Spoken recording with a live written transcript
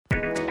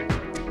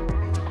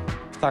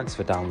Thanks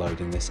for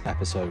downloading this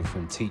episode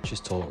from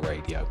Teachers Talk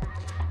Radio.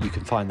 You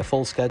can find the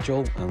full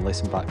schedule and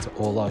listen back to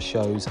all our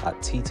shows at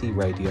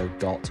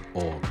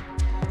ttradio.org.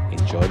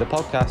 Enjoy the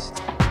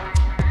podcast.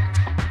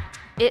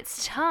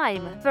 It's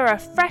time for a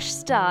fresh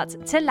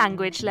start to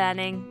language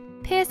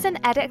learning. Pearson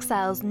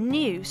EdXL's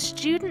new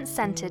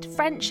student-centred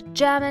French,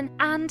 German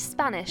and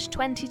Spanish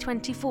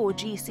 2024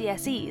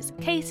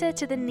 GCSEs cater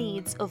to the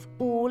needs of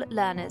all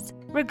learners,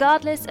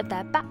 regardless of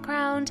their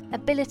background,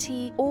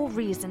 ability or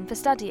reason for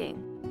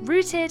studying.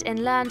 Rooted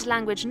in learned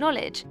language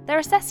knowledge, their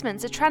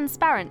assessments are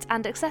transparent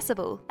and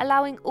accessible,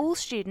 allowing all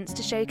students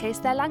to showcase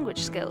their language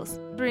skills.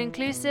 Through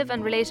inclusive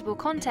and relatable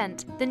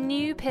content, the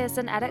new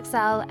Pearson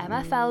EdXL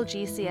MFL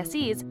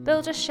GCSEs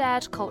build a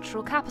shared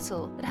cultural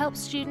capital that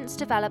helps students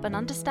develop an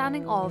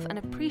understanding of and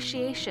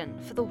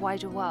appreciation for the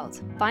wider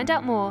world. Find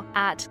out more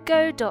at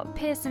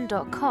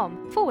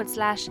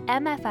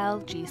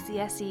go.pearson.com/MFL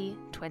GCSE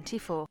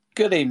 24.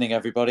 Good evening,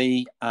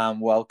 everybody,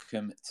 and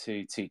welcome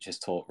to Teachers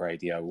Talk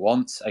Radio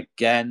once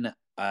again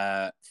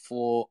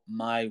for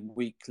my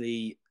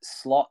weekly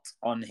slot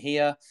on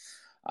here.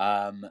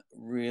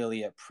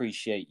 Really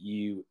appreciate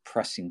you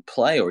pressing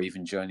play or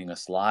even joining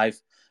us live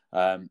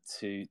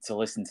to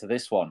listen to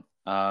this one.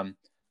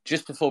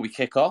 Just before we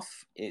kick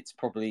off, it's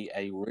probably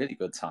a really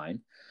good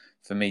time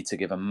for me to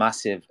give a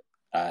massive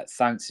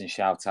thanks and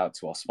shout out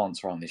to our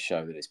sponsor on this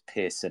show, that is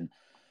Pearson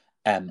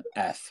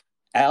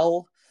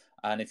MFL.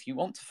 And if you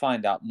want to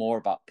find out more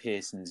about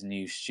Pearson's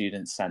new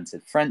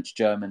student-centred French,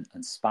 German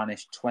and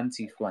Spanish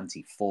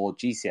 2024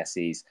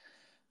 GCSEs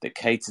that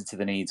cater to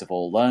the needs of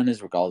all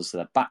learners, regardless of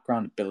their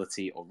background,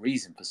 ability or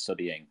reason for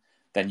studying,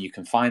 then you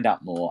can find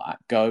out more at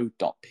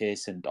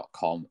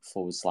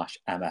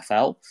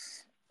go.pearson.com/MFL.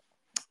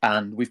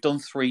 And we've done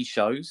 3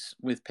 shows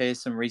with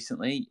Pearson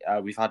recently.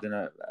 We've had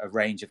a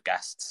range of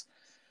guests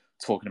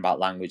talking about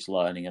language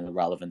learning and the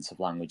relevance of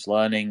language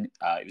learning.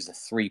 It was a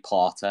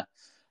 3-parter.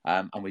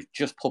 And we've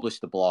just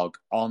published the blog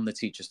on the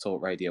Teachers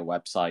Talk Radio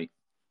website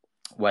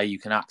where you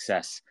can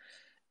access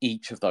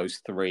each of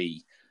those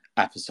 3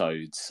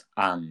 episodes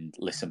and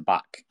listen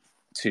back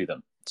to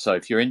them. So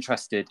if you're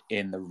interested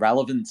in the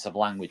relevance of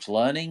language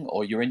learning,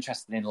 or you're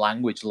interested in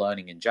language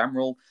learning in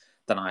general,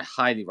 then I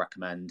highly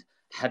recommend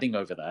heading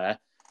over there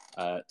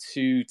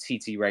to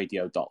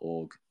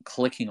ttradio.org,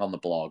 clicking on the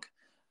blog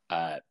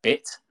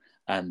bit,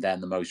 and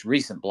then the most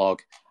recent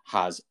blog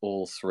has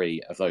all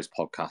 3 of those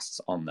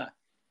podcasts on there.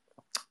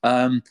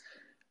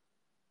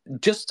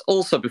 Just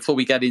also before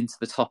we get into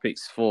the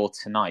topics for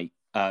tonight,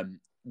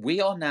 we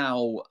are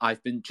now,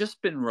 I've been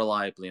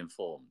reliably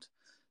informed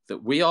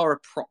that we are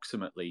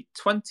approximately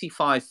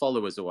 25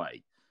 followers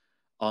away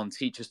on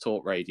Teachers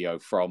Talk Radio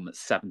from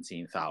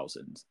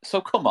 17,000. So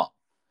come on,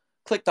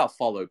 click that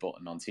follow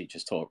button on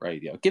Teachers Talk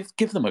Radio. Give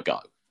them a go,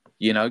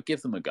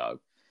 give them a go.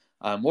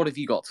 What have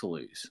you got to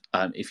lose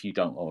if you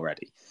don't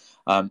already?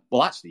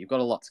 Well, actually, you've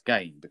got a lot to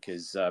gain,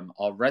 because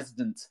our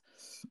resident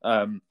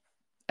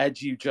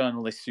edu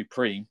journalist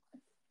supreme,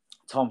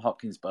 Tom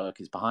Hopkins-Burke,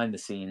 is behind the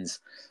scenes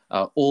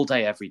all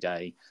day, every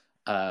day,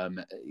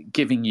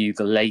 giving you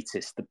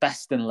the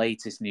best and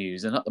latest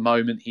news. And at the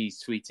moment,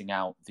 he's tweeting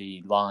out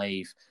the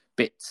live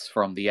bits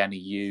from the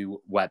NEU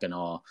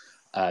webinar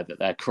that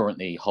they're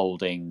currently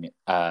holding,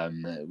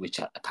 which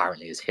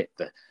apparently has hit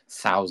the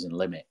 1,000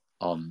 limit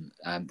on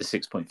the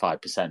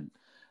 6.5%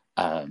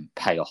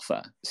 pay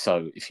offer.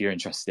 So if you're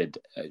interested,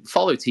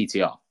 follow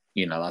TTR.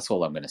 That's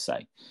all I'm going to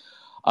say.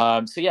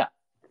 So yeah.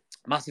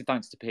 Massive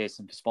thanks to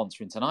Pearson for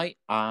sponsoring tonight,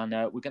 and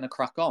we're going to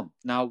crack on.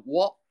 Now,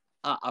 what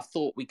I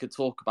thought we could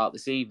talk about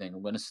this evening,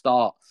 I'm going to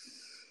start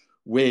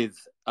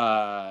with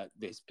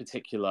this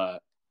particular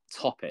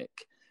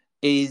topic,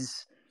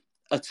 is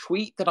a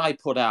tweet that I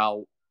put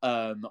out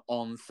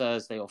on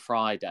Thursday or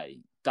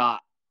Friday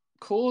that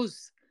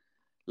caused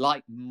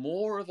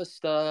more of a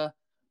stir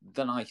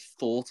than I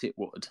thought it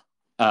would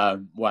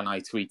when I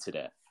tweeted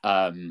it.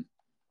 And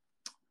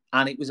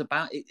it was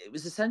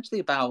essentially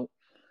about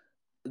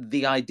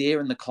the idea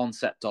and the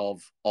concept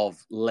of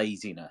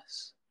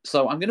laziness.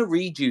 So I'm going to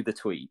read you the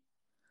tweet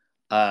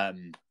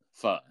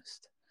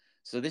first.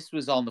 So this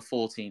was on the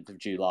 14th of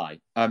July.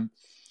 A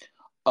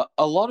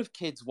lot of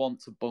kids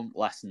want to bunk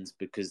lessons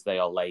because they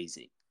are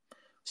lazy.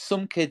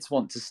 Some kids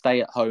want to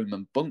stay at home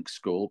and bunk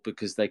school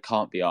because they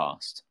can't be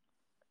arsed.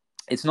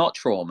 It's not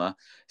trauma.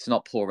 It's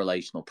not poor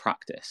relational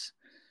practice.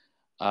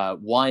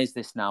 Why is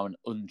this now an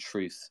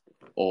untruth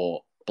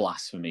or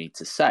blasphemy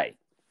to say?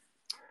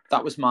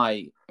 That was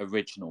my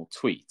original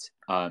tweet.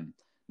 Now,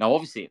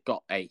 obviously, it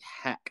got a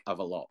heck of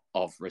a lot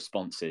of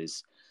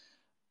responses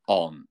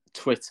on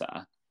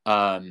Twitter.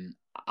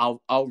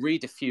 I'll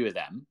read a few of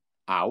them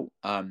out.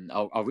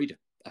 I'll read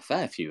a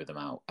fair few of them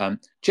out.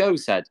 Joe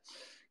said,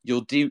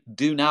 "Your do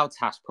now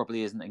task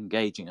probably isn't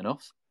engaging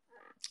enough."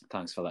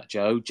 Thanks for that,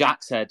 Joe.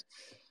 Jack said,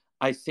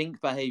 "I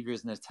think behaviour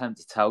is an attempt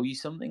to tell you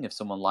something. If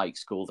someone likes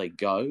school, they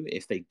go.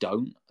 If they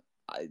don't,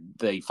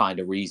 they find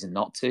a reason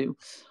not to.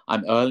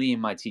 I'm early in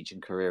my teaching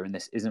career and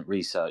this isn't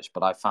research,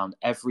 but I found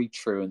every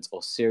truant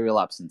or serial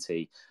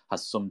absentee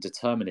has some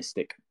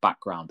deterministic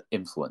background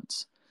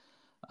influence."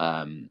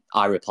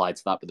 I replied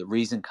to that, but the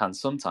reason can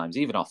sometimes,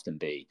 even often,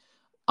 be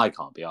I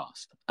can't be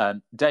asked.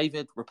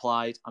 David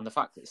replied, and the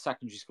fact that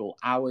secondary school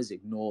hours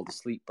ignore the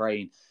sleep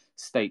brain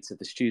states of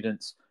the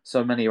students.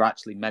 So many are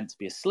actually meant to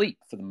be asleep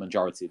for the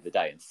majority of the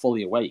day and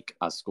fully awake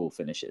as school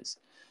finishes.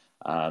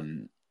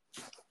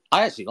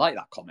 I actually like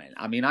that comment.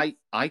 I mean,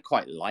 I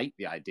quite like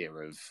the idea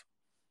of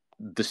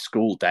the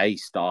school day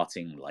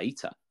starting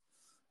later.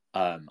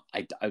 And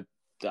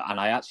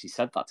I actually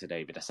said that to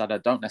David. I said I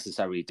don't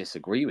necessarily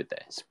disagree with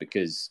this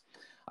because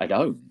I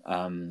don't.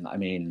 I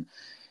mean,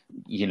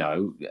 you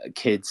know,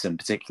 kids and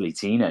particularly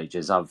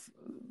teenagers have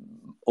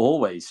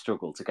always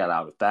struggled to get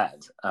out of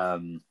bed.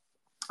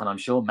 And I'm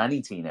sure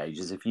many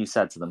teenagers, if you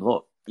said to them,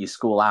 look, your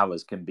school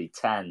hours can be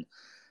 10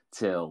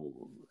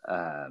 till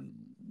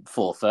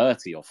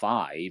 4:30 or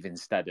 5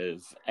 instead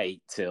of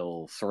 8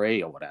 till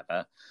 3 or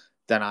whatever,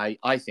 then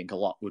I think a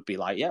lot would be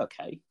like, yeah,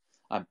 okay.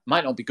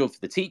 Might not be good for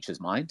the teacher's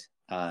mind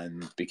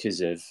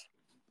because of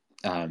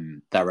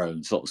their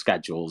own sort of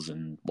schedules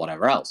and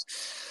whatever else.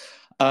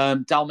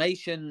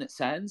 Dalmatian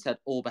said,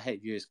 all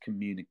behaviour is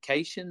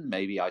communication.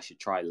 Maybe I should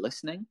try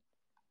listening.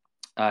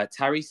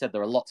 Terry said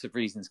there are lots of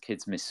reasons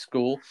kids miss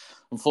school.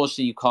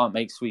 Unfortunately, you can't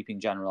make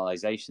sweeping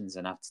generalizations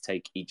and have to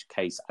take each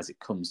case as it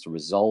comes to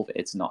resolve it.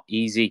 It's not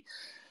easy.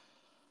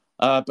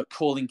 But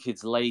calling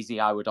kids lazy,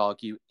 I would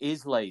argue,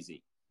 is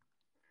lazy.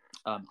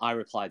 I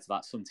replied to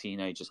that. Some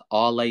teenagers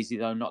are lazy,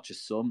 though, not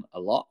just some, a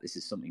lot. This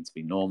is something to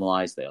be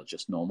normalized. They are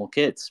just normal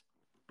kids.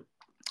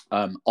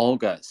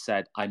 Olga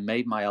said, I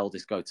made my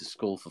eldest go to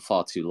school for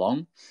far too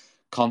long.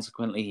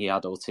 Consequently, he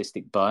had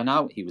autistic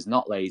burnout. He was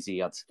not lazy. He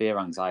had severe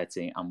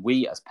anxiety. And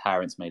we as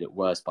parents made it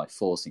worse by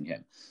forcing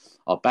him.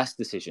 Our best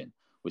decision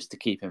was to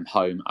keep him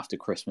home after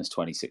Christmas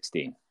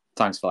 2016.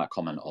 Thanks for that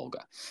comment,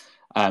 Olga.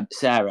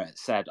 Sarah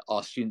said,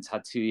 our students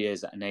had 2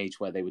 years at an age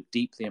where they were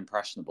deeply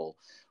impressionable,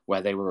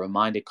 where they were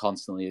reminded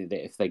constantly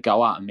that if they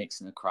go out and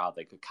mix in a crowd,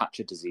 they could catch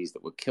a disease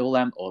that would kill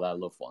them or their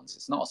loved ones.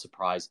 It's not a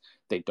surprise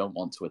they don't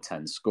want to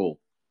attend school.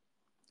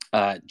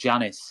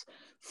 Janice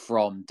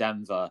from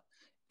Denver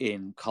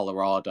in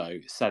Colorado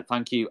said,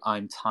 thank you,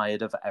 I'm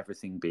tired of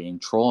everything being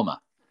trauma,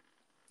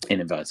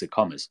 in inverted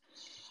commas.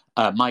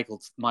 Michael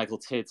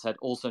Tidd said,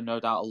 also, no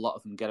doubt a lot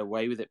of them get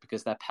away with it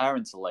because their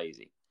parents are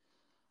lazy.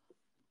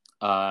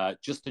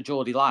 Just a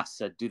Geordie Lass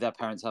said, do their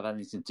parents have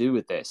anything to do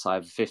with this? I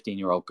have a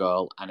 15-year-old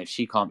girl, and if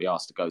she can't be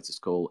asked to go to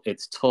school,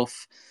 it's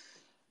tough.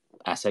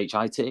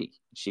 SHIT.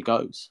 She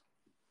goes.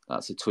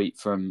 That's a tweet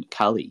from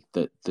Kelly,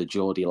 the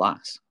Geordie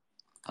Lass.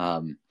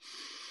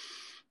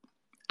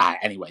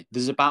 Anyway,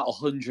 there's about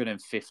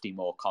 150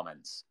 more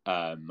comments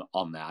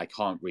on there. I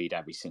can't read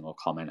every single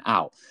comment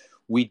out.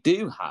 We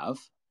do have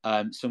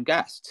some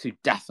guests who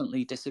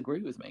definitely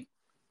disagree with me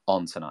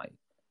on tonight.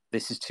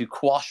 This is to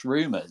quash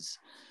rumours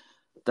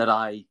that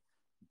I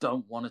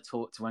don't want to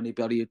talk to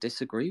anybody who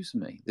disagrees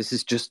with me. This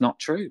is just not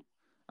true.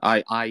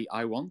 I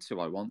want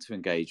to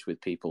engage with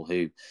people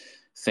who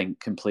think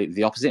completely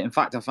the opposite. In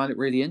fact, I find it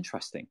really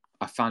interesting.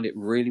 I found it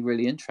really,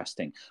 really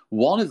interesting.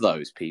 One of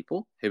those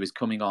people who is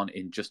coming on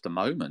in just a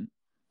moment,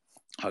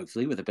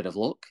 hopefully with a bit of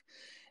luck,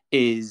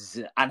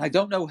 is, and I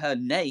don't know her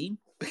name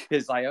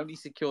because I only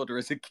secured her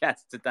as a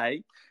guest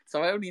today,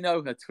 so I only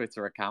know her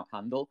Twitter account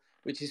handle,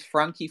 which is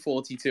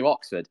Frankie42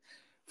 Oxford.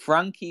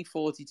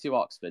 Frankie42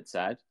 Oxford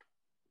said,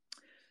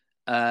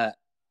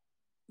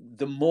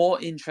 the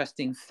more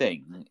interesting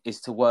thing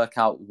is to work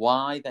out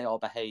why they are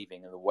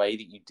behaving in the way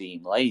that you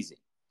deem lazy.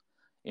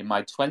 In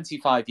my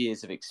 25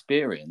 years of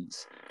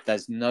experience,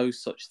 there's no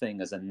such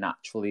thing as a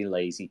naturally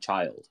lazy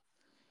child.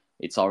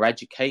 It's our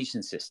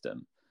education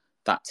system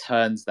that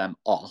turns them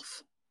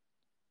off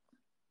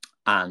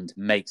and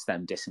makes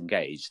them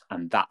disengaged,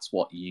 and that's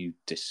what you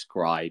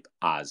describe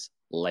as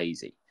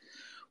lazy.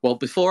 Well,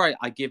 before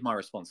I give my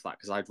response to that,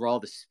 because I'd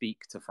rather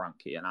speak to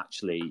Frankie and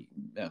actually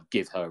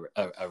give her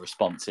a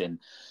response in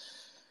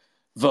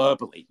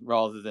verbally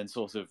rather than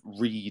sort of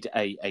read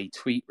a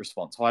tweet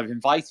response. So I've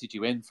invited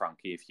you in,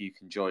 Frankie, if you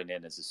can join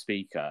in as a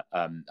speaker.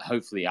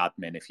 Hopefully,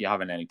 admin, if you're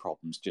having any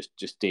problems, just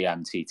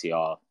DM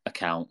TTR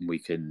account and we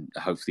can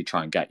hopefully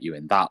try and get you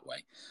in that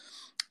way.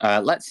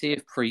 Let's see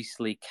if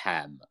Priestley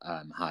Kem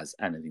has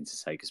anything to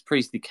say, because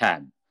Priestley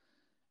Kem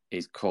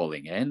is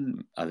calling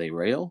in. Are they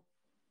real?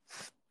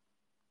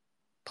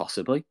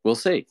 Possibly. We'll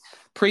see.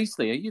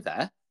 Priestley, are you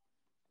there?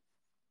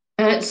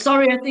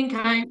 Sorry, I think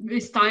I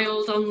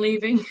misdialed on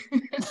leaving.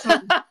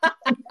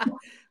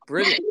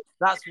 Brilliant.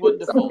 That's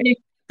wonderful.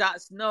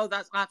 That's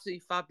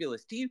absolutely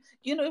fabulous. Do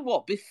you know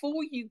what?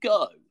 Before you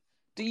go,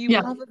 do you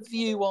have a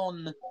view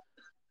on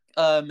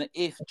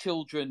if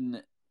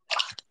children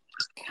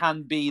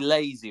can be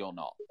lazy or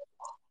not?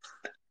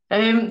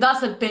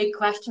 That's a big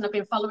question. I've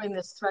been following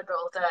this thread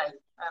all day.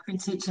 I've been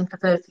teaching for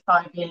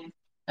 35 years.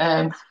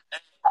 And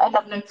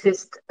I've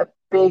noticed a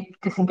big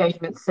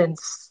disengagement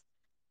since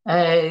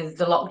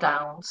the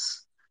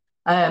lockdowns.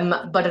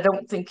 But I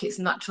don't think it's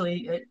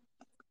naturally,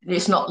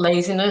 it's not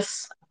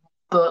laziness.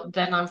 But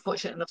then I'm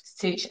fortunate enough to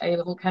teach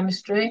A-level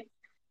chemistry.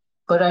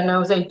 But I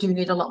know they do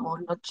need a lot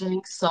more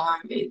nudging. So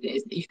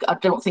I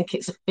don't think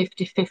it's a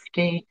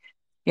 50-50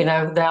 they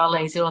are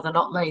lazy or they're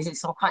not lazy.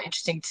 So I'm quite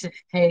interesting to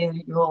hear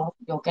your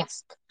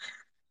guest.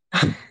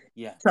 So I'm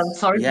Yes,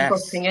 sorry for yes.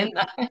 busting in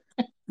there.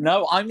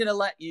 No, I'm going to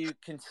let you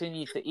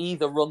continue to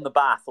either run the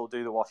bath or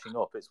do the washing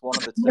up. It's one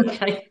of the two.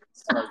 Okay.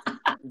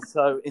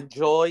 So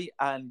enjoy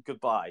and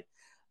goodbye.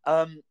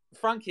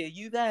 Frankie, are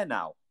you there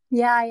now?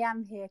 Yeah, I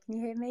am here. Can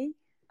you hear me?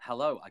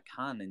 Hello, I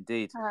can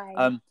indeed.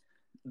 Hi.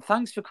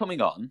 Thanks for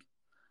coming on.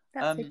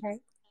 That's okay.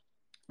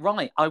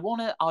 Right, I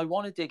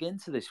wanna dig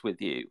into this with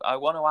you. I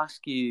want to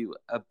ask you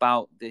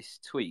about this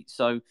tweet.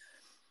 So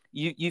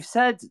you've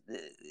said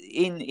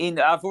in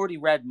I've already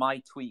read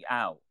my tweet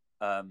out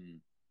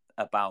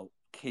about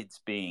kids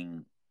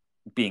being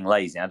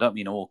lazy. I don't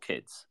mean all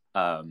kids,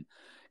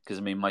 because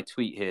I mean my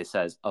tweet here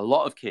says a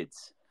lot of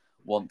kids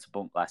want to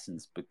bunk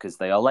lessons because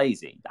they are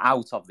lazy.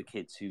 Out of the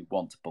kids who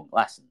want to bunk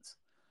lessons,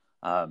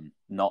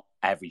 not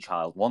every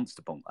child wants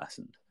to bunk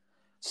lessons.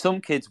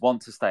 Some kids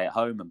want to stay at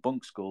home and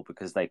bunk school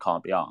because they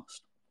can't be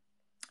asked.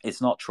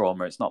 It's not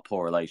trauma. It's not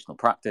poor relational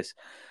practice.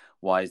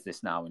 Why is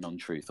this now an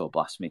untruth or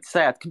blasphemy to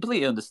say? I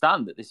completely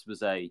understand that this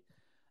was a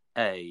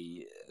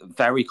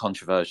very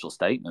controversial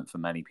statement for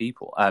many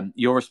people.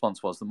 Your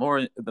response was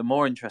the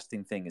more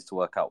interesting thing is to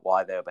work out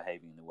why they are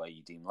behaving in the way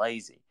you deem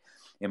lazy.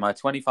 In my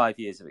 25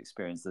 years of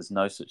experience, there's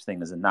no such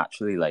thing as a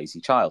naturally lazy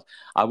child.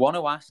 I want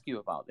to ask you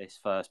about this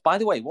first. By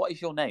the way, what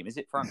is your name? Is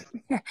it Frank?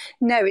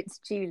 No, it's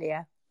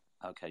Julia.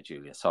 Okay,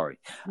 Julia, sorry.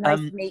 Nice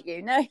to meet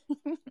you. No.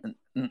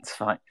 It's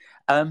fine.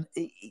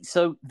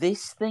 So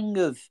this thing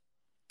of,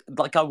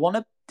 like, I want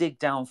to dig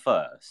down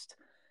first.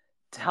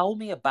 Tell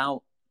me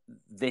about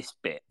this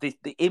bit.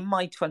 In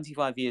my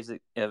 25 years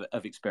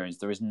of experience,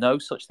 there is no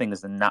such thing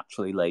as a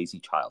naturally lazy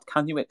child.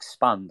 Can you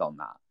expand on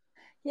that?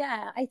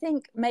 Yeah, I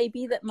think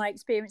maybe that my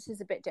experience is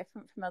a bit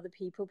different from other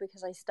people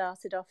because I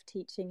started off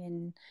teaching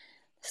in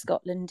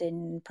Scotland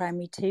in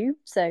primary 2,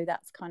 so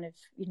that's kind of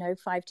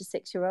 5 to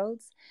 6 year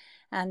olds,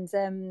 and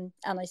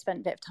I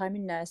spent a bit of time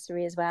in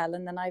nursery as well,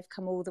 and then I've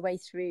come all the way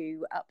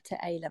through up to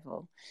A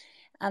level,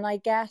 and I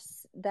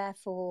guess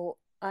therefore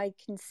I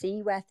can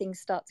see where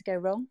things start to go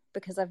wrong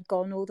because I've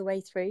gone all the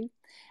way through,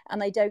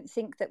 and I don't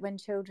think that when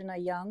children are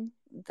young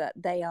that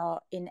they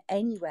are in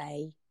any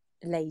way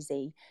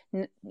lazy.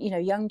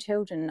 Young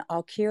children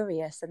are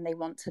curious and they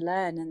want to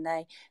learn, and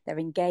they're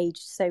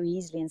engaged so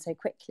easily and so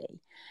quickly.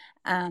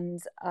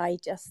 And I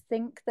just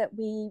think that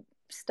we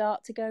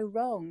start to go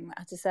wrong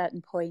at a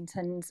certain point,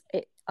 and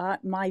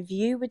my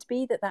view would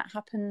be that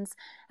happens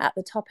at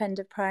the top end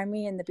of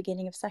primary and the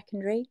beginning of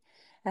secondary,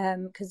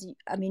 because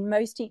I mean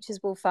most teachers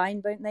will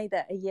find, won't they,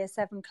 that a year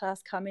 7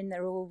 class come in,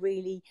 they're all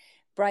really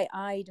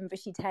bright-eyed and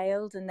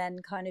bushy-tailed, and then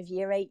kind of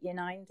year 8 year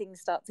 9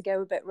 things start to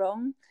go a bit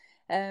wrong.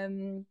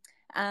 And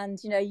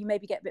you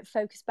maybe get a bit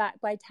focused back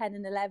by 10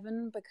 and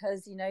 11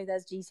 because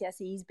there's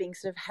GCSEs being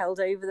sort of held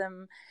over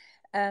them.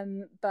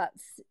 But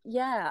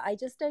yeah, I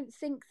just don't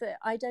think that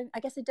I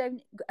guess I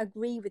don't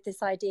agree with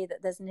this idea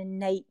that there's an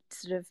innate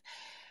sort of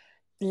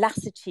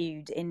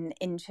lassitude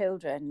in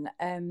children,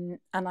 and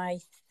I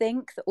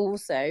think that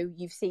also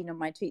you've seen on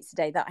my tweets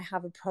today that I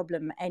have a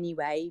problem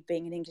anyway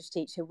being an English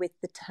teacher with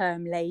the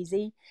term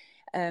lazy,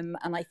 and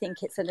I think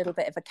it's a little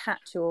bit of a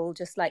catch-all,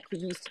 just like we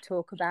used to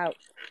talk about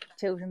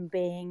children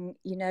being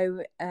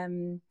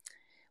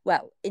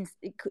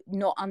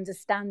not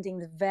understanding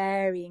the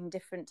varying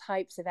different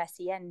types of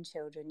SEN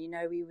children.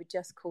 We would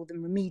just call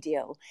them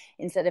remedial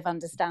instead of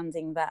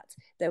understanding that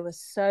there were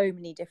so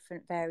many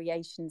different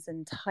variations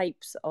and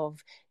types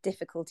of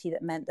difficulty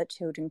that meant that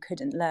children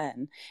couldn't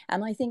learn.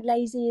 And I think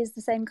lazy is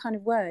the same kind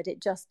of word.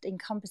 It just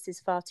encompasses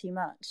far too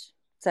much.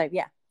 So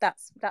yeah,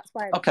 that's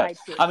why I replied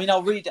to you. I mean,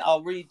 I'll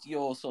read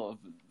your sort of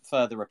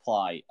further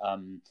reply,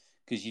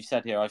 because you've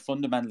said here, I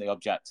fundamentally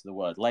object to the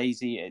word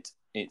lazy.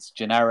 It's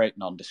generic,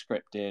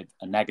 non-descriptive,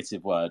 a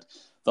negative word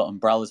that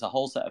umbrellas a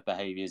whole set of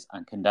behaviours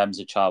and condemns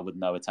a child with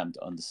no attempt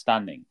at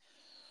understanding.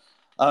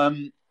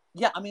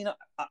 Yeah, I mean,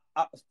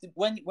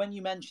 when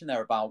you mentioned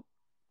there about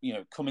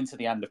coming to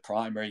the end of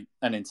primary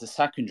and into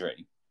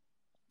secondary,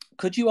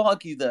 could you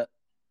argue that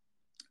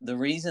the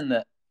reason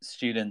that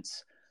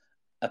students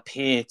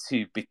appear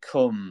to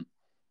become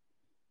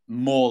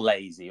more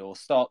lazy or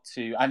start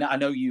to, I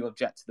know you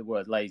object to the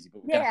word lazy,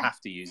 but we're going to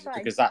have to use it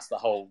because that's the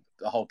whole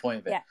point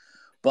of it. Yeah.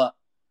 But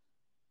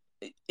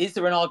is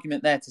there an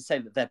argument there to say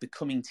that they're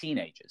becoming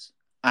teenagers?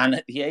 And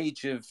at the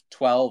age of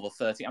 12 or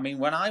 13, I mean,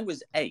 when I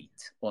was 8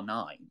 or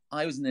 9,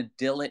 I was an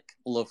idyllic,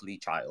 lovely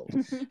child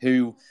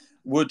who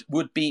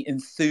would be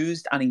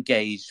enthused and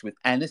engaged with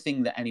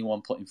anything that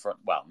anyone put in front.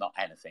 Well, not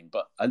anything,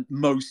 but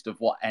most of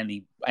what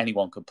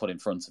anyone could put in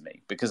front of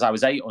me, because I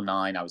was 8 or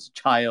 9. I was a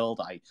child.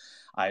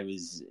 I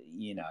was,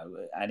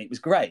 and it was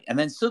great. And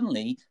then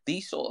suddenly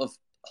these sort of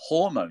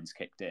hormones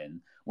kicked in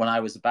when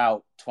I was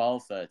about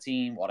 12,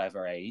 13,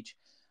 whatever age.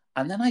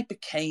 And then I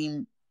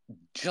became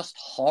just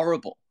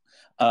horrible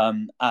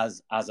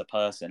as a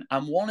person.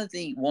 And one of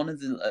the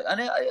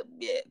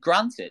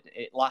granted,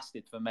 it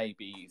lasted for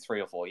maybe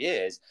 3 or 4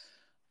 years,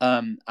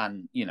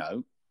 and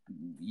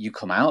you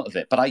come out of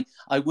it. But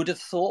I would have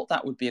thought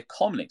that would be a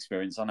common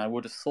experience, and I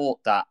would have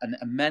thought that, and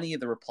many of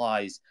the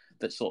replies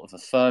that sort of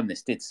affirmed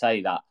this did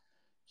say that,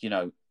 you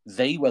know,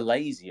 they were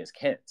lazy as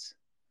kids.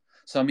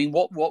 So, I mean,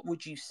 what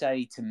would you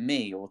say to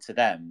me or to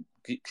them?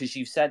 Because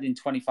you said in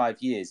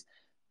 25 years,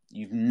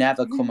 you've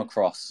never come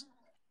across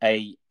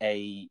a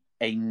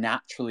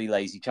naturally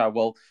lazy child.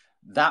 Well,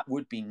 that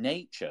would be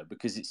nature,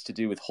 because it's to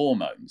do with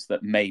hormones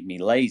that made me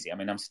lazy. I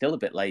mean, I'm still a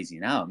bit lazy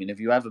now. I mean,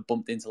 have you ever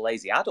bumped into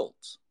lazy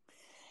adults?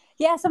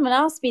 Yeah, someone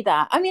asked me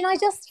that. I mean, I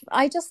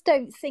just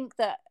don't think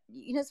that,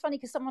 you know, it's funny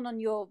because someone on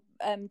your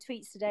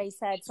tweets today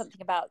said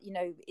something about, you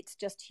know, it's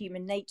just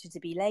human nature to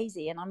be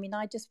lazy. And I mean,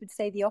 I just would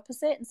say the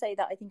opposite and say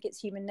that I think it's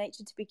human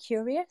nature to be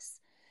curious.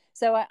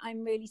 So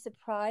I'm really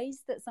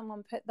surprised that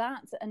someone put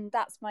that. And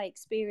that's my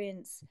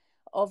experience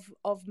of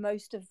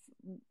most of,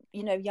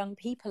 you know, young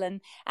people. And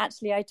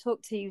actually I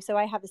talked to, so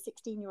I have a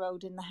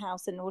 16-year-old in the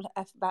house, and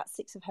about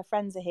 6 of her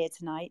friends are here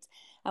tonight,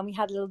 and we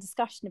had a little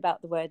discussion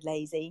about the word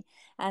lazy.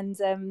 And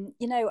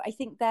you know, I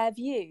think their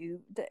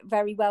view, that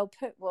very well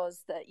put,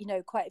 was that, you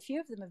know, quite a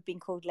few of them have been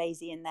called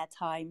lazy in their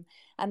time,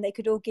 and they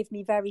could all give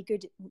me very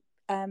good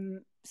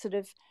sort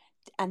of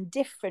and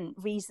different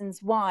reasons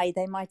why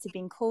they might have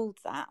been called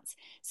that.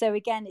 So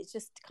again, it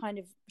just kind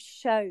of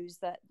shows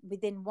that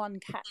within one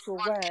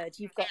catch-all word,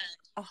 you've got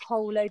a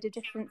whole load of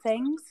different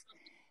things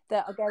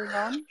that are going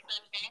on.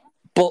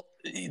 But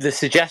the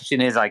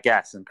suggestion is, I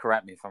guess, and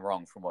correct me if I'm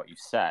wrong from what you've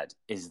said,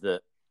 is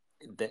that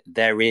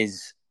there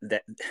is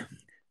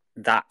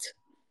that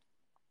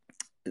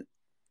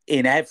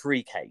in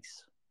every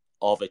case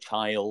of a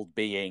child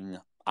being,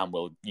 and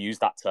we'll use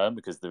that term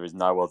because there is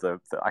no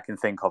other that I can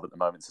think of at the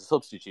moment to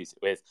substitute it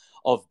with,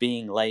 of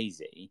being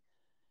lazy,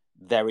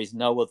 there is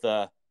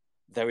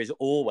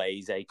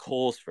always a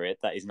cause for it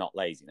that is not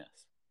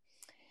laziness.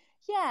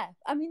 Yeah,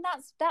 I mean,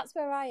 that's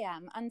where I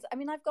am. And I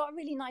mean, I've got a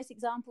really nice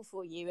example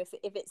for you if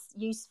it's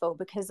useful,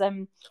 because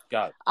okay,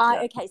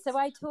 so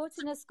I taught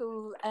in a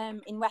school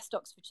in West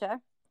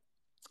Oxfordshire.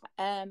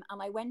 And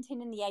I went in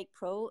the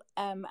April,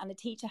 and the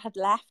teacher had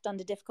left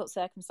under difficult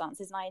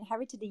circumstances, and I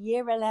inherited a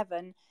year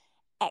 11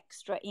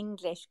 extra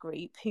English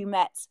group who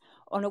met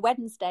on a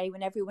Wednesday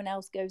when everyone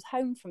else goes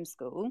home from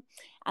school,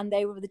 and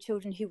they were the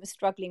children who were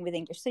struggling with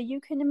English. So you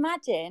can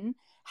imagine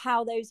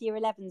how those year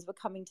 11s were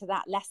coming to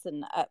that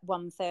lesson at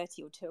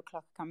 1:30 or 2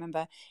 o'clock, I can't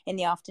remember, in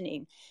the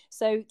afternoon.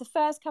 So the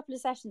first couple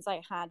of sessions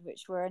I had,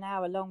 which were an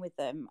hour long with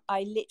them,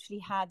 I literally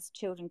had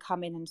children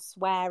come in and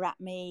swear at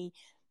me.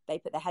 They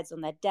put their heads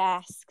on their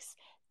desks,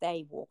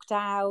 they walked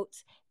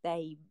out,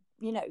 they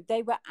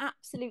were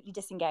absolutely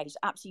disengaged,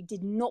 absolutely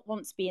did not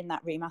want to be in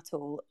that room at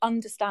all,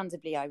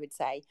 understandably, I would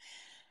say.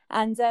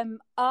 And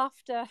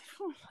after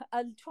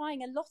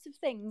trying a lot of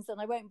things, and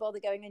I won't bother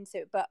going into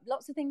it, but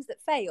lots of things that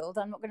failed,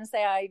 I'm not going to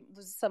say I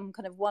was some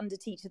kind of wonder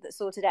teacher that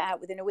sorted it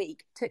out within a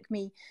week. It took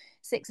me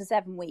 6 or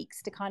 7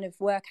 weeks to kind of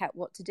work out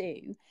what to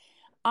do.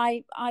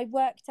 I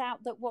worked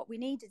out that what we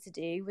needed to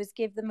do was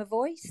give them a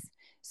voice.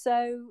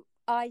 So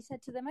I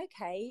said to them,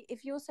 okay,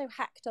 if you're so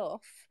hacked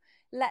off,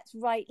 let's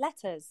write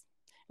letters.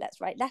 Let's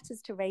write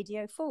letters to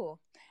Radio 4,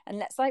 and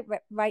let's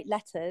write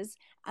letters.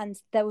 And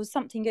there was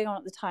something going on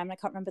at the time, and I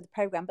can't remember the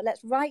program, but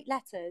let's write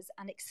letters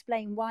and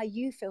explain why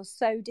you feel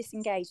so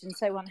disengaged and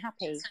so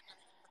unhappy.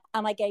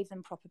 And I gave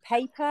them proper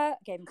paper,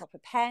 gave them proper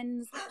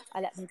pens,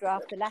 I let them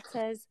draft the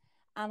letters,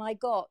 and I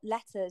got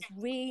letters,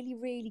 really,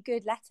 really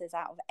good letters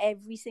out of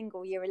every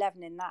single year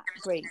 11 in that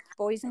group,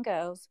 boys and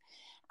girls.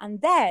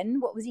 And then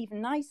what was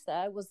even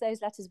nicer was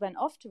those letters went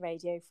off to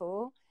Radio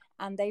 4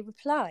 and they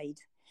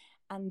replied.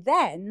 And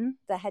then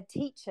the head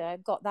teacher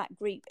got that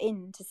group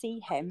in to see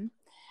him,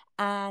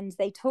 and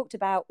they talked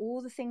about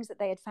all the things that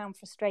they had found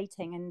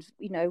frustrating and,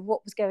 you know,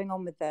 what was going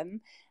on with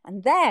them.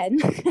 And then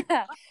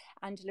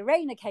Angela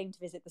Rayner came to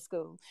visit the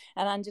school,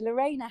 and Angela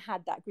Rayner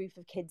had that group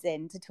of kids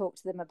in to talk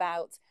to them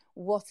about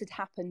what had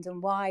happened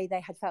and why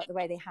they had felt the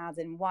way they had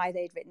and why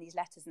they'd written these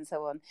letters and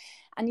so on.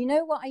 And you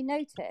know what I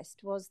noticed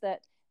was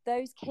that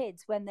those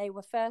kids, when they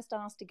were first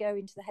asked to go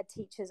into the head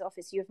teacher's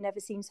office, you have never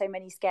seen so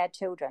many scared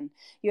children.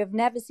 You have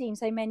never seen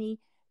so many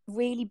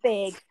really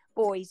big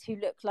boys who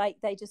look like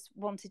they just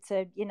wanted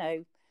to, you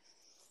know,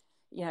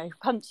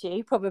 punch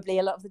you probably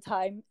a lot of the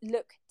time,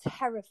 look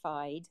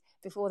terrified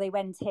before they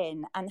went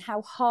in, and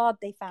how hard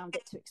they found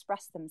it to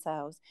express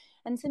themselves.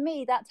 And to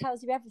me, that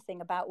tells you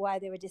everything about why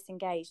they were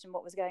disengaged and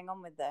what was going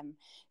on with them.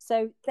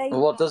 So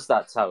what does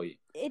that tell you?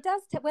 It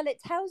does. It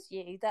tells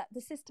you that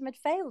the system had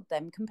failed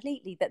them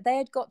completely, that they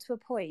had got to a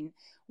point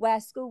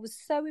where school was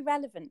so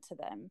irrelevant to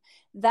them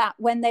that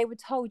when they were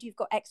told you've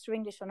got extra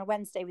English on a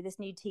Wednesday with this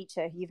new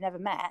teacher who you've never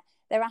met,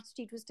 their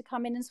attitude was to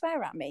come in and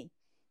swear at me.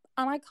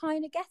 And I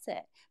kind of get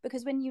it,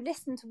 because when you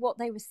listen to what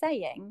they were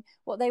saying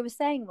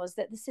was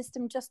that the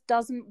system just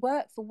doesn't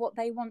work for what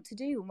they want to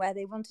do and where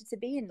they wanted to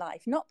be in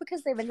life. Not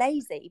because they were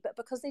lazy, but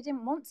because they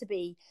didn't want to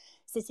be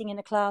sitting in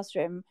a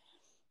classroom,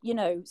 you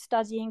know,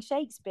 studying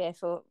Shakespeare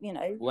for, you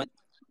know.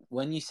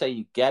 When you say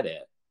you get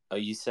it, are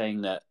you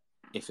saying that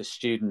if a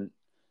student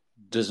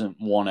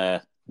doesn't want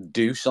to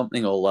do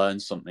something or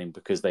learn something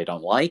because they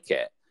don't like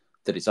it,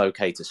 that it's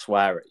okay to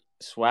swear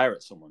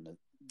at someone?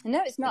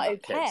 No, it's not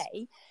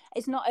okay.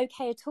 it's not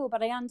okay at all,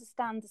 but I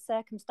understand the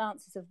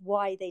circumstances of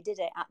why they did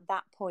it at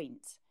that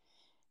point.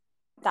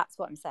 That's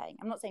what I'm saying.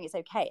 I'm not saying it's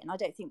okay, and I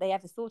don't think they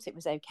ever thought it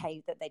was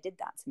okay that they did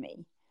that to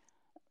me.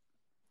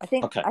 I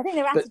think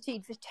their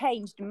attitudes have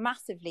changed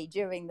massively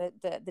during the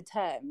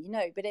term,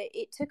 but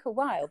it took a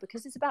while,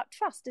 because it's about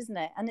trust, isn't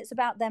it? And it's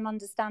about them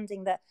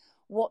understanding that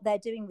what they're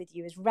doing with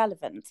you is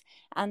relevant.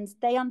 And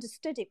they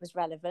understood it was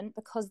relevant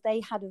because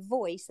they had a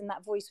voice, and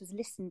that voice was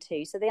listened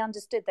to. So they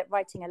understood that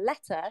writing a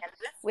letter,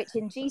 which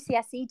in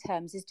GCSE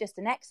terms is just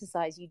an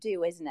exercise you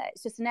do, isn't it?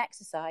 It's just an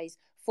exercise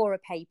for a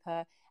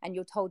paper, and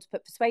you're told to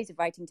put persuasive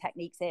writing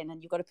techniques in,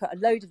 and you've got to put a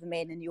load of them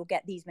in, and you'll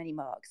get these many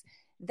marks.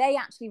 They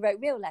actually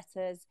wrote real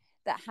letters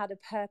that had a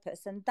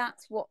purpose, and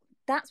that's what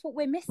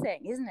we're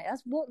missing, isn't it?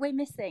 That's what we're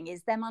missing,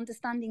 is them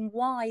understanding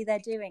why they're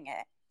doing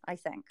it, I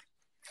think.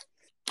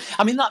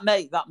 I mean, that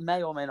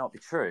may or may not be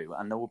true,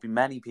 and there will be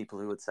many people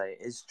who would say it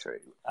is true,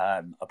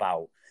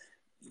 about,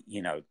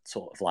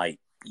 sort of like,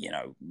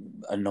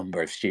 a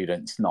number of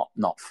students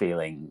not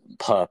feeling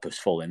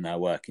purposeful in their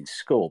work in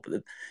school,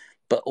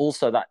 but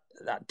also that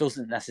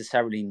doesn't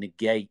necessarily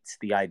negate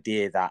the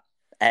idea that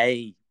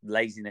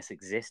laziness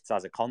exists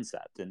as a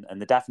concept,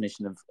 and the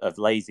definition of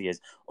lazy is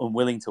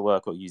unwilling to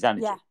work or use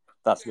energy.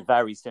 That's the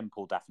very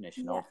simple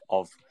definition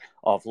of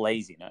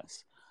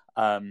laziness.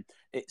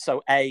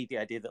 So the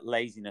idea that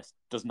laziness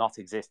does not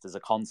exist as a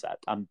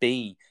concept, and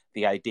B,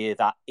 the idea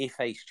that if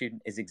a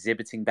student is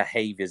exhibiting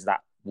behaviors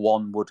that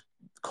one would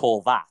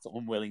call that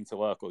unwilling to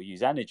work or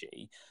use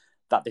energy,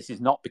 that this is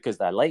not because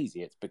they're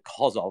lazy, it's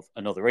because of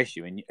another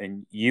issue.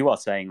 And you are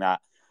saying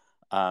that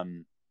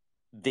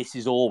this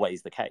is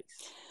always the case.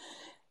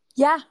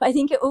 Yeah, I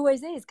think it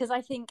always is, because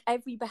I think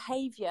every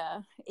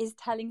behaviour is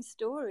telling a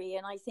story,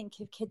 and I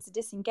think if kids are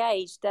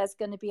disengaged, there's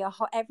going to be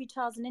every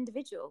child's an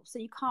individual, so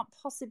you can't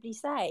possibly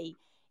say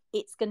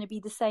it's going to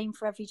be the same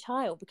for every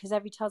child, because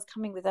every child's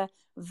coming with a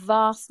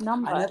vast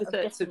number of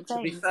different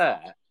things.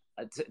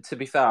 To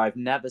be fair, I've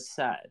never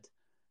said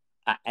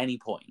at any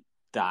point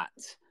that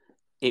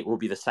it will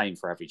be the same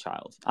for every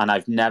child, and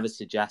I've never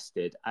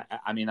suggested.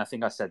 I mean, I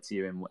think I said to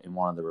you in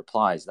one of the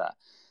replies that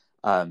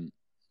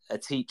a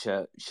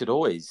teacher should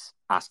always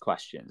ask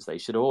questions. They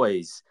should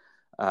always,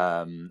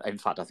 in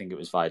fact, I think it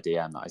was via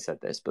DM that I said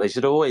this, but they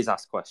should always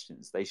ask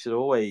questions. They should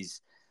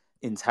always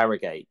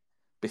interrogate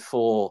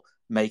before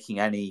making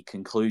any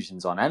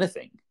conclusions on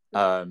anything,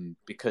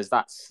 because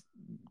that's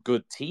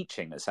good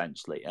teaching,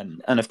 essentially.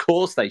 And of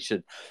course, they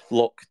should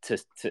look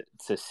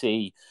to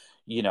see,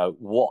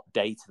 what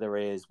data there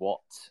is,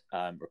 what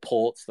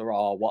reports there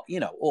are, what,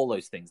 all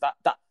those things that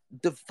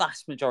the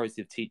vast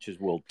majority of teachers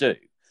will do.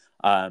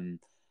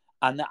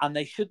 And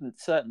they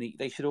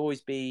should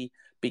always be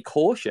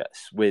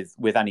cautious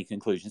with any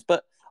conclusions.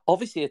 But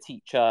obviously, a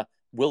teacher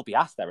will be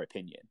asked their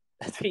opinion.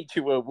 A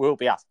teacher will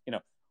be asked,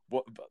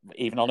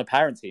 even on a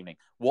parents' evening,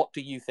 what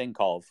do you think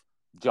of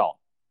John?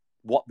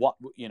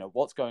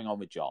 What's going on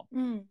with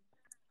John?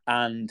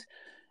 And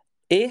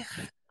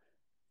if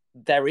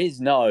there is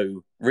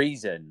no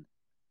reason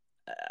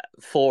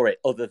for it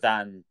other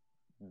than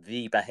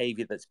the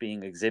behavior that's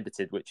being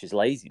exhibited, which is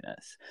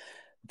laziness,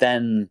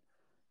 then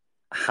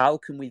how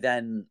can we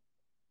then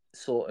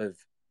sort of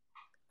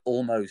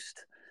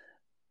almost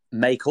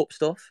make up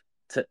stuff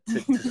to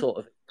sort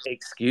of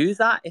excuse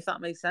that, if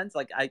that makes sense?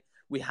 Like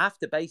we have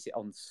to base it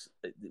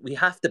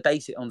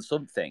on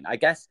something. I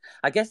guess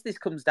this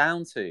comes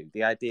down to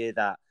the idea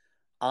that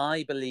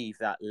I believe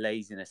that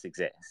laziness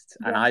exists,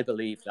 and I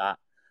believe that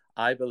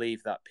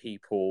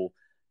people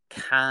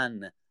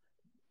can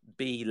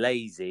be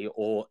lazy,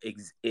 or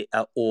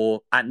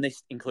and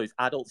this includes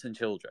adults and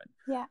children.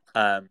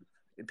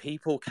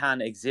 People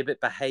can exhibit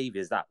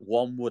behaviors that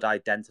one would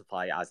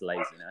identify as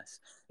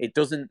laziness. It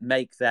doesn't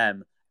make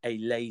them a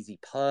lazy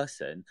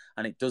person,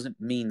 and it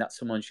doesn't mean that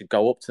someone should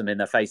go up to them in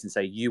their face and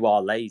say, you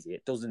are lazy.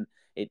 It doesn't,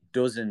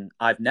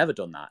 I've never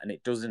done that, and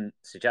it doesn't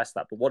suggest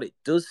that. But what it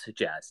does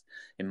suggest,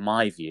 in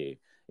my view,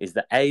 is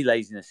that A,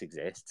 laziness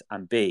exists,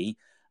 and B,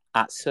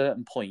 at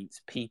certain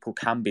points, people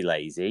can be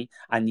lazy.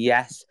 And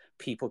yes,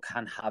 people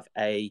can have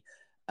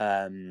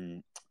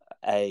I'm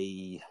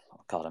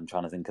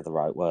trying to think of the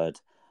right word.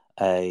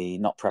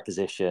 Not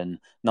preposition,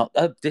 not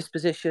a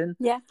disposition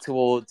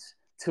towards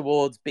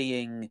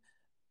being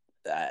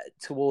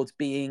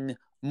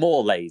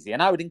more lazy,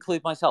 and I would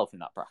include myself in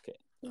that bracket.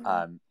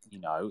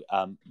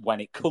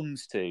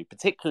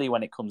 Particularly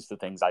when it comes to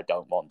things I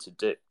don't want to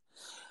do.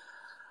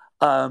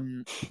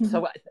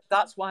 So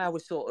that's why I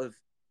was sort of,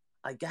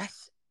 I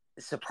guess,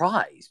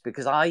 surprised,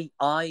 because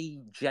I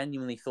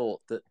genuinely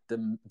thought that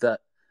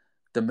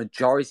the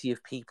majority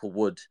of people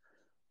would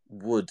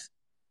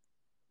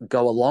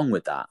go along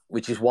with that,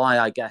 which is why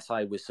I guess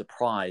I was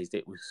surprised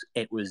it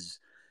was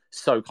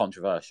so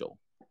controversial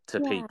to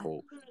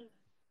people.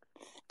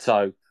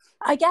 So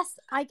I guess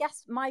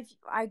my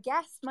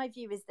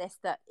view is this,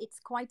 that it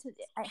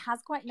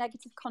has quite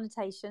negative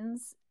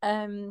connotations,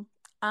 and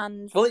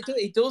well,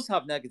 it does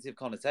have negative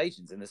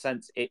connotations in the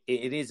sense it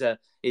is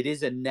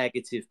a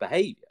negative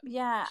behavior.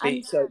 Yeah.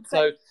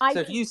 So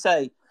if you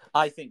say,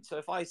 I think so.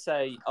 If I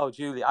say, "Oh,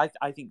 Julia,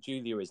 I think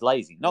Julia is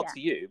lazy," not Yeah. to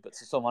you, but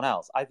to someone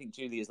else, I think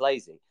Julia is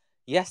lazy.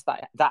 Yes,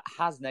 that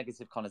has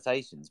negative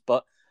connotations,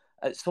 but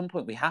at some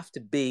point we have to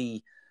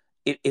be.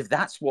 If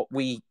that's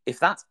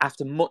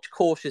after much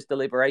cautious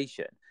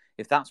deliberation,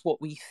 if that's what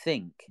we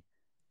think,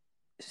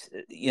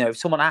 if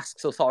someone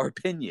asks us our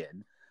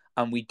opinion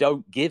and we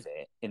don't give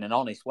it in an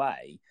honest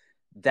way,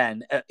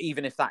 then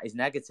even if that is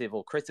negative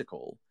or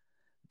critical,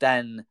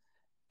 then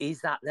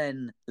is that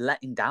then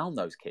letting down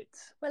those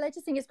kids? Well, I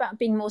just think it's about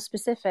being more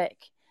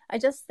specific. I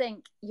just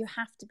think you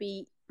have to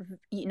be,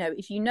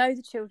 if you know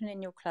the children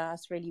in your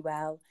class really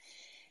well,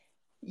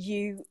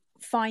 you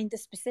find the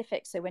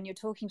specifics. So when you're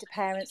talking to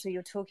parents or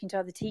you're talking to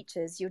other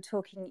teachers, you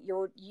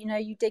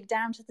dig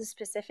down to the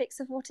specifics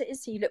of what it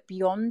is. So you look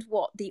beyond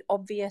what the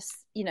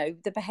obvious,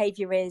 the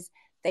behavior is.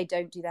 They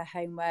don't do their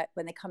homework.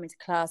 When they come into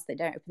class, they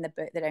don't open the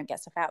book, they don't get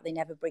stuff out, they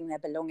never bring their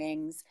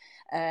belongings,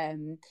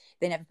 they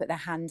never put their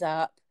hand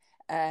up.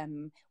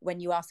 When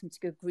you ask them to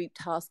do a group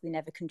task, they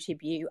never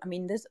contribute. I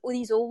mean, there's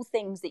all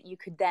things that you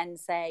could then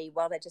say,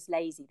 well, they're just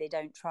lazy, they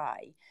don't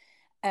try.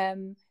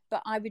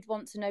 But I would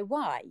want to know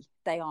why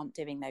they aren't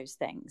doing those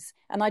things.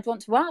 And I'd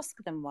want to ask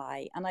them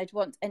why. And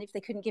if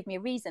they couldn't give me a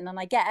reason, and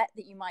I get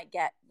that you might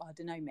get, well, I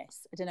don't know,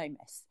 miss,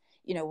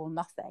 or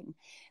nothing.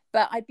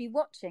 But I'd be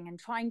watching and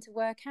trying to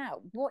work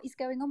out what is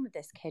going on with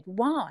this kid.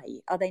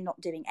 Why are they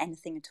not doing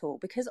anything at all?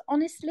 Because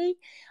honestly,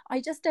 I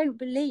just don't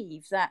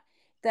believe that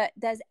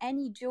there's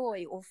any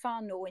joy or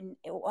fun or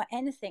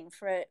anything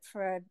for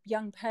a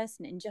young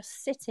person in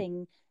just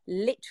sitting,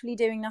 literally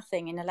doing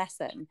nothing in a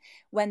lesson,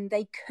 when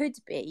they could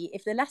be,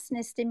 if the lesson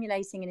is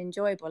stimulating and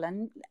enjoyable.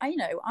 And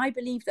I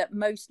believe that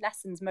most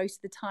lessons most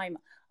of the time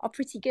are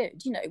pretty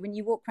good. When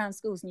you walk around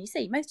schools and you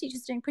see most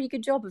teachers doing a pretty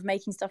good job of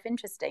making stuff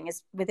interesting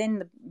as within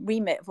the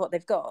remit of what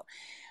they've got.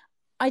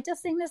 I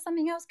just think there's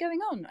something else going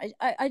on.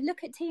 I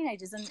look at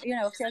teenagers, and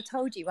obviously I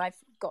told you I've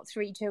got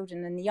 3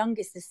 children, and the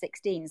youngest is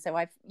 16. So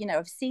I've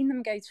seen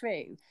them go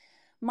through.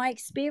 My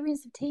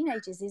experience of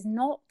teenagers is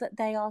not that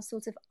they are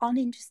sort of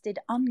uninterested,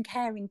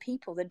 uncaring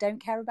people that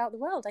don't care about the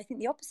world. I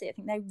think the opposite. I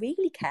think they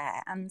really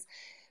care, and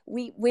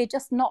we're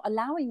just not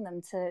allowing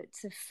them to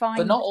find.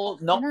 But not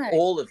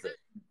all of them.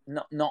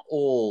 Not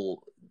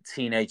all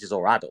teenagers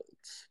or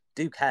adults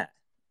do care.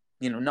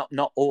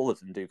 Not all of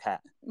them do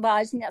care. Well,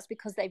 I think that's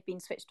because they've been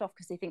switched off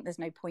because they think there's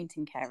no point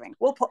in caring.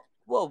 Well,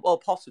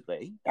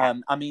 possibly. Yeah.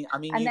 I mean,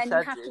 and then you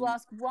have to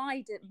ask,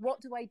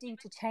 what do I do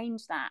to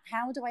change that?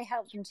 How do I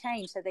help them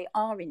change so they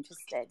are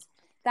interested?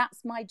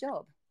 That's my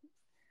job.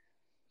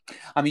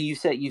 I mean, you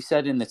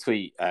said in the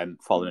tweet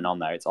following on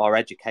there, it's our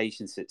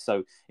education.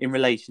 So in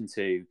relation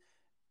to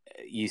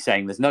you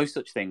saying there's no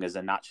such thing as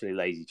a naturally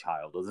lazy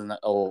child,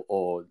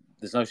 or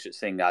there's no such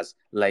thing as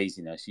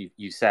laziness.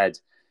 You said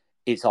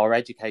it's our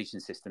education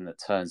system that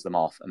turns them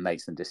off and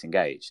makes them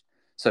disengaged.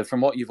 So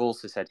from what you've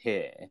also said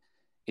here,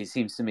 it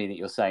seems to me that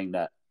you're saying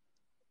that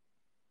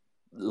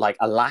like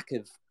a lack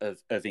of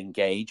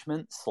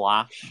engagement /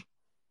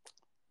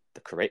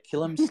 the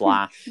curriculum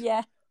 /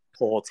 yeah,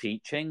 poor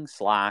teaching /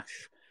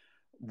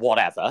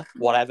 whatever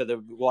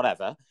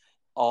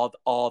are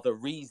the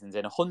reasons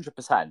in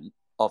 100%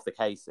 of the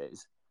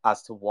cases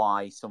as to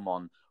why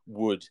someone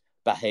would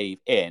behave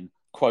in,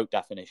 quote,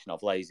 definition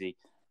of lazy,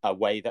 a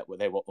way that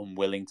they were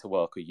unwilling to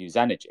work or use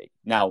energy.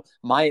 Now,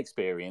 my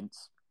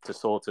experience, to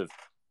sort of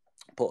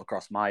put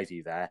across my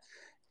view there,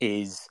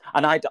 is,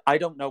 and I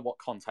don't know what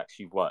context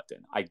you've worked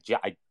in. I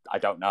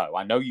don't know.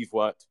 I know you've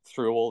worked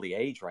through all the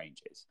age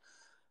ranges.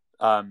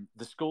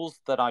 The schools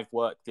that I've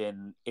worked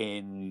in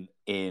the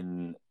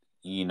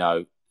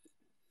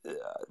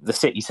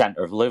city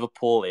centre of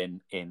Liverpool,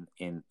 in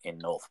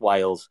North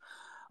Wales,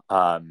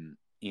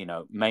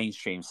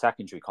 mainstream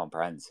secondary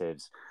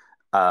comprehensives,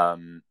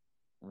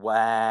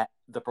 where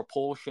the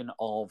proportion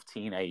of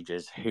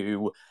teenagers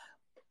who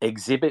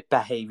exhibit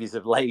behaviours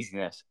of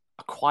laziness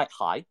are quite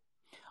high.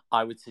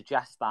 I would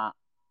suggest that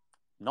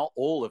not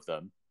all of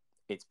them,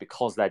 it's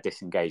because they're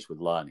disengaged with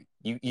learning.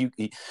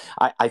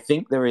 I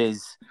think there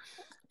is,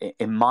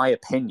 in my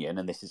opinion,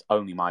 and this is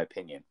only my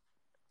opinion,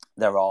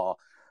 there are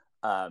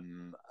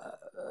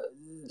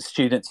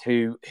students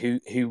who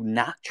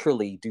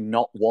naturally do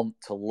not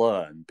want to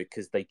learn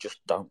because they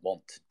just don't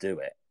want to do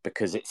it,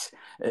 because it's,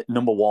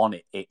 number one,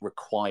 it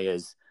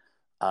requires,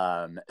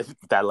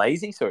 they're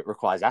lazy, so it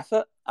requires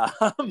effort.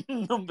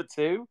 Number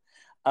two,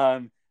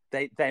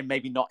 they're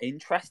maybe not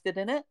interested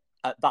in it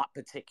at that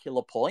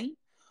particular point.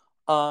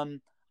 And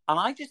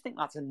I just think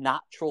that's a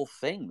natural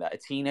thing, that a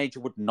teenager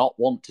would not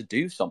want to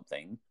do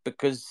something,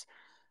 because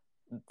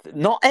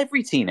not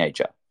every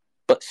teenager,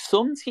 but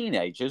some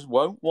teenagers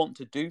won't want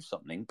to do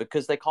something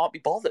because they can't be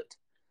bothered.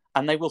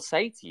 And they will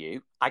say to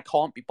you, I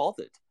can't be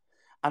bothered.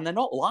 And they're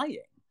not lying.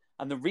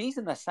 And the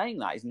reason they're saying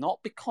that is not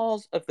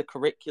because of the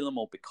curriculum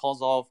or because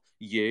of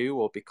you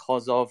or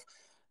because of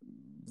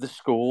the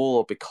school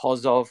or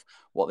because of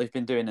what they've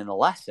been doing in a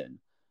lesson.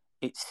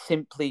 It's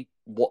simply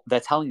what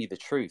they're telling you the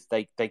truth.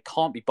 They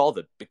can't be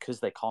bothered because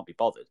they can't be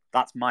bothered.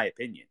 That's my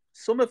opinion.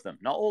 Some of them,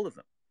 not all of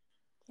them.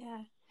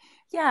 Yeah.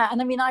 Yeah,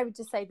 and I mean, I would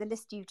just say the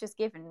list you've just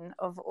given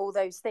of all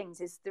those things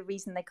is the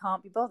reason they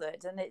can't be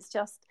bothered. And it's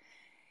just,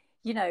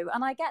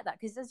 and I get that,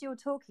 because as you're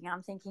talking,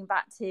 I'm thinking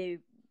back to,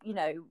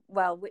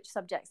 well, which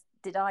subjects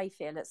did I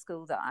feel at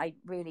school that I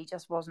really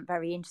just wasn't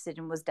very interested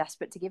and was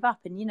desperate to give up?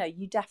 And,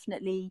 you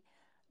definitely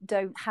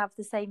don't have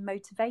the same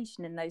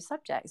motivation in those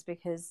subjects,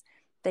 because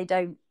they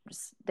don't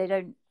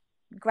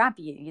grab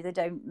you. They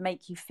don't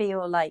make you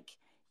feel like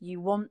you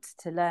want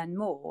to learn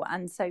more.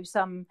 And so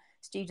some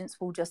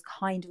students will just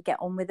kind of get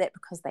on with it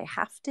because they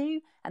have to,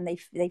 and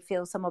they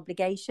feel some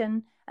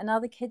obligation, and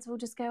other kids will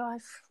just go,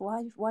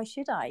 why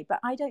should I? But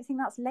I don't think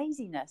that's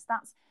laziness.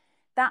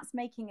 That's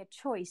making a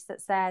choice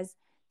that says,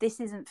 this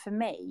isn't for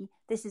me,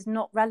 this is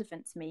not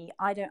relevant to me,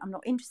 I'm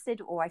not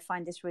interested, or I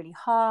find this really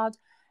hard.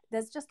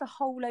 There's just a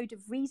whole load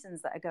of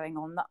reasons that are going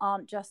on that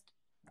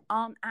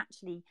aren't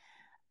actually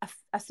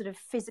a sort of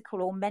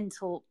physical or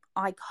mental,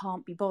 I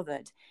can't be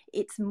bothered.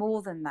 It's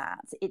more than that.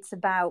 It's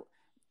about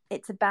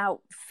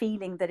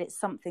feeling that it's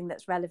something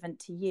that's relevant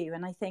to you.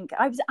 And I think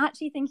I was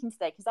actually thinking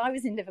today, because I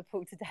was in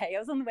Liverpool today, I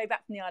was on the way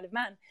back from the Isle of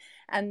Man,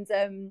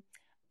 and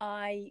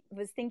I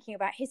was thinking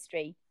about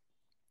history,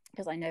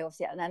 because I know,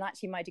 obviously, and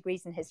actually my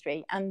degree's in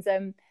history,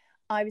 and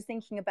I was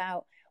thinking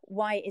about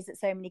why is it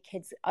so many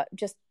kids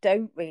just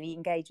don't really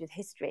engage with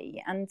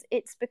history. And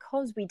it's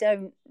because we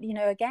don't,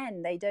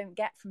 again, they don't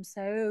get from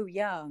so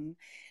young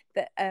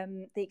that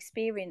the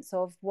experience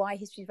of why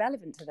history is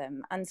relevant to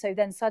them. And so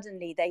then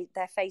suddenly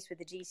they're faced with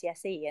the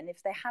GCSE, and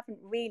if they haven't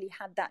really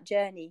had that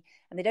journey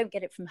and they don't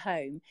get it from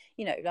home,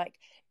 like,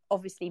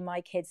 obviously my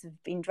kids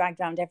have been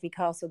dragged around every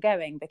castle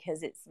going,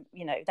 because it's,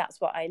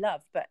 that's what I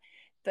love. But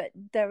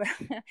there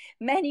are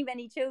many,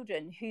 many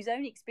children whose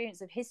only experience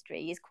of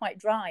history is quite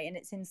dry, and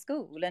it's in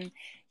school, and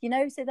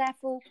so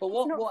therefore it's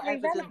not very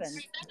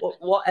relevant.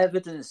 What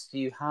evidence do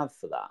you have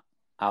for that,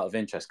 out of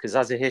interest? Because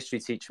as a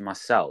history teacher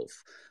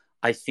myself,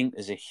 I think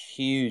there's a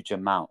huge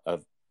amount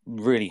of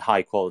really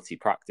high quality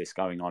practice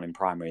going on in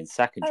primary and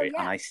secondary. Oh,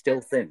 yeah. And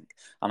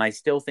I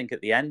still think at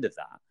the end of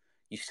that,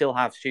 you still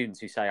have students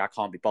who say, I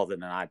can't be bothered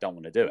and I don't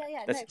want to do it.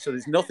 No. So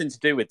there's nothing to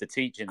do with the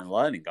teaching and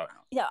learning going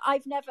on. Yeah,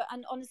 I've never,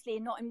 and honestly,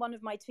 not in one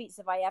of my tweets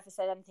have I ever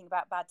said anything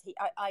about bad teachers.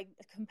 I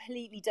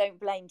completely don't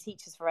blame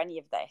teachers for any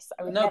of this.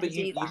 I would never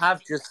do that.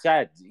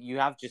 You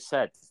have just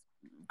said,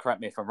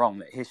 correct me if I'm wrong,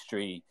 that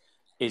history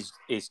is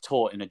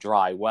taught in a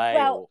dry way.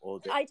 Well,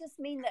 or I just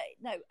mean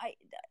that,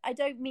 I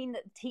don't mean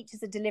that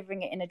teachers are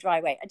delivering it in a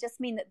dry way. I just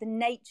mean that the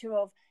nature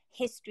of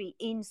history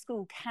in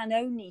school can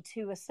only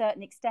to a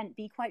certain extent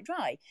be quite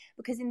dry,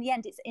 because in the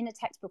end it's in a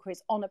textbook, or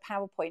it's on a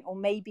PowerPoint, or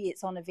maybe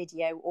it's on a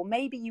video, or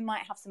maybe you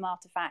might have some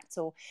artifacts,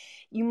 or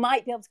you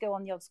might be able to go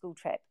on the odd school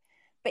trip.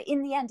 But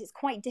in the end, it's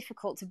quite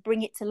difficult to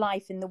bring it to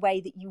life in the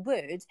way that you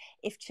would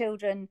if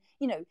children,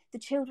 the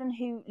children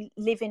who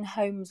live in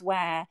homes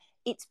where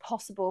it's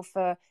possible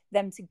for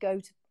them to go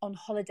on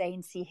holiday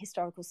and see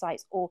historical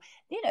sites, or,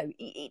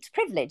 it's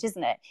privilege,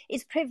 isn't it?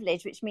 It's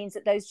privilege, which means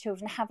that those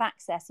children have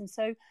access. And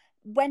so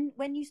when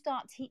you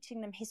start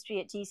teaching them history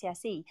at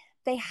GCSE,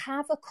 they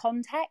have a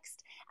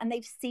context, and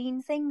they've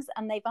seen things,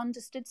 and they've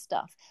understood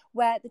stuff,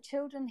 where the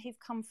children who've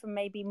come from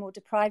maybe more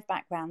deprived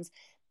backgrounds,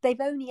 they've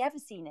only ever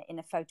seen it in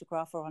a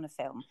photograph or on a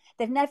film.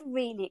 They've never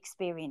really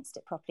experienced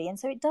it properly. And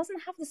so it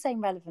doesn't have the same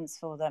relevance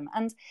for them.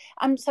 And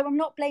so I'm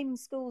not blaming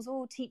schools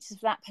or teachers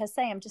for that per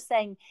se. I'm just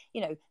saying,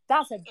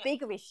 that's a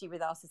bigger issue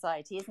with our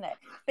society, isn't it?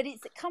 But it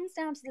comes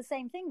down to the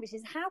same thing, which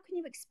is, how can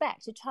you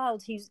expect a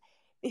child who's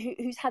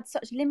had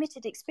such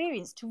limited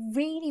experience to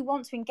really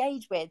want to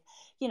engage with,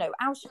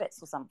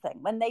 Auschwitz or something,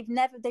 when they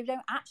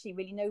don't actually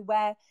really know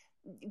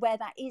where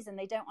that is, and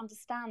they don't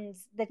understand,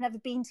 they've never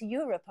been to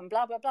Europe, and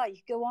blah blah blah. You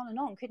could go on and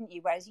on, couldn't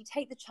you? Whereas you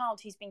take the child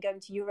who's been going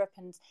to Europe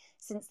and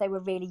since they were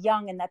really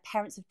young, and their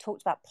parents have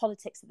talked about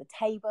politics at the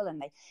table,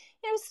 and they,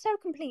 it's so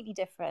completely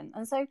different.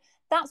 And so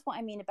that's what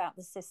I mean about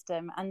the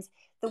system and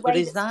the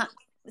way that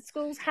the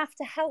schools have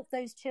to help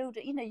those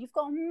children. You've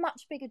got a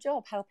much bigger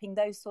job helping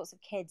those sorts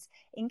of kids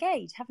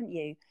engage, haven't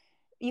you?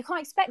 You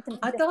can't expect them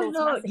to I don't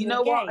know. You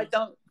know engage. What? I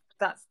don't.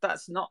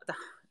 That's not.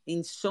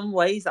 In some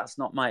ways, that's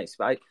not my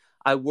experience.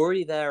 I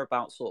worry there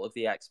about sort of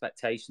the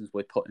expectations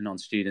we're putting on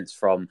students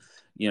from,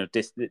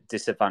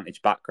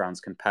 disadvantaged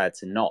backgrounds compared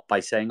to not,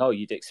 by saying, oh,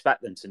 you'd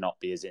expect them to not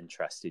be as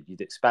interested.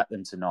 You'd expect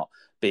them to not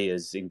be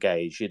as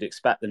engaged. You'd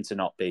expect them to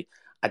not be.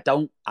 I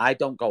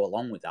don't go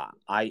along with that.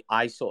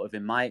 I sort of,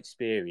 in my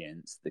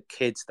experience, the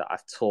kids that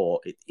I've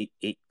taught,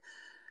 it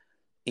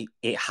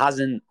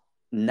hasn't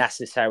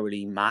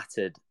necessarily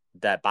mattered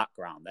their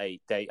background.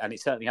 They and it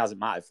certainly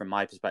hasn't mattered from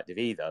my perspective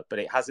either, but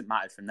it hasn't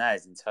mattered from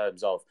theirs in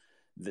terms of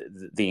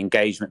the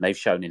engagement they've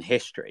shown in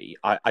history.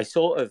 I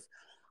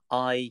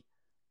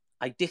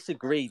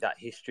disagree that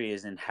history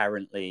is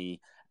inherently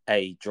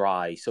a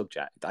dry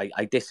subject.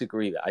 I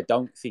disagree that. I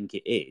don't think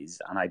it is,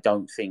 and I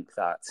don't think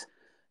that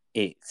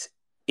it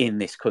in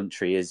this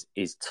country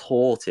is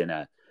taught in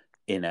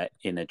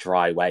a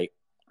dry way.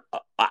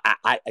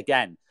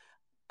 Again,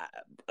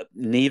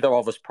 neither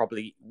of us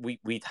probably,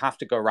 we'd have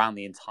to go around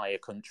the entire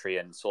country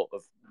and sort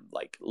of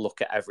like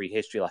look at every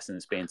history lesson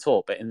that's being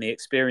taught, but in the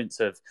experience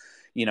of,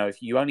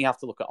 if you only have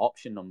to look at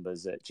option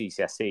numbers at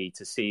GCSE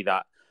to see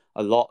that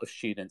a lot of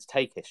students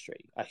take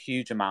history, a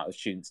huge amount of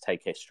students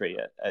take history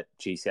at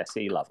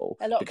GCSE level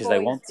a lot because of boys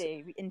they want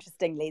do,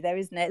 interestingly, there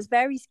isn't it? It's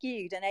very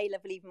skewed, and A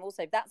level even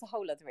also. That's a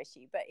whole other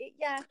issue, but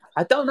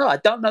I don't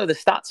know the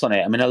stats on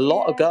it. I mean, a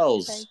lot of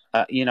girls,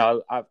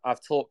 okay.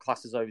 I've taught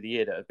classes over the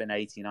year that have been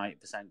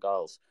 80-90%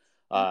 girls,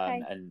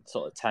 and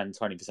sort of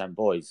 10-20%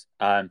 boys.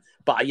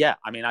 But yeah,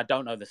 I mean, I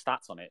don't know the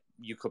stats on it.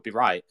 You could be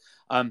right.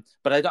 But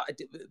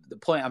the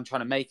point I'm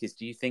trying to make is,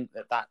 do you think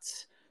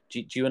that's,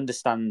 do you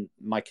understand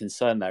my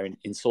concern there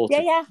in sort of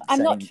I'm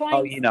saying, not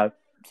trying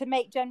to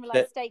make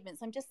generalized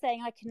statements. I'm just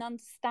saying I can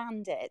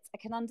understand it. I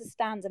can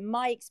understand, and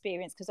my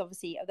experience, because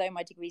obviously, although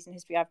my degree's in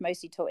history, I've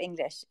mostly taught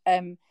English.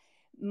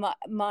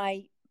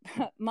 My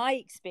my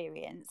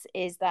experience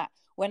is that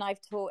when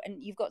I've taught,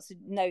 and you've got to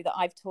know that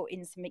I've taught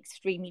in some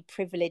extremely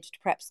privileged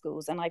prep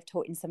schools, and I've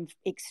taught in some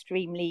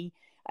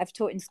I've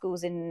taught in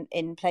schools in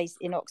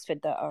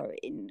Oxford that are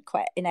in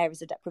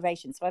areas of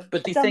deprivation. So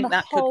But do you done think the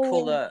that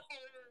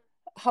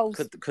whole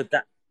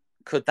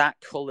could that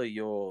colour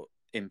your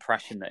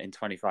impression that in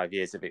 25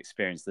 years of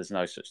experience there's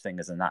no such thing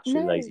as a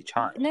naturally lazy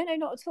child? No,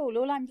 not at all.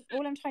 All I'm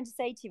trying to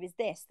say to you is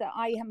this, that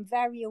I am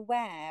very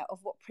aware of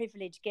what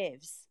privilege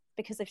gives,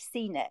 because I've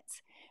seen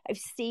it. I've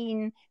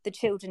seen the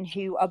children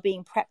who are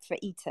being prepped for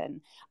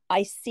Eton.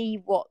 I see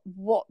what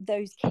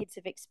those kids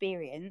have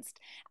experienced,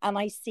 and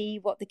I see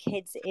what the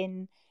kids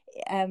in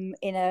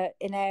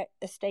a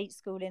state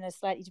school in a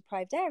slightly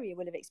deprived area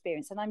will have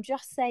experienced. And I'm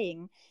just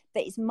saying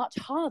that it's much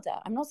harder.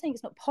 I'm not saying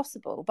it's not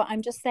possible, but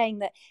I'm just saying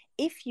that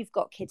if you've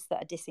got kids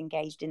that are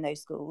disengaged in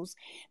those schools,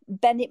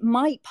 then it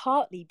might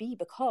partly be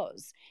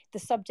because the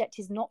subject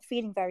is not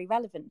feeling very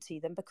relevant to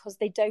them, because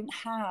they don't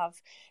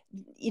have,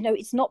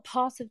 it's not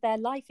part of their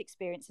life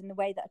experience in the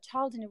way that a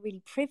child in a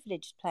really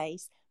privileged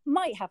place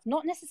might have.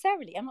 Not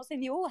necessarily. I'm not saying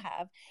they all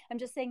have. I'm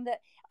just saying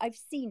that I've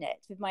seen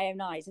it with my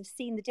own eyes. I've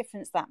seen the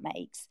difference that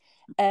makes,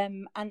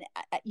 and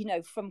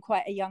from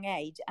quite a young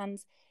age. And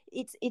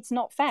it's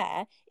not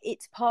fair.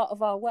 It's part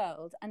of our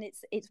world, and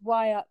it's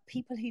why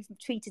people who've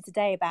tweeted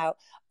today about,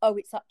 oh,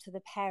 it's up to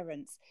the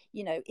parents.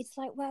 It's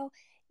like, well,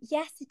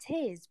 yes, it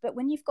is. But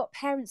when you've got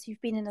parents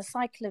who've been in a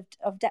cycle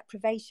of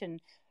deprivation,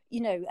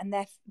 and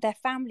their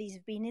families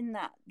have been in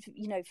that,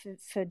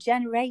 for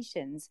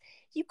generations,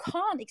 you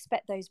can't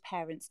expect those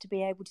parents to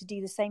be able to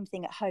do the same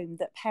thing at home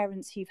that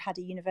parents who've had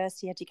a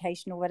university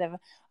education or whatever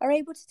are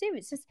able to do.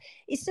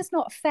 It's just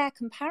not a fair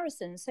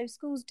comparison. So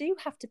schools do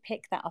have to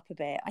pick that up a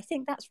bit. I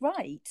think that's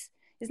right,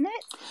 isn't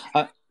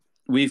it?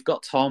 We've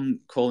got Tom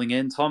calling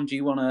in. Tom, do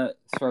you want to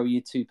throw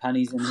your 2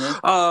 pennies in here?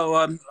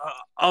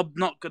 I'm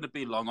not going to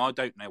be long. I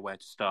don't know where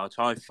to start.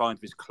 I find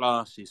this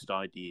classist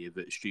idea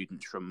that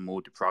students from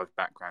more deprived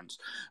backgrounds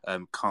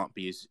can't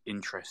be as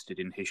interested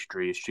in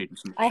history as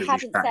students from a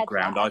privileged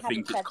background. I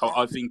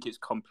think it's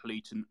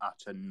complete and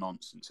utter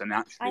nonsense. And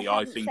actually,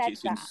 I think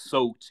it's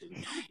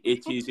insulting.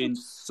 It is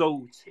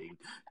insulting.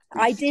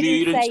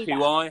 Students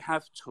who I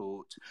have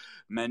taught,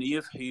 many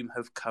of whom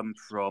have come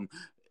from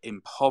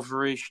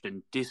impoverished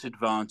and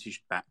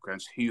disadvantaged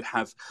backgrounds, who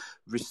have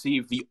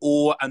received the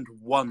awe and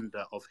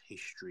wonder of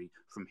history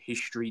from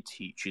history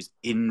teachers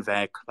in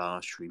their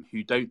classroom,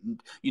 who don't,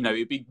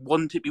 it'd be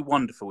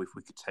wonderful if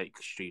we could take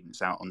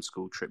students out on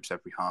school trips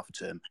every half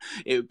term.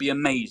 It would be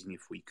amazing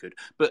if we could.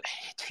 But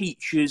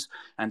teachers,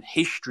 and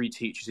history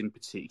teachers in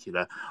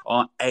particular,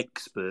 are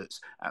experts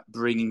at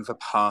bringing the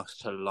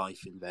past to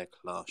life in their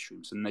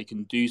classrooms, and they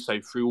can do so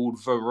through all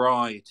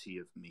variety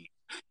of means,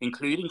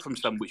 including from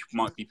some which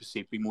might be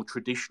perceived to be more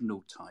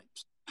traditional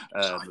types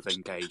of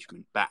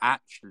engagement. But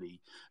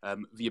actually,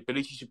 the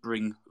ability to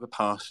bring the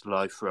past to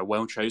life through a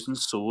well-chosen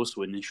source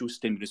or initial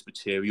stimulus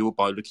material,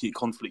 by looking at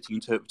conflicting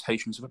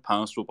interpretations of the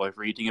past, or by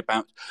reading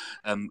about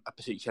a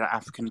particular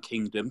African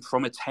kingdom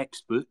from a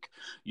textbook,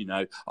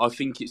 I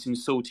think it's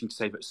insulting to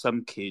say that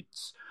some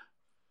kids,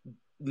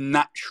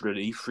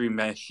 naturally, through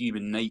their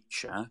human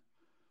nature,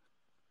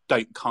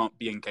 can't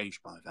be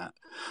engaged by that.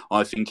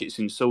 I think it's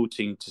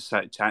insulting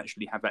to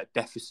actually have that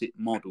deficit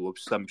model of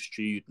some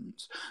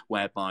students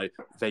whereby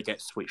they get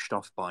switched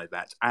off by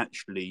that.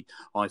 Actually,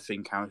 I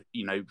think our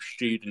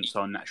students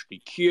are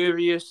naturally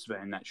curious,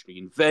 they're naturally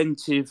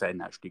inventive, they're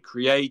naturally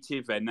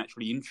creative, they're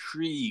naturally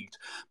intrigued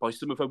by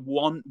some of the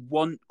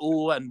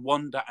awe and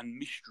wonder and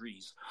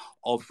mysteries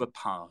of the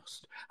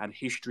past. And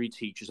history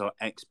teachers are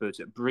experts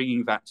at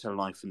bringing that to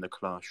life in the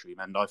classroom.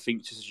 And I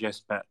think to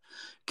suggest that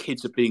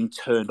kids are being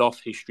turned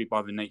off history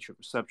by the nature of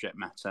the subject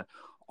matter,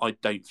 I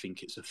don't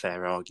think it's a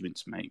fair argument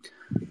to make.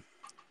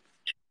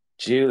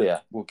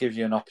 Julia, we'll give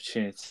you an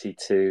opportunity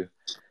to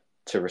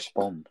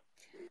respond.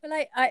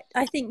 Well,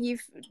 I think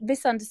you've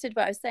misunderstood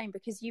what I was saying,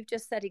 because you've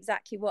just said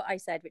exactly what I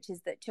said, which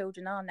is that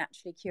children are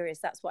naturally curious.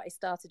 That's what I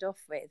started off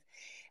with,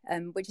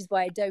 which is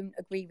why I don't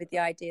agree with the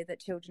idea that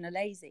children are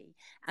lazy.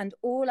 And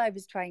all I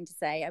was trying to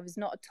say, I was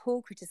not at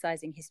all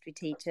criticising history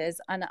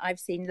teachers. And I've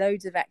seen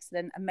loads of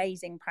excellent,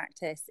 amazing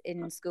practice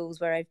in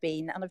schools where I've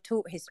been, and I've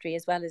taught history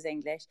as well as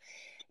English.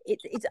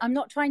 I'm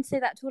not trying to say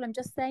that at all. I'm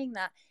just saying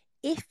that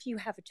if you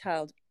have a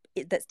child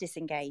that's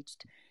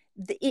disengaged,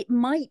 it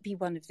might be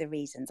one of the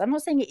reasons. I'm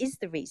not saying it is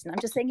the reason.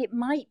 I'm just saying it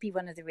might be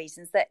one of the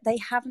reasons that they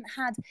haven't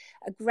had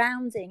a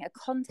grounding, a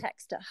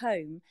context at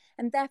home,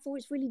 and therefore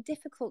it's really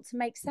difficult to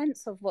make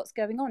sense of what's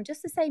going on.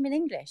 Just the same in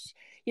English.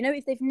 You know,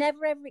 if they've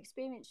never ever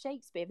experienced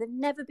Shakespeare, if they've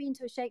never been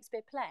to a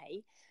Shakespeare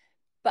play,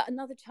 but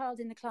another child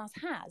in the class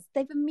has,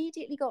 they've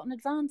immediately got an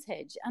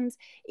advantage. And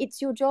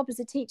it's your job as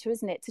a teacher,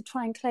 isn't it, to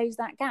try and close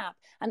that gap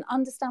and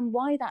understand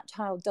why that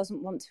child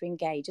doesn't want to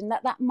engage, and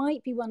that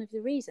might be one of the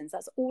reasons.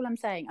 That's all I'm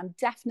saying. I'm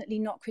definitely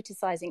not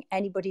criticising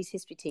anybody's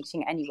history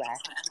teaching anywhere.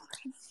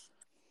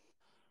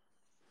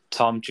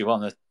 Tom, do you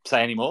want to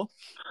say any more?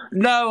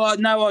 No,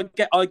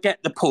 I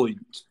get the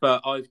point,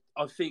 but I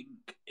think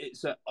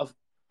it's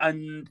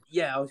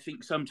I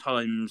think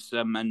sometimes,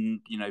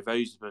 and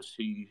those of us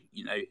who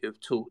have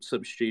taught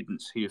some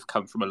students who have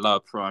come from a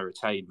lower prior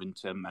attainment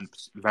and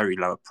very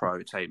lower prior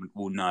attainment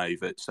will know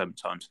that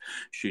sometimes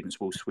students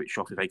will switch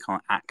off if they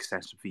can't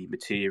access the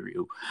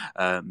material,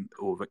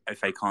 or if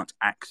they can't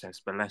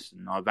access the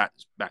lesson. Now, that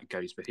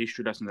goes for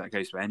history lessons, that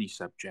goes for any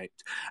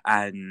subject,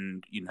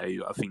 and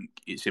I think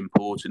it's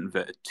important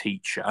that a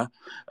teacher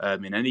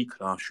in any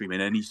classroom, in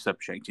any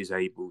subject, is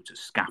able to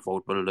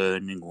scaffold the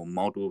learning or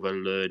model the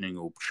learning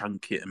or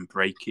chunk it and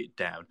break it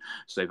down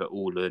so that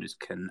all learners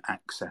can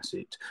access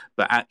it.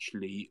 But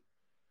actually,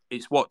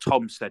 it's what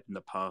Tom said in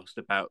the past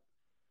about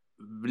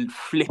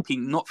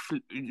moving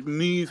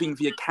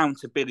the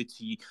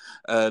accountability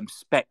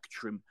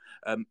spectrum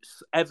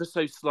ever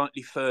so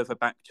slightly further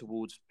back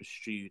towards the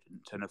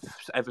student and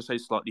ever so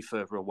slightly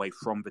further away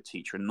from the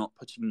teacher, and not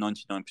putting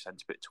 99%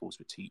 of it towards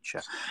the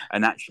teacher,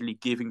 and actually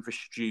giving the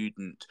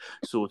student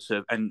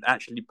and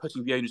actually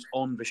putting the onus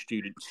on the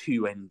student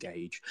to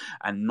engage,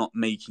 and not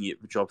making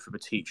it the job for the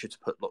teacher to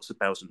put lots of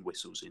bells and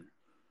whistles in.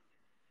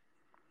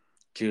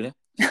 Julia?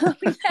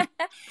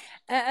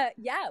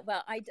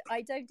 Well,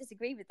 I don't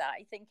disagree with that.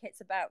 I think it's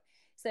about,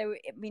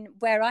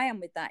 where I am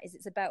with that is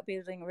it's about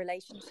building a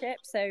relationship.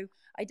 So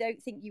I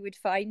don't think you would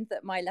find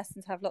that my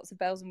lessons have lots of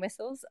bells and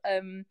whistles.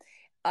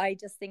 I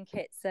just think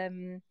it's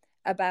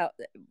about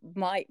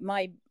my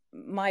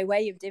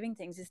way of doing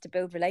things is to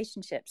build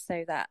relationships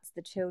so that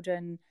the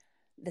children,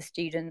 the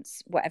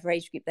students, whatever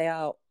age group they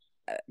are,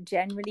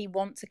 generally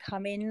want to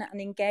come in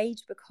and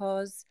engage,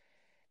 because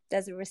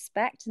there's a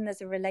respect and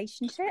there's a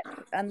relationship,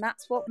 and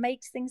that's what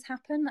makes things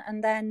happen.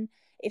 And then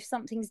if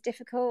something's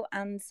difficult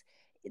and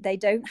they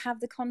don't have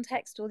the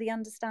context or the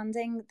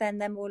understanding, then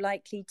they're more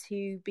likely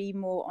to be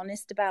more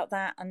honest about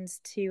that and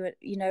to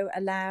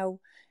allow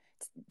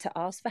to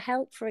ask for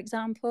help, for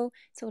example.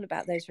 It's all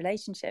about those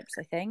relationships,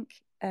 I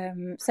think.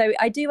 So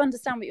I do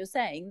understand what you're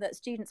saying, that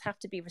students have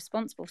to be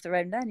responsible for their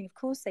own learning. Of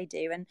course they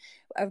do, and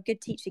a good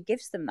teacher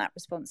gives them that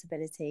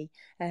responsibility.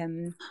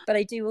 But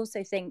I do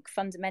also think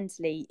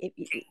fundamentally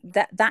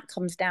that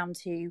comes down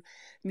to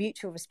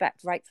mutual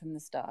respect right from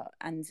the start,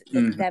 and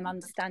them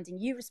understanding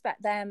you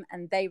respect them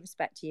and they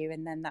respect you,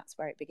 and then that's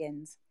where it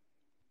begins.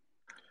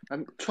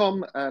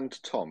 Tom,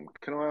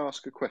 can I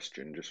ask a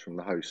question just from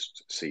the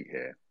host seat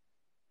here?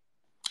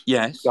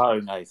 Yes. Go,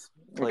 Nate.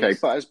 Please. Okay,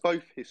 but as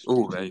both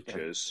history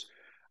teachers,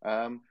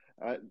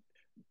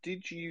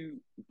 did you,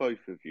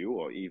 both of you,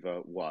 or either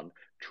one,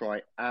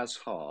 try as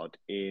hard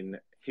in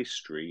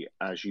history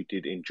as you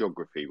did in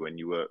geography when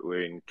you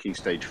were in Key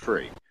Stage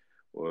 3?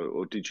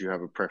 Or did you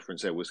have a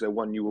preference there? Was there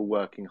one you were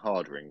working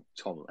harder in?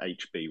 Tom,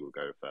 HB will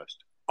go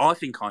first. I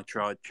think I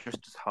tried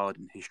just as hard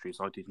in history as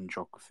I did in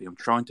geography. I'm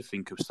trying to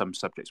think of some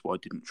subjects where I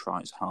didn't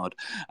try as hard,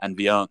 and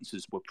the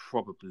answers were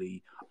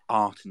probably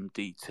art and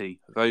DT.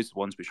 Those are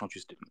ones which I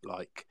just didn't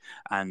like,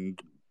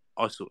 and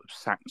I sort of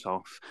sacked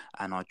off,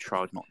 and I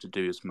tried not to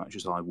do as much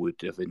as I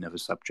would in other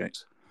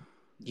subjects.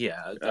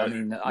 Yeah,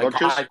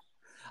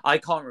 I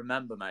can't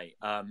remember, mate.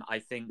 I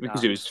think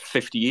because it was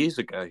 50 years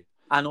ago.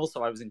 And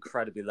also, I was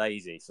incredibly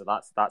lazy, so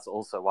that's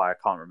also why I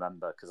can't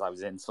remember, because I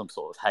was in some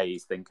sort of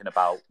haze thinking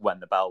about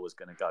when the bell was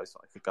going to go so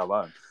I could go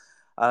home.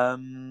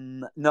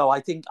 No,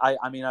 I think I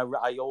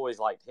always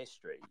liked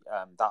history.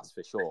 That's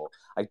for sure.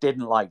 I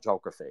didn't like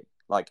geography.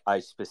 Like, I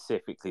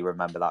specifically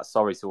remember that.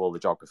 Sorry to all the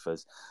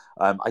geographers.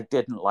 I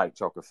didn't like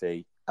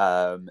geography.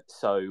 But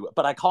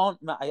I can't.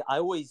 I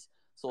always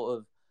sort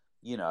of,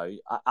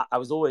 I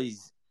was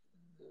always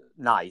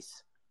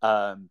nice.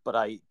 But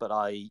I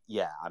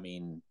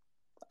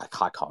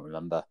can't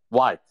remember.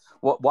 Why?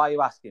 Why are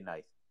you asking,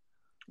 Nate?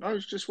 I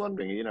was just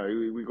wondering.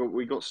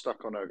 We got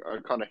stuck on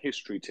a kind of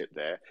history tip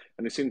there,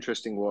 and it's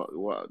interesting what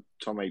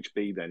Tom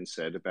HB then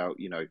said about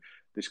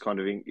this kind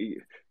of,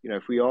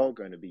 if we are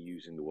going to be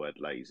using the word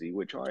lazy,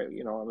 which I'm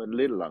a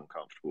little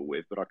uncomfortable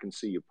with, but I can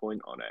see your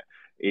point on it.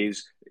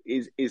 Is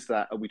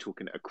that, are we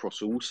talking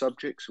across all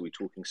subjects? Are we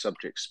talking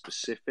subject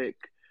specific?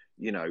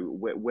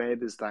 Where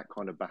does that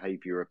kind of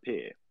behaviour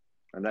appear?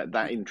 And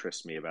that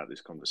interests me about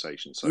this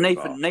conversation so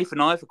far.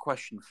 Nathan, I have a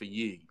question for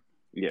you.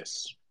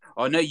 Yes.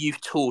 I know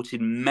you've taught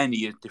in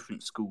many a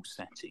different school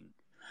setting.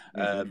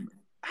 Mm-hmm.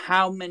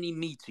 How many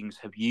meetings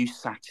have you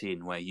sat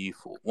in where you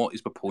thought, what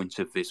is the point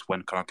of this?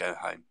 When can I go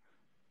home?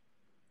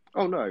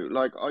 Oh, no.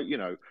 Like,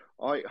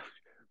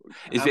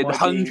 is it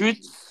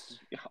hundreds?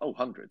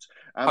 Hundreds.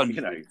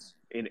 Hundreds.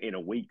 In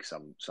a week,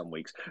 some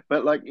weeks.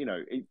 But like,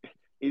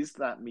 is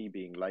that me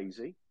being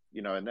lazy?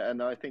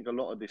 And I think a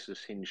lot of this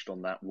is hinged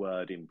on that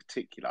word in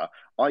particular.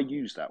 I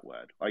use that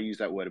word. I use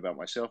that word about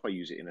myself. I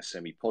use it in a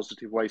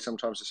semi-positive way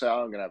sometimes to say,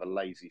 I'm going to have a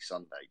lazy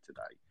Sunday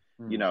today.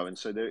 And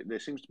so there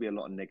seems to be a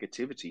lot of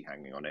negativity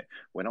hanging on it,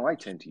 when I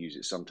tend to use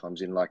it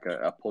sometimes in like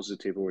a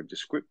positive or a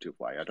descriptive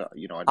way. I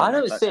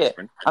don't see it.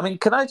 I mean,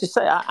 can I just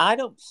say, I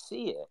don't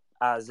see it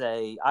as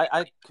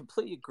I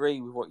completely agree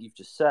with what you've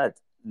just said,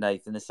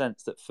 Nathan, in the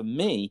sense that for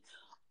me,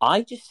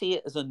 I just see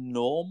it as a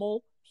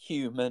normal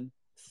human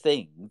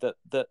thing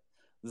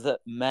that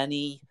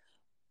many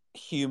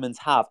humans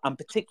have, and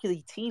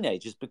particularly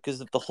teenagers, because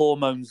of the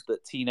hormones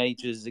that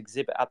teenagers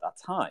exhibit at that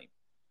time.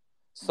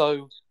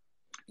 So,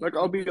 like,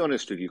 I'll be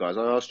honest with you guys.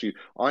 I asked you,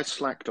 I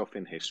slacked off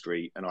in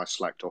history and I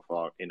slacked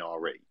off in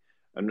RE.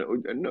 And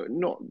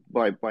not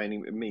by any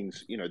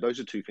means, those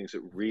are two things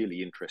that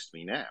really interest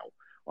me now.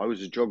 I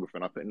was a geographer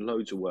and I put in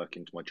loads of work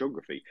into my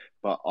geography,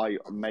 but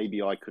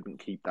maybe I couldn't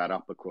keep that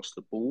up across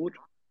the board,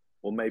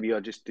 or maybe I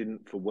just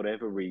didn't, for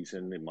whatever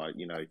reason.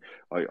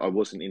 I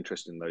wasn't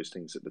interested in those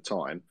things at the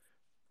time,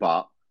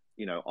 but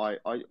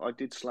I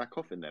did slack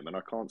off in them, and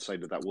I can't say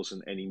that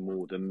wasn't any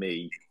more than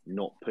me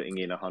not putting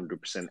in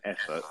 100%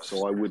 effort.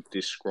 So I would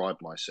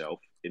describe myself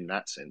in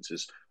that sense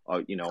as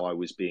I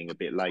was being a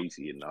bit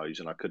lazy in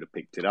those, and I could have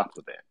picked it up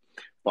a bit,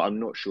 but I'm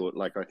not sure.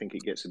 Like, I think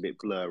it gets a bit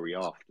blurry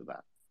after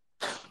that.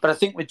 But I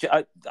think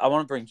I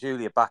want to bring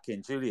Julia back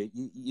in. Julia,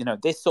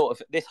 this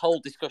whole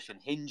discussion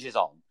hinges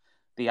on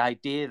the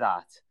idea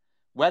that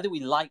whether we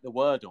like the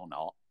word or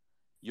not,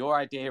 your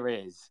idea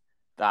is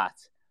that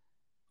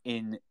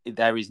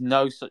there is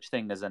no such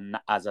thing as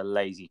a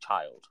lazy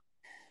child.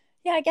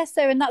 Yeah, I guess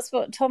so. And that's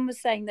what Tom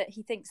was saying, that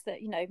he thinks that,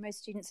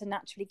 most students are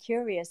naturally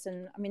curious.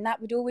 And I mean, that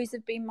would always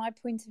have been my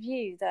point of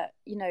view, that,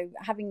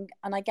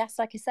 and I guess,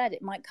 like I said,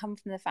 it might come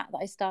from the fact that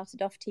I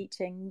started off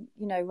teaching,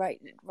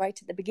 right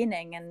at the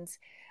beginning. And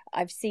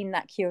I've seen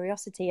that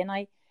curiosity. And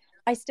I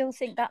still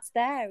think that's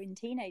there in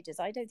teenagers.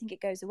 I don't think it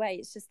goes away.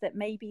 It's just that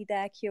maybe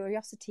their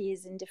curiosity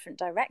is in different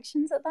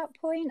directions at that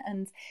point.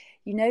 And,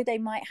 they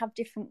might have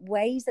different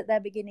ways that they're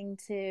beginning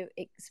to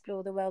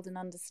explore the world and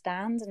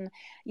understand. And,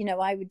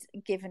 I would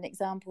give an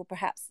example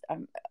perhaps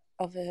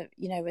of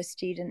a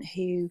student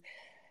who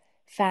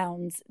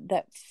found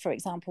that, for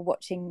example,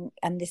 watching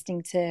and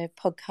listening to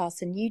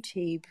podcasts and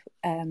YouTube,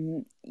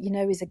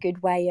 is a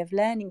good way of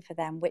learning for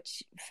them,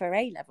 which for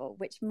A level,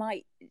 which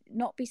might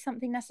not be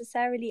something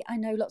necessarily. I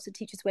know lots of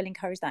teachers will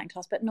encourage that in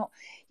class, but not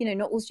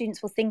all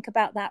students will think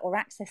about that or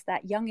access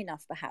that young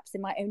enough. Perhaps they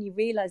might only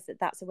realize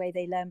that that's the way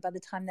they learn by the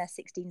time they're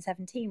 16,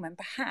 17, when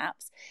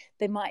perhaps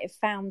they might have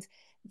found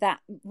that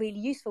really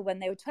useful when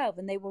they were 12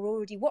 and they were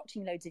already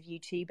watching loads of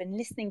YouTube and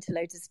listening to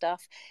loads of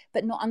stuff,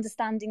 but not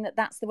understanding that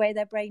that's the way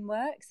their brain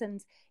works,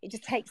 and it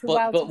just takes a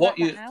while to work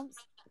that out.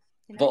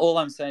 But all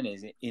I'm saying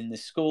is, in the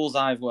schools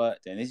I've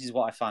worked in, this is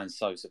what I find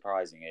so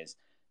surprising, is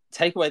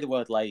take away the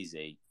word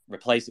lazy,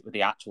 replace it with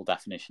the actual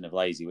definition of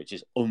lazy, which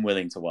is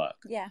unwilling to work.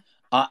 Yeah.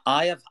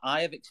 I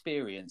have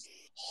experienced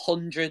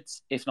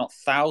hundreds, if not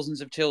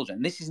thousands, of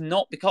children. This is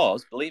not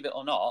because, believe it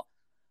or not,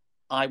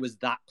 I was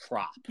that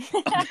crap.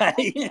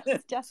 Okay?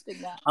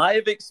 I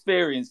have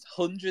experienced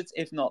hundreds,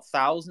 if not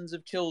thousands,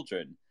 of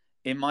children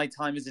in my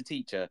time as a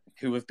teacher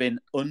who have been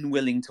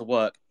unwilling to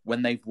work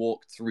when they've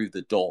walked through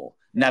the door.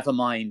 Never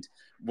mind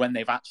when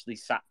they've actually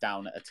sat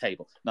down at a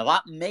table. Now,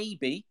 that may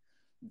be,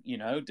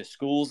 the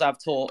schools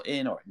I've taught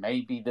in, or it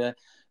may be the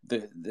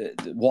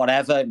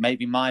whatever. It may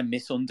be my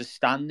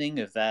misunderstanding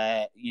of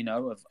their,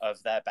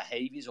 of their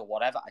behaviours or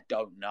whatever. I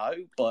don't know.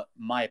 But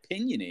my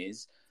opinion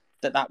is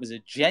that was a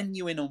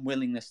genuine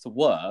unwillingness to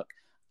work.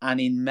 And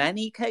in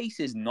many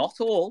cases, not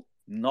all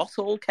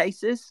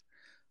cases,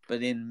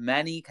 but in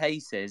many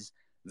cases,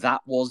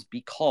 that was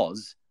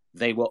because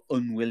they were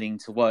unwilling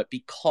to work,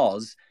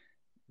 because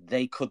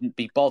they couldn't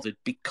be bothered,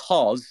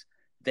 because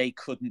they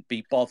couldn't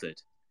be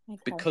bothered.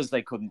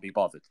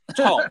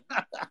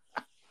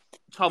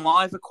 Tom,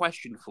 I have a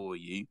question for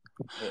you.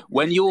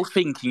 When you're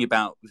thinking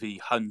about the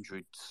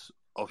hundreds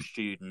of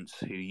students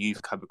who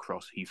you've come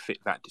across who fit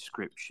that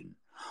description,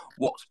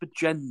 what's the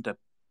gender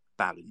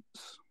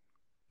balance?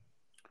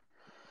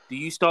 Do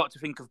you start to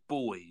think of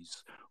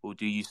boys, or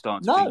do you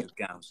start to think of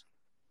girls?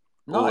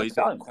 No, or is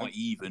it quite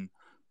even?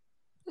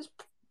 It's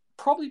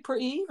probably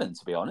pretty even,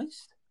 to be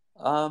honest.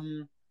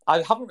 I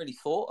haven't really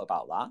thought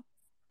about that.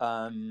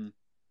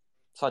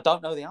 So I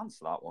don't know the answer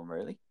to that one,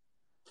 really.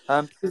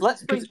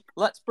 Let's bring.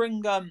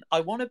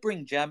 I want to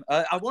bring Gem.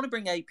 I want to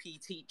bring AP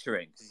teacher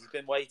in because he's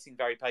been waiting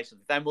very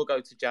patiently. Then we'll go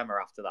to Gemma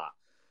after that.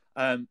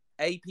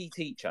 AP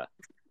teacher.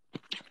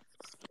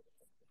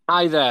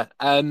 Hi there.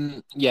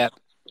 Yeah,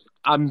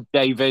 I'm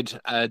David.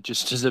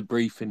 Just as a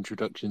brief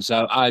introduction,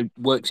 so I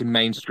worked in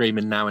mainstream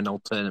and now in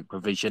alternate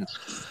provision.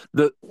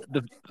 The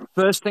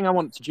first thing I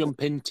want to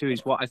jump into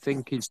is what I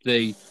think is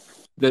the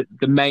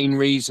main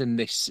reason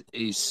this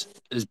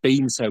has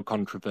been so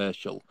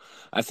controversial.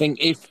 I think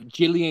if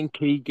Gillian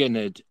Keegan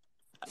had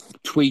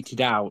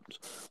tweeted out,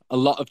 a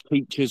lot of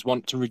teachers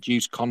want to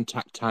reduce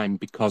contact time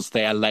because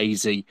they are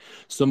lazy.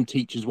 Some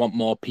teachers want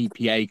more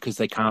PPA because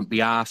they can't be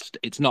asked.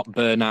 It's not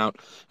burnout.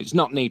 It's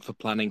not need for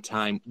planning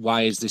time.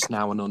 Why is this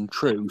now an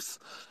untruth?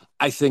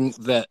 I think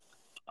that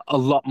a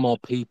lot more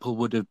people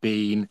would have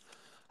been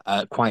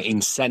quite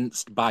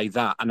incensed by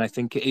that. And I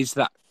think it is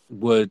that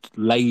word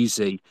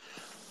lazy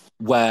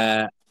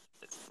where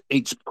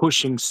it's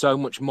pushing so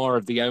much more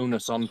of the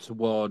onus on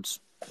towards,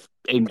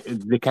 in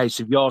the case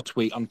of your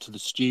tweet, onto the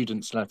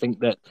students. And I think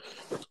that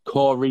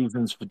core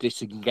reasons for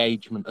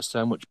disengagement are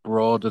so much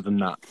broader than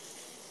that.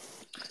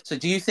 So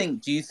do you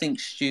think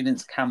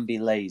students can be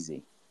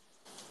lazy?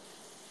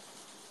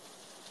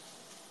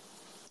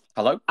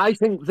 Hello? I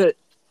think that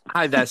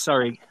hi there,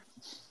 sorry.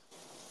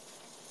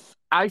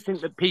 I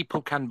think that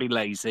people can be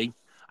lazy.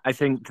 I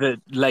think that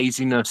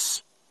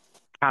laziness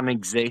can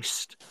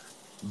exist,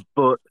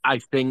 but I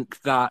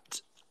think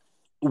that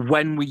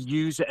when we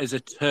use it as a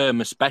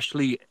term,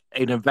 especially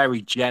in a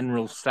very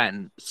general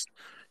sense,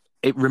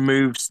 it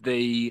removes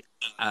the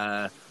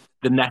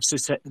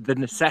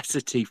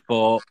necessity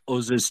for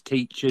us as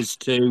teachers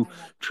to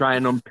try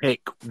and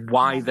unpick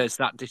why there's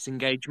that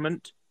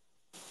disengagement.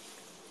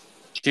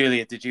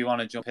 Julia, did you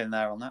want to jump in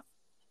there on that?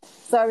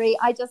 Sorry,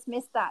 I just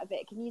missed that a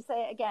bit. Can you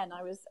say it again?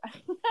 I was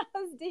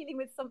dealing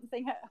with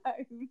something at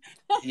home.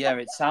 Yeah,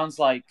 it sounds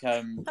like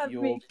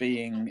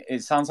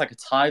it sounds like a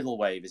tidal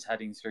wave is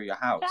heading through your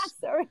house.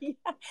 Sorry,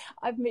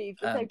 I've moved.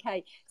 It's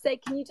okay. So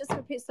can you just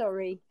repeat?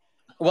 Sorry.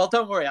 Well,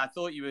 don't worry. I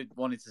thought you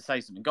wanted to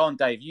say something. Go on,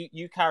 Dave.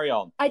 You carry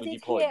on. I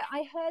did hear.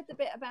 I heard the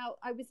bit about.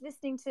 I was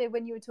listening to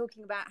when you were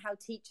talking about how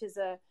teachers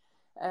are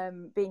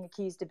being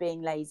accused of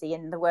being lazy,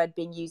 and the word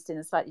being used in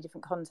a slightly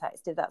different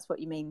context. If that's what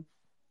you mean.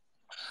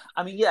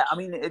 I mean, yeah. I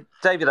mean,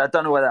 David, I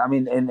don't know whether. I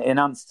mean, in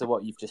answer to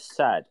what you've just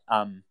said,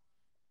 yeah.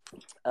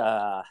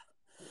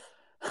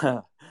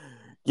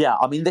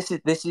 I mean, this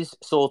is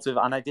sort of,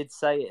 and I did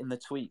say it in the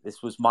tweet.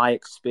 This was my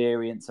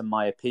experience and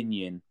my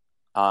opinion.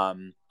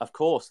 Of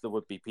course, there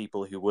would be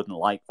people who wouldn't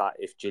like that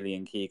if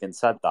Gillian Keegan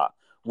said that.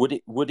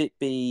 Would it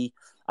be?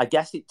 I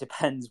guess it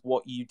depends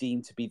what you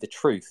deem to be the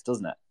truth,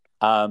 doesn't it?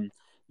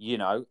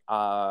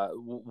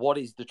 What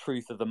is the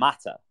truth of the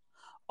matter?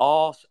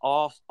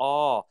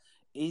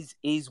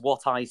 Is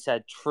what I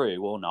said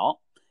true or not?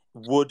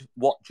 Would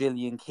what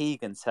Gillian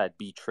Keegan said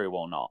be true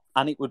or not?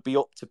 And it would be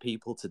up to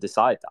people to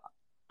decide that.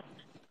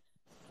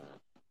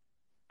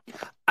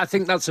 I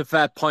think that's a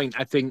fair point.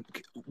 I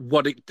think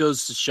what it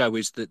does show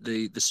is that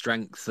the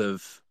strength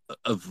of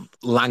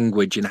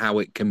language and how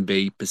it can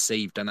be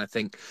perceived. And I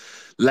think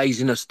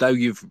laziness, though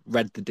you've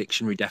read the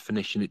dictionary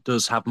definition, it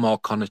does have more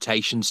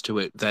connotations to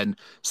it than,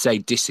 say,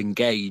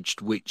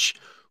 disengaged, which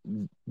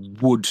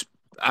would,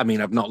 I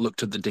mean, I've not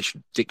looked at the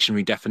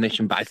dictionary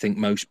definition, but I think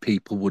most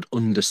people would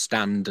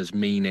understand as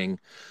meaning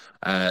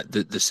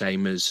the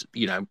same as,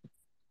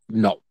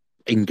 not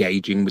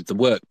engaging with the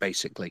work,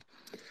 basically.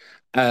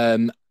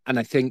 And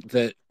I think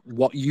that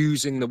what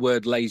using the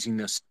word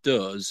laziness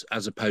does,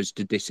 as opposed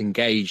to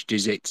disengaged,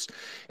 is it's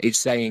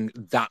saying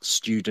that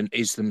student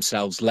is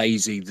themselves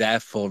lazy,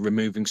 therefore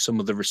removing some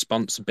of the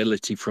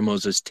responsibility from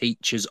us as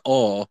teachers,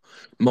 or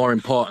more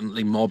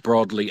importantly, more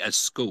broadly as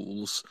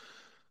schools,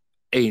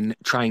 in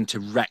trying to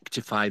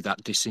rectify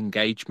that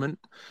disengagement.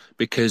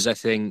 Because I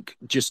think,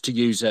 just to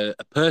use a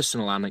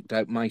personal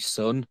anecdote, my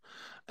son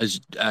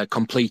has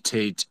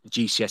completed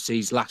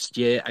GCSEs last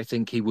year. I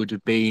think he would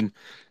have been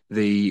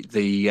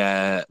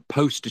the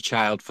poster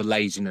child for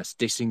laziness,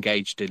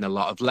 disengaged in a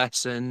lot of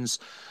lessons,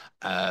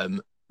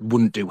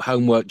 wouldn't do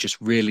homework, just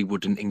really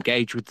wouldn't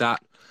engage with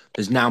that.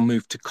 Has now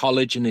moved to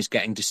college and is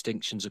getting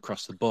distinctions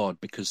across the board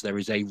because there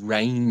is a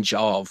range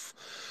of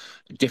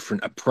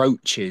different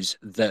approaches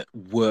that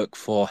work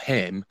for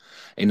him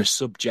in a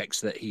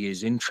subjects that he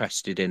is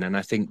interested in. And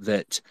I think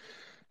that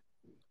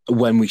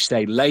when we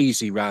say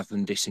lazy rather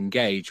than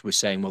disengaged, we're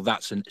saying, well,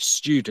 that's a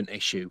student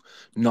issue,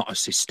 not a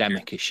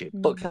systemic issue.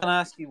 But can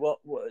I ask you, what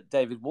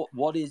David,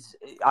 what is,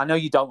 I know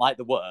you don't like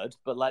the word,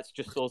 but let's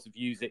just sort of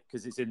use it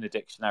because it's in the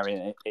dictionary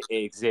and it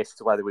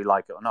exists whether we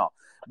like it or not.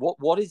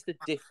 What is the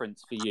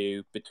difference for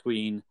you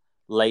between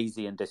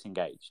lazy and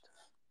disengaged?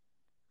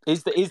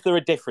 Is there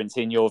a difference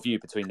in your view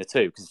between the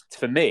two? Because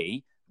for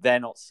me, they're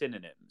not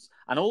synonyms.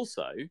 And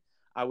also,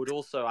 I would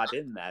also add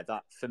in there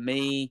that for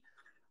me,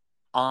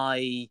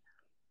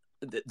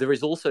 there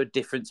is also a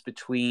difference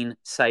between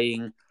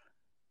saying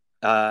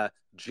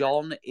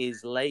John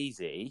is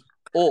lazy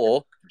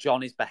or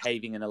John is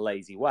behaving in a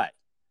lazy way.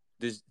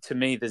 to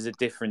me, there's a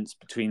difference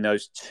between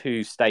those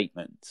two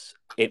statements.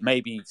 It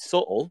may be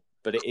subtle,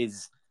 but it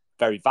is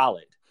very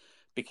valid,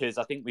 because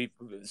I think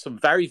some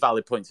very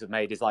valid points have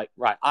made is like,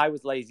 right, I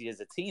was lazy as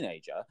a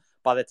teenager.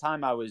 By the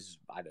time I was,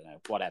 I don't know,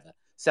 whatever,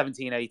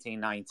 17, 18,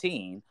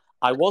 19,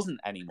 I wasn't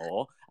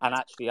anymore. And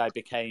actually I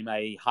became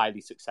a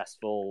highly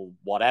successful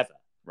whatever,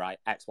 right,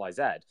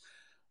 XYZ,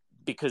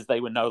 because they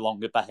were no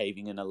longer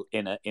behaving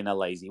in a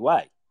lazy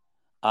way.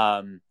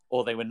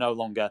 Or they were no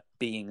longer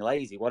being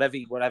lazy,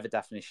 whatever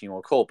definition you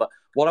want to call. But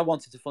what I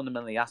wanted to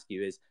fundamentally ask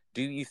you is,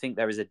 do you think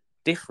there is a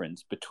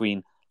difference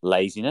between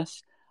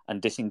laziness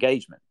and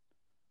disengagement?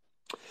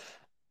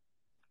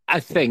 I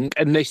think,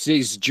 and this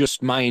is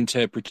just my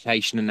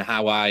interpretation and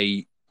how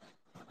I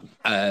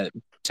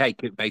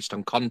take it based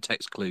on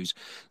context clues,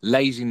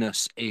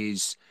 laziness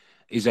is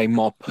a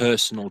more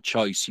personal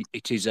choice.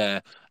 It is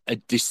a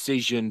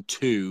decision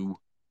to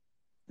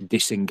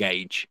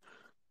disengage.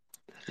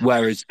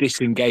 Whereas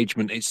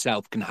disengagement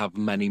itself can have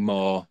many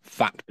more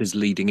factors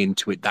leading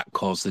into it that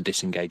cause the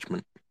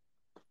disengagement.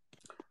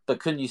 But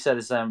couldn't you say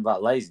the same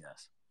about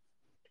laziness?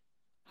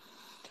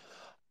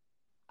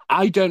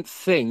 I don't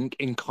think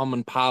in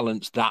common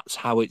parlance that's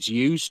how it's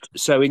used.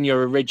 So in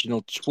your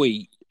original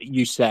tweet,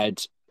 you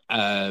said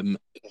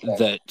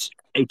that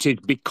it is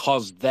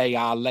because they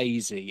are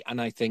lazy.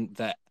 And I think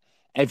that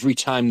every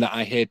time that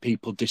I hear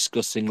people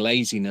discussing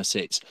laziness,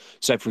 it's,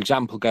 so for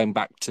example, going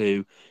back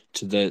to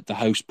the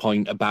host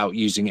point about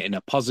using it in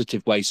a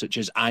positive way, such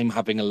as I'm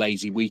having a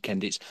lazy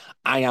weekend, it's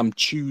I am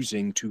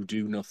choosing to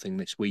do nothing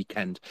this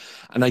weekend.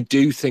 And I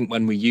do think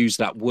when we use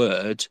that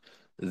word,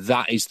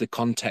 that is the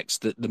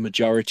context that the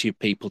majority of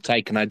people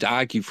take. And I'd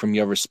argue from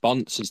your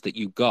responses that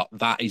you got,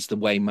 that is the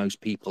way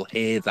most people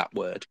hear that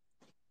word.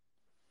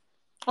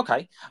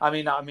 Okay, I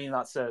mean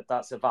that's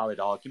a valid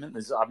argument.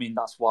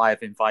 That's why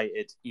I've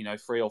invited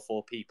 3 or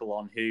 4 people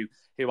on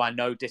who I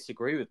know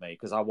disagree with me,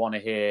 because I want to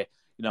hear,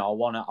 I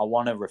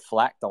want to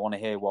reflect. I want to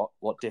hear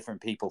what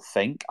different people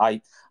think.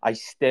 I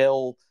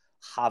still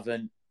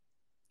haven't.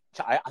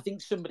 I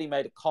think somebody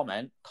made a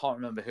comment. Can't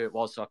remember who it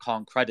was, so I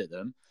can't credit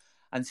them,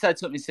 and said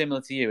something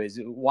similar to you. Is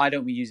why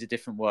don't we use a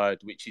different word,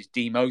 which is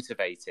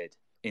demotivated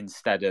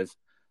instead of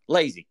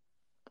lazy?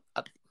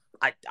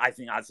 I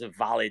think that's a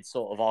valid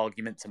sort of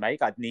argument to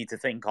make. I'd need to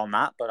think on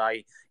that, but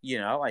I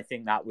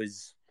think that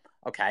was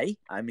okay.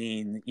 I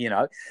mean,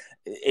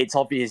 it's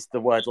obvious the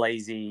word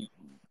lazy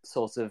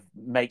sort of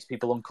makes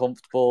people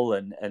uncomfortable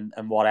and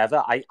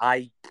whatever.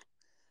 I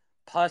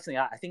personally,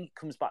 I think it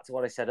comes back to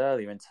what I said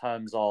earlier in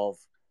terms of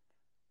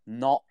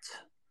not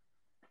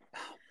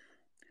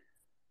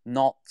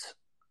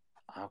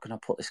how can I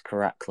put this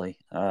correctly?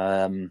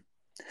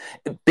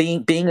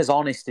 Being as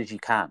honest as you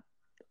can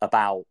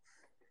about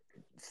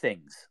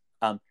things.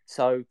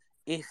 So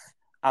if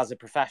as a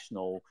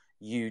professional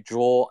you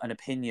draw an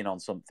opinion on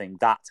something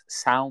that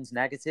sounds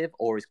negative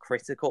or is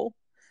critical,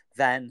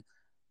 then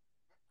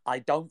I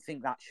don't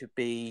think that should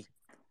be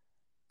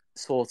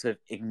sort of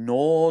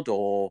ignored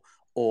or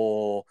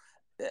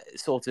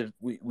sort of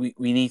we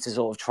need to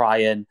sort of try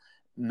and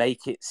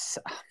make it.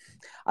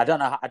 I don't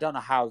know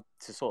how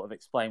to sort of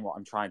explain what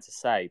I'm trying to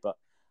say, but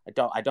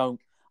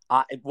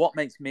what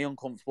makes me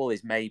uncomfortable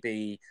is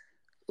maybe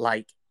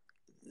like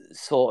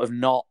sort of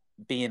not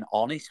being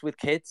honest with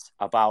kids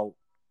about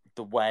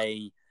the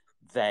way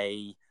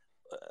they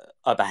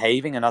are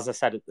behaving. And as I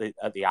said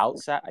at the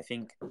outset, I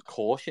think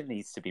caution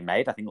needs to be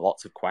made. I think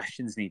lots of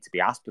questions need to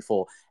be asked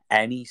before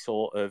any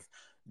sort of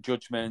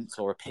judgments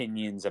or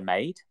opinions are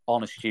made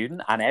on a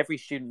student, and every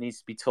student needs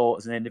to be taught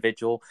as an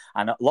individual.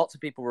 And lots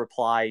of people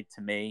replied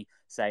to me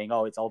saying,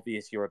 oh, it's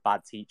obvious you're a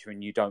bad teacher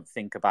and you don't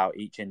think about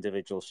each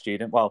individual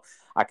student. Well,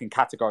 I can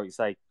categorically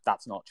say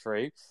that's not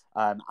true.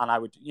 And I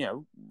would,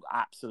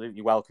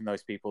 absolutely welcome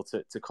those people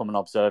to come and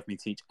observe me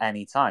teach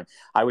anytime.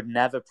 I would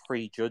never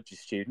prejudge a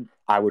student.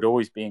 I would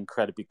always be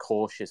incredibly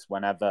cautious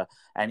whenever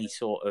any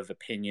sort of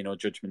opinion or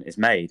judgment is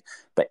made.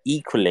 But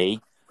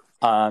equally,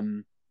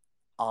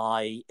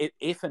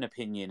 if an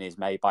opinion is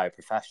made by a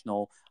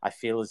professional, I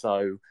feel as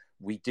though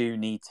we do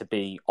need to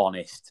be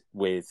honest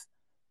with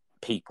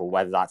people,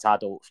 whether that's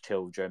adults,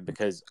 children,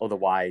 because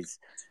otherwise,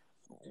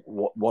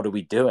 what are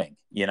we doing?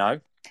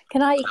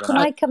 Can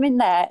I come in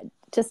there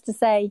just to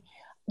say,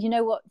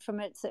 what,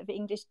 from a sort of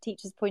English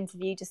teacher's point of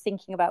view, just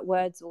thinking about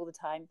words all the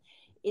time,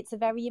 it's a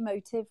very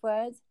emotive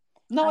word.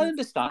 No, I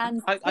understand.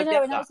 And I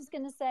get that. I was just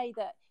going to say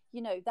that,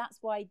 that's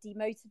why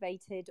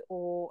demotivated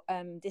or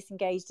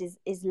disengaged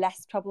is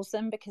less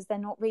troublesome, because they're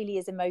not really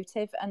as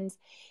emotive. And,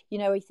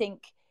 I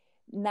think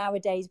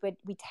nowadays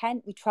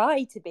we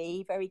try to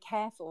be very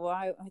careful.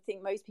 I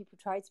think most people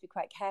try to be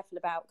quite careful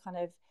about kind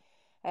of,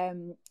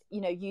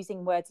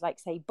 using words like,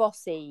 say,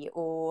 bossy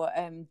or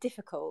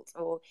difficult,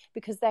 or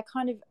because they're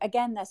kind of,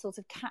 again, they're sort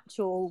of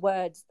catch-all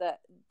words that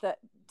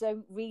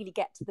don't really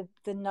get to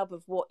the nub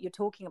of what you're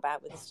talking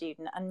about with a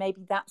student. And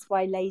maybe that's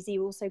why lazy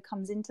also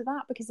comes into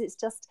that, because it's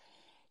just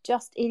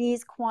it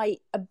is quite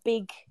a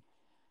big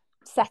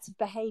set of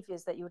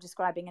behaviours that you're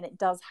describing, and it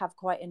does have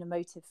quite an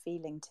emotive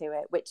feeling to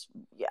it, which,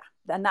 yeah,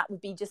 and that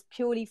would be just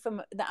purely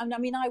from, I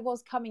mean, I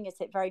was coming at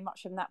it very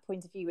much from that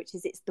point of view, which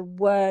is it's the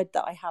word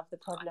that I have the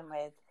problem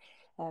with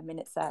in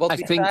itself. Well, to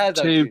be fair,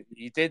 though,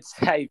 you did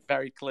say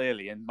very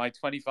clearly, in my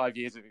 25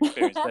 years of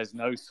experience, there's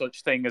no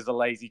such thing as a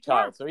lazy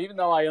child. So even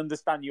though I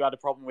understand you had a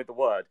problem with the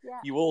word,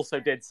 you also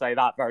did say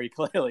that very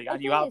clearly,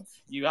 and you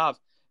have.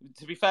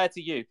 To be fair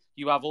to you,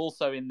 you have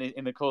also in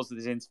the course of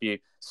this interview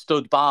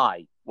stood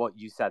by what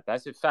you said there.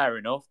 So fair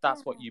enough.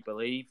 That's what you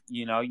believe.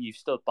 You know, you've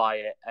stood by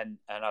it, and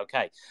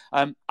okay.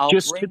 To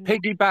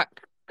piggyback,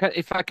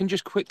 if I can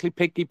just quickly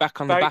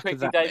piggyback on the back of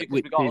that, David, because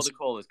we've got other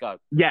callers. Go.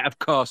 Yeah, of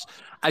course.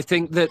 I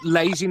think that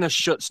laziness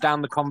shuts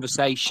down the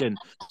conversation.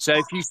 So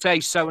if you say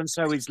so and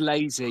so is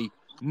lazy,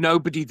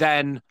 nobody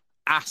then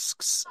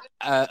asks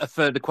a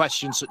further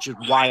question such as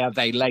why are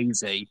they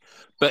lazy.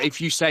 But if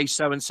you say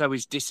so and so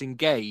is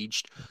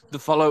disengaged, the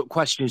follow-up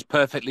question is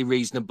perfectly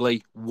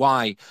reasonably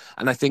why.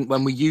 And I think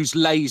when we use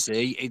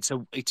lazy, it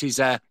is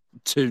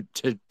to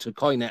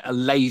coin it, a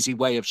lazy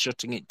way of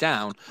shutting it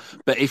down.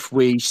 But if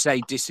we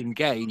say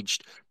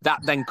disengaged,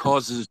 that then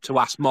causes us to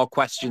ask more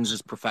questions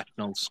as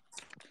professionals.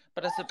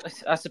 But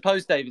I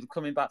suppose, David,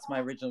 coming back to my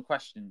original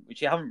question,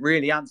 which you haven't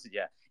really answered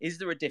yet, is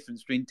there a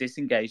difference between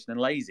disengaged and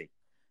lazy?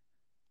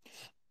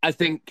 I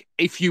think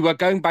if you are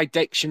going by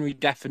dictionary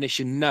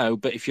definition, no.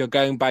 But if you're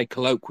going by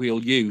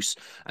colloquial use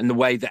and the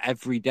way that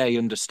everyday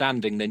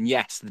understanding, then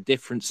yes, the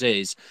difference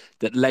is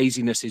that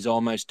laziness is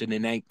almost an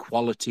innate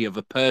quality of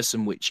a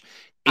person, which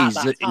is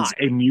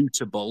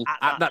immutable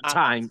at that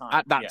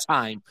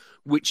time,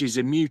 which is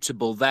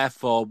immutable.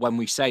 Therefore, when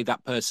we say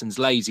that person's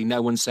lazy,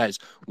 no one says,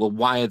 well,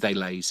 why are they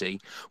lazy?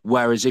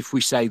 Whereas if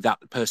we say that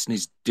person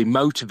is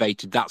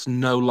demotivated, that's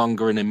no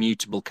longer an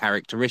immutable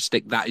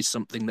characteristic. That is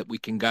something that we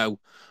can go,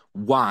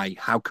 why?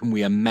 How can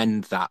we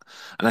amend that?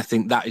 And I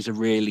think that is a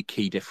really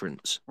key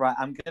difference. Right,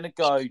 I'm going to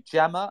go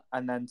Gemma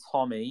and then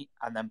Tommy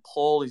and then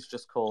Paul who's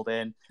just called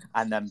in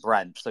and then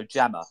Brent. So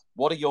Gemma,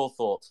 what are your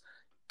thoughts?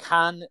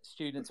 Can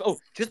students... Oh,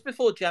 just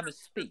before Gemma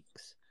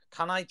speaks,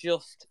 can I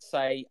just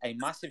say a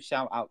massive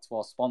shout out to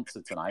our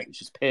sponsor tonight,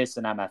 which is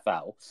Pearson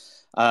MFL.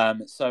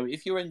 So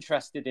if you're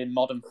interested in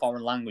modern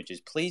foreign languages,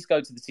 please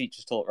go to the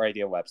Teachers Talk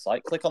Radio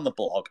website, click on the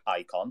blog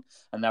icon,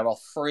 and there are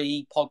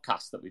 3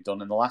 podcasts that we've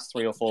done in the last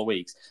 3 or 4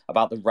 weeks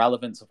about the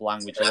relevance of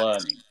language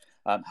learning,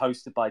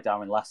 hosted by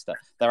Darren Lester.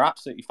 They're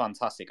absolutely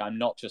fantastic. I'm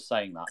not just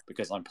saying that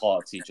because I'm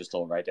part of Teachers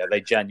Talk Radio.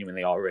 They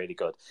genuinely are really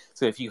good.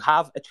 So if you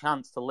have a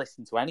chance to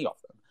listen to any of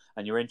them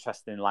and you're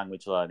interested in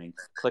language learning,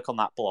 click on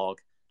that blog.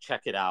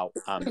 Check it out.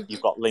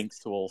 You've got links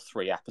to all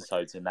 3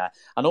 episodes in there.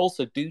 And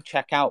also do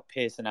check out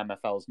Pearson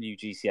MFL's new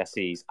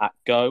GCSEs at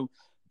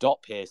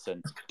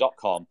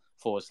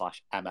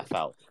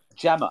go.pearson.com/MFL.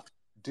 Gemma,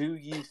 do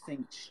you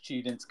think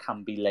students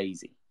can be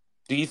lazy?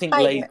 Do you think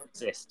lazy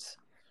exists?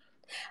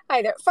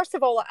 Hi there. First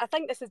of all, I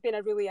think this has been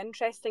a really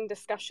interesting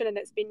discussion and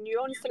it's been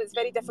nuanced and it's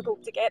very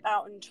difficult to get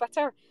that on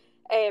Twitter.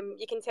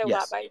 You can tell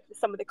that by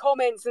some of the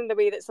comments and the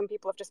way that some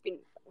people have just been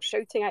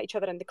shouting at each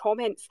other in the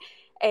comments.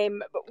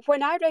 But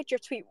when I read your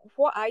tweet,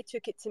 what I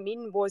took it to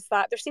mean was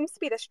that there seems to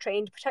be this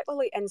trend,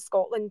 particularly in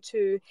Scotland,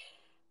 to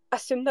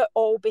assume that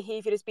all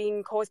behaviour is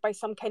being caused by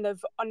some kind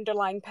of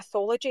underlying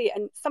pathology.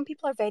 And some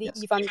people are very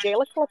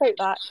evangelical about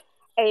that.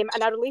 And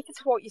I related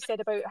to what you said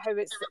about how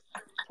it's,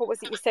 what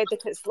was it you said,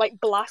 that it's like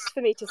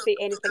blasphemy to say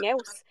anything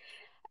else.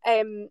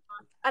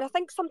 And I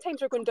think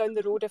sometimes we're going down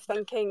the road of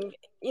thinking,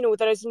 you know,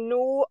 there is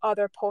no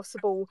other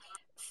possible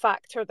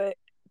factor that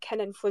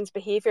can influence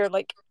behaviour.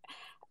 Like,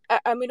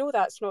 and we know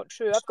that's not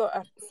true. I've got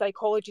a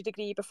psychology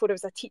degree before I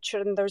was a teacher,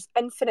 and there's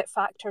infinite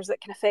factors that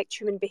can affect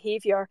human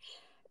behaviour.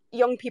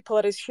 Young people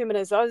are as human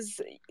as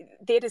us.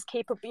 They're as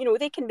capable, you know,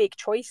 they can make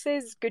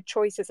choices, good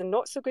choices and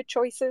not so good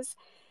choices.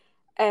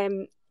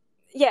 And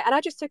I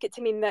just took it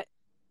to mean that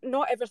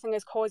not everything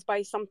is caused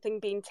by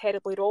something being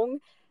terribly wrong.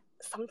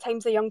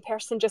 Sometimes a young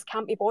person just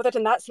can't be bothered,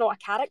 and that's not a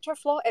character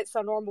flaw, it's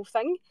a normal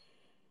thing.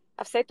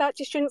 I've said that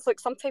to students, like,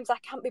 sometimes I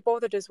can't be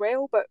bothered as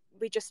well, but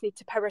we just need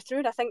to power through.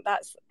 And I think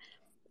that's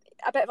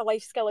a bit of a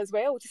life skill as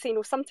well, to say, you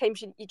know,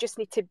 sometimes you just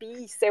need to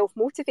be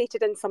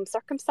self-motivated in some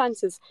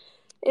circumstances,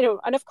 you know.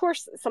 And of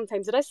course,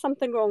 sometimes there is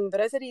something wrong,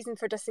 there is a reason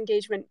for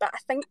disengagement, but I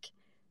think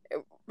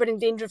we're in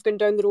danger of going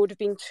down the road of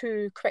being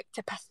too quick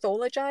to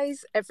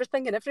pathologise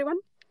everything and everyone,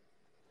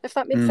 if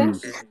that makes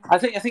sense. I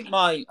think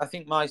my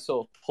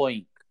sort of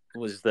point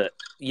was that,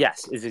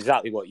 yes, is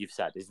exactly what you've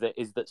said, is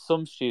that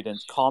some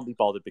students can't be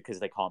bothered because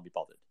they can't be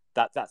bothered.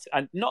 That's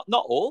and not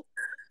all,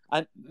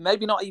 and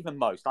maybe not even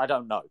most, I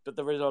don't know, but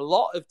there is a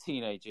lot of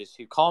teenagers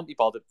who can't be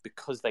bothered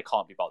because they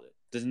can't be bothered.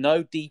 There's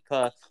no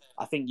deeper,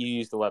 I think you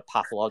used the word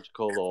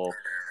pathological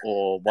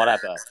or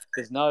whatever.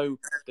 There's no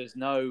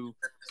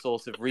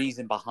sort of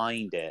reason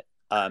behind it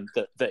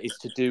that is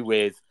to do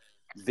with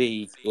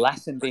the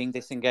lesson being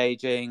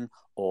disengaging,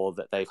 or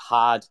that they've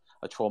had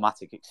a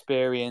traumatic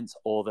experience,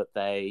 or that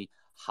they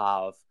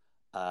have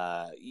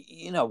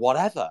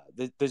whatever.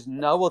 There's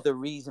no other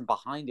reason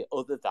behind it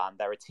other than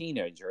they're a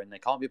teenager and they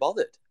can't be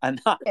bothered.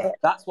 And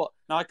that's what.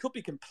 Now, I could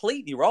be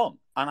completely wrong,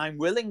 and I'm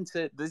willing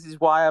to. This is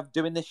why I'm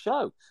doing this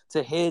show,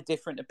 to hear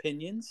different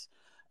opinions.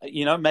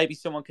 Maybe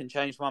someone can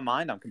change my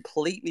mind. I'm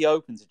completely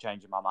open to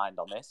changing my mind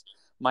on this.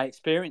 My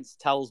experience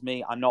tells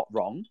me I'm not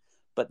wrong,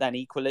 but then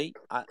equally,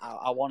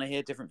 I want to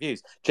hear different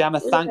views. Gemma,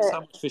 thanks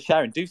so much for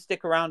sharing. Do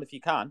stick around if you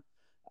can.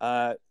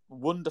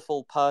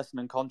 Wonderful person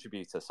and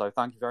contributor. So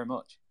thank you very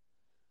much.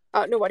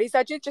 No worries.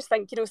 I do just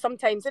think,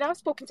 sometimes, and I've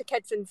spoken to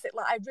kids and said,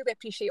 I really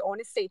appreciate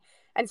honesty.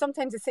 And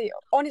sometimes they say,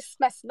 honest,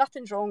 miss,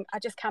 nothing's wrong. I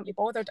just can't be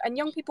bothered. And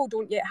young people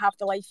don't yet have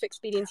the life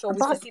experience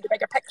always to see the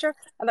bigger picture.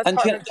 And that's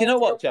part of it. Do you know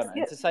what, Gemma?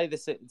 And to say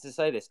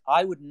this,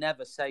 I would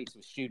never say to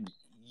a student,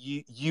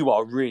 you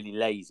are really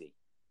lazy.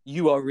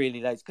 You are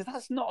really lazy, because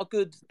that's not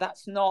good.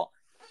 That's not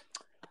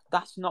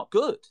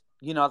good.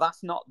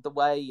 That's not the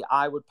way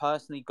I would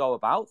personally go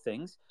about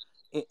things.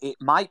 It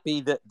might be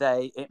that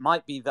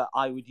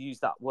I would use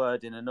that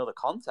word in another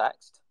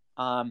context,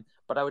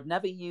 but I would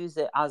never use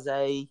it as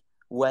a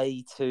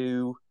way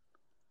to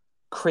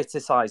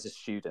criticize a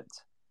student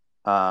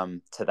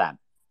to them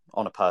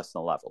on a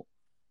personal level.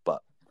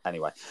 But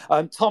anyway,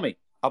 Tommy,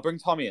 I'll bring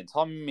Tommy in.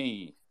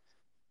 Tommy,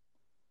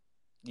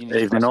 you need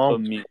to press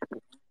unmute.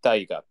 There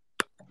you go.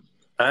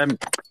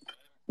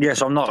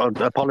 Yes, I'm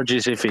not.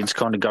 Apologies if it's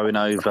kind of going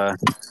over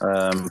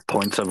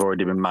points I've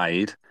already been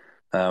made.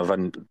 I've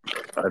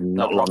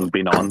not long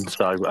been on,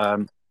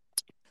 so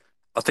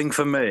I think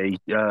for me,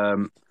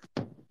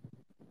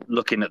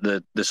 looking at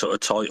the sort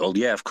of title,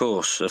 of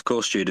course,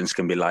 students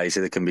can be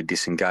lazy, they can be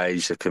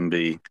disengaged, they can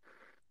be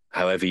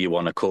however you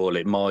want to call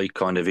it. My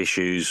kind of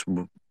issues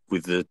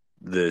with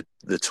the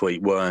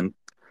tweet weren't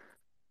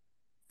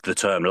the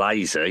term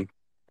lazy.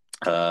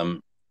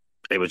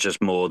 It was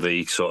just more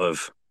the sort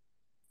of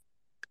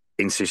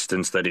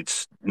insistence that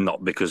it's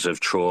not because of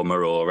trauma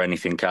or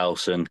anything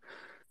else, and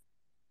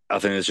I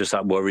think there's just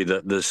that worry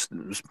that there's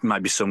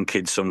maybe some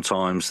kids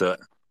sometimes that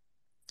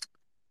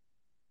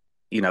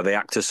they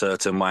act a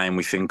certain way and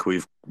we think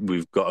we've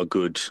got a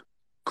good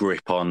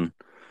grip on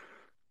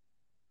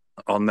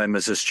them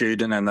as a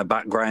student and their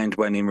background,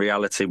 when in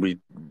reality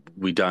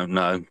we don't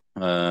know.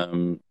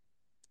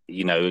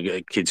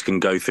 Kids can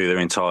go through their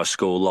entire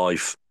school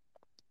life.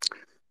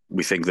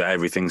 We think that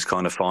everything's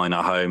kind of fine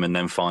at home, and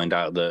then find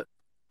out that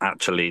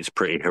actually it's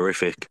pretty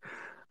horrific.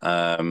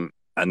 And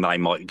they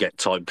might get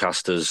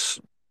typecast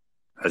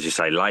as you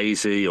say,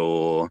 lazy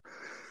or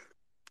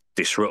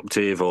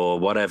disruptive or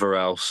whatever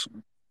else.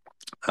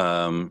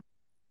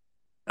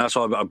 That's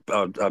why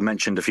I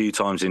mentioned a few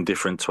times in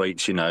different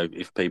tweets,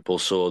 if people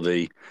saw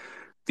the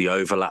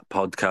Overlap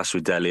podcast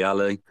with Dele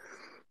Alli,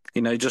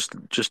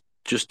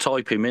 just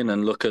type him in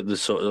and look at the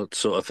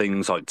sort of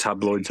things like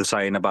tabloids are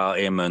saying about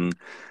him and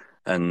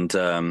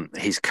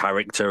his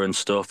character and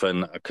stuff.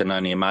 And I can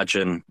only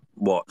imagine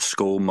what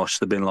school must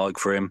have been like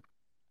for him.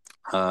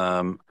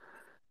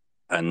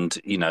 And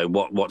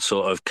what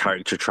sort of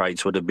character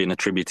traits would have been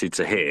attributed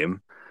to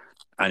him,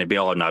 and it'd be,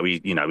 oh no,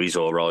 he's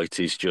all right.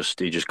 He just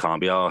can't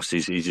be arsed.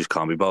 He just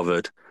can't be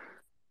bothered.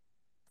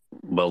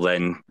 Well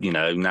then,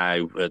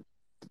 now at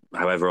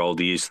however old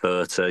he is,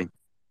 30,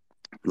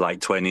 late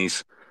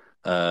 20s,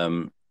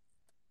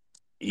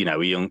 he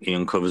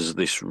uncovers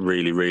this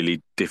really,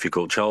 really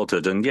difficult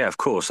childhood. And of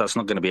course, that's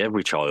not going to be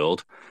every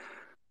child,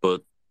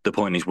 but the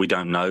point is we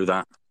don't know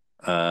that.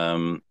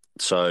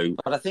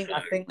 But I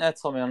think there,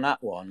 Tommy, on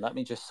that one, let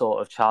me just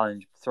sort of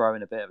throw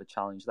in a bit of a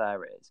challenge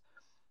there is,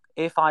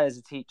 if I as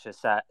a teacher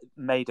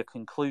made a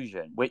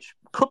conclusion, which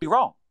could be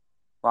wrong,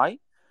 right,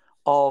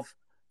 of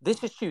this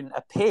student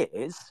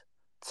appears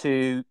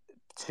to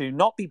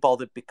not be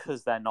bothered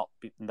because they're not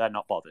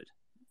bothered.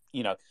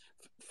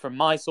 From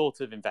my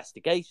sort of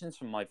investigations,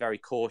 from my very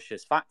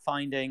cautious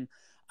fact-finding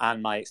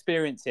and my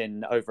experience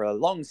in over a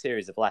long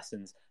series of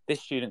lessons,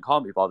 this student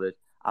can't be bothered.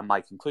 And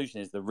my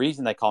conclusion is the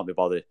reason they can't be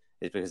bothered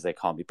is because they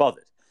can't be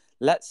bothered.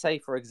 Let's say,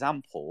 for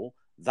example,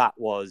 that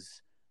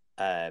was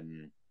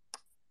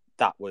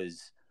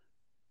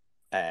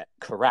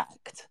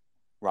correct,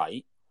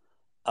 right?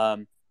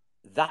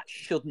 That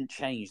shouldn't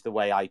change the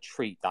way I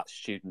treat that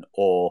student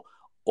or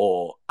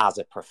as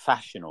a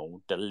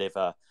professional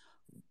deliver.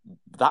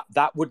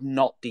 That would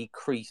not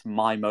decrease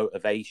my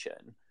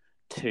motivation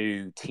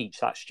to teach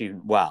that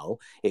student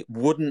well. It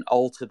wouldn't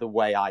alter the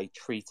way I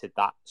treated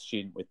that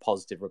student with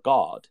positive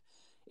regard.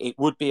 It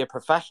would be a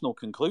professional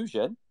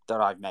conclusion that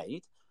I've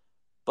made,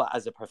 but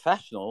as a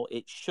professional,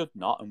 it should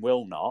not and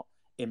will not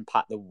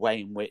impact the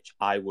way in which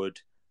I would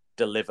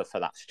deliver for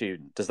that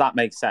student. Does that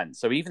make sense?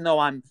 So even though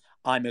I'm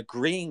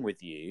agreeing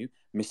with you,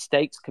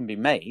 mistakes can be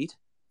made,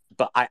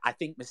 but I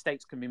think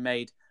mistakes can be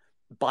made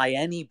by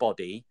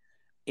anybody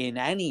in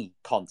any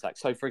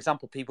context. So, for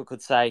example, people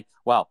could say,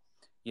 well,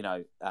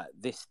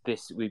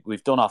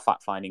 we've done our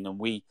fact finding and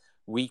we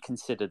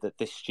consider that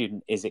this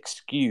student is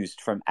excused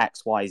from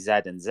X, Y, Z,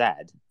 and Z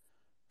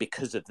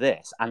because of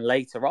this. And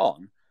later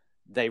on,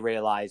 they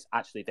realize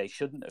actually they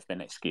shouldn't have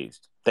been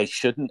excused. They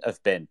shouldn't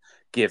have been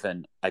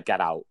given a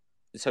get out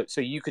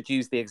so you could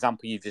use the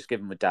example you've just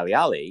given with Dele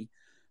Alli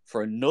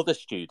for another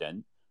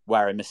student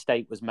where a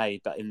mistake was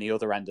made, but in the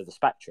other end of the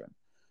spectrum.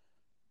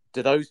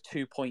 Do those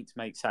 2 points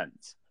make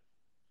sense?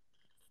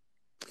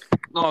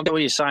 No, I get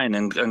what you're saying,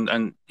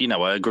 and you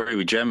know, I agree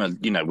with Gemma.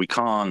 You know, we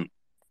can't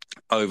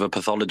over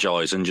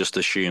pathologize and just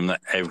assume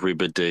that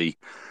everybody,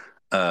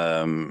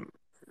 you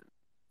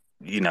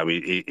know,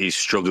 is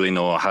struggling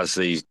or has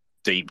these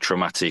deep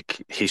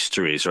traumatic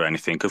histories or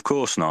anything. Of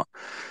course not.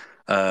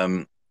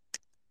 And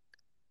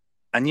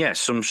yes,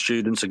 some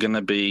students are going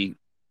to be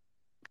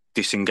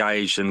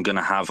disengaged and going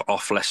to have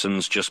off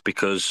lessons just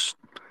because,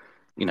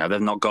 you know, they've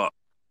not got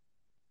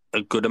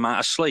a good amount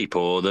of sleep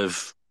or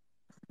they've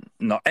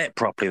not ate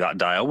properly that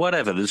day or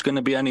whatever. There's going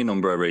to be any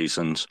number of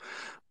reasons.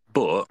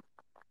 But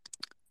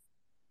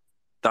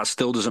that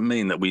still doesn't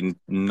mean that we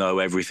know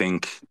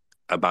everything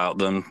about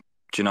them.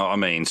 Do you know what I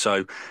mean?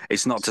 So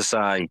it's not to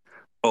say,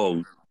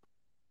 oh,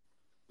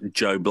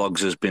 Joe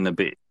Bloggs has been a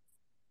bit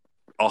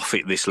off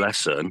it this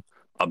lesson.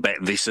 I bet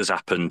this has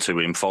happened to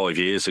him 5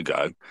 years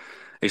ago.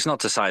 It's not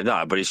to say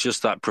that, but it's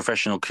just that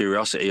professional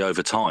curiosity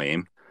over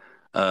time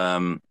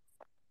to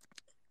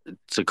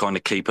kind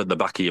of keep at the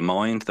back of your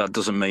mind. That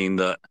doesn't mean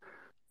that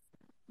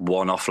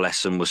one-off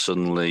lesson was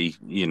suddenly,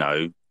 you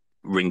know,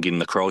 ringing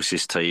the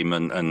crisis team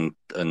and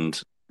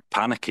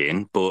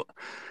panicking. But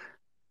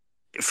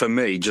for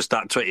me, just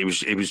that tweet,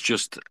 it was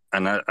just,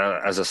 and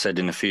as I said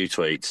in a few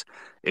tweets,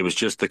 it was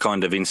just the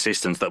kind of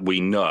insistence that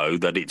we know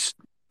that it's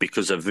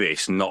because of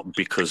this, not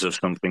because of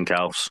something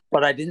else.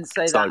 But I didn't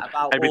say that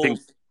about everything.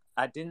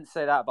 I didn't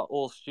say that about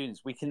all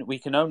students. We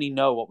can only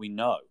know what we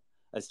know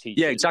as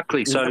teachers. Yeah,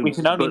 exactly. So we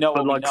can only know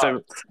what we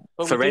know.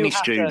 For any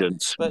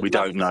students, we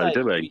don't know,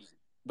 do we?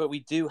 But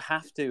we do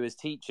have to, as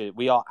teachers,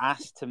 we are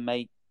asked to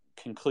make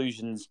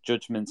conclusions,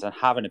 judgments, and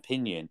have an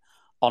opinion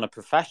on a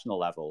professional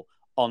level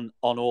on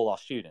all our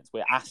students.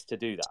 We're asked to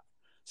do that.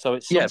 So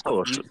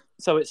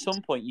at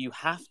some point, you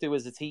have to,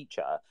 as a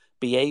teacher,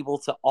 be able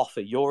to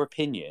offer your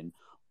opinion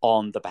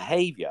on the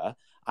behaviour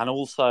and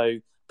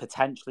also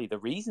potentially the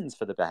reasons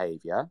for the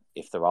behaviour,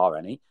 if there are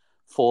any,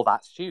 for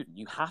that student.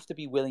 You have to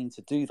be willing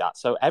to do that.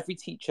 So every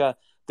teacher,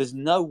 there's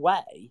no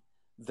way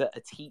that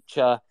a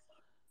teacher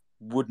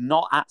would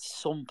not at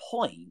some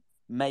point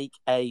make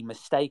a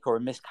mistake or a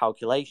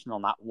miscalculation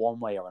on that one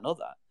way or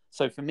another.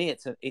 So for me,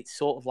 it's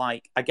sort of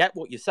like, I get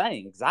what you're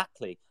saying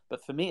exactly,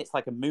 but for me, it's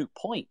like a moot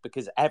point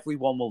because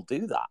everyone will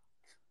do that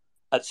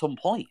at some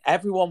point.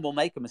 Everyone will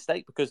make a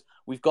mistake because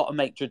we've got to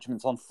make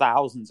judgments on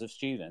thousands of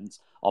students,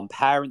 on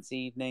parents'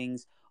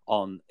 evenings,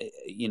 on,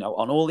 you know,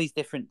 on all these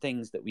different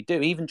things that we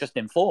do, even just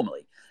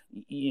informally,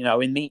 you know,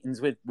 in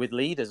meetings with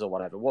leaders or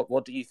whatever.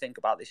 What do you think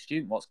about this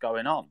student? What's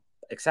going on,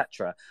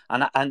 etc.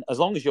 And as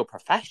long as you're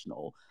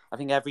professional, I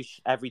think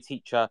every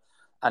teacher,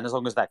 and as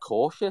long as they're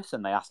cautious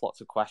and they ask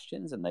lots of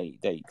questions and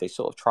they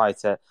sort of try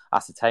to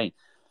ascertain.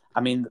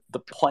 I mean, the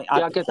point.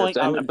 Yeah, I get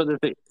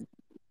that.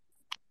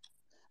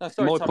 No,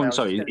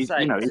 sorry,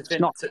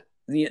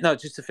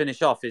 just to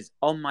finish off, is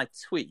on my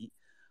tweet,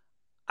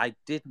 I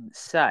didn't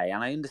say,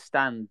 and I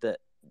understand that,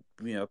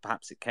 you know,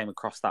 perhaps it came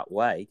across that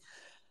way,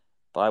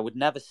 but I would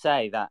never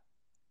say that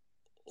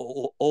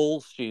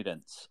all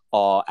students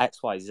are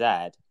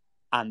XYZ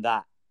and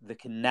that there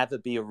can never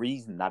be a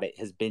reason that it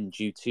has been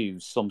due to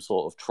some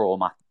sort of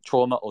trauma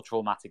or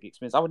traumatic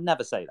experience. I would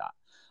never say that.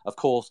 Of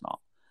course not.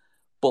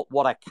 But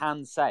what I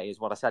can say is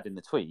what I said in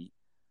the tweet,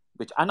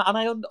 and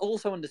I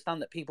also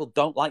understand that people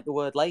don't like the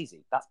word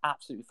lazy. That's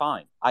absolutely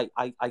fine. I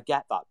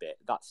get that bit.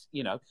 That's,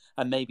 you know,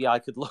 and maybe I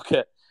could look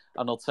at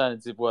an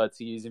alternative word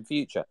to use in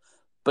future.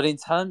 But in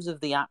terms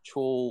of the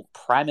actual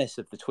premise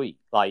of the tweet,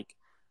 like,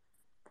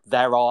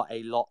 there are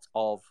a lot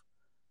of,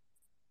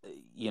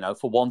 you know,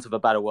 for want of a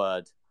better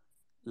word,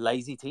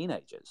 lazy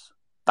teenagers.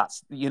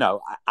 That's, you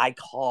know, I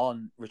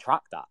can't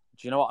retract that.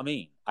 Do you know what I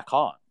mean? I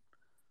can't.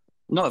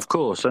 No, of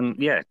course. And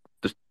yeah,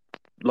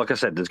 like I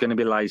said, there's going to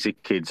be lazy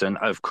kids. And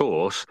of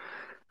course,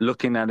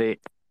 looking at it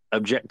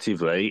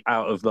objectively,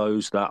 out of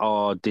those that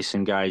are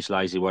disengaged,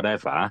 lazy,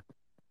 whatever,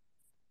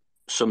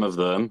 some of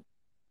them,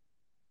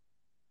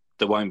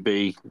 there won't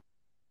be,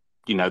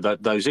 you know,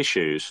 those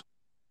issues.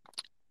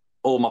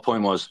 All my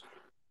point was,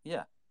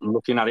 yeah,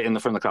 looking at it in the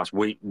front of the class,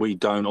 we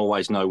don't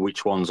always know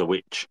which ones are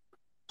which.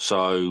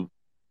 So,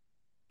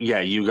 yeah,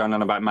 you're going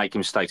on about making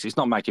mistakes. It's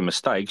not making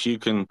mistakes. You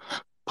can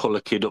pull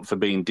a kid up for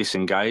being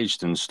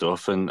disengaged and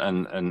stuff and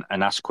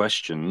ask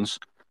questions.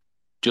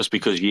 Just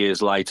because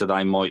years later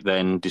they might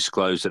then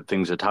disclose that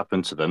things had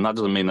happened to them, that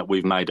doesn't mean that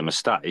we've made a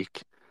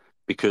mistake,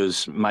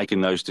 because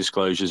making those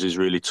disclosures is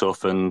really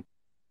tough, and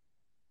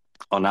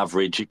on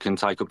average it can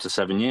take up to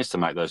 7 years to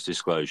make those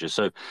disclosures.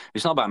 So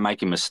it's not about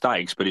making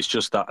mistakes, but it's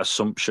just that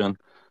assumption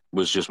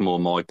was just more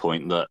my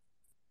point, that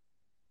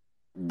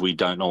we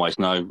don't always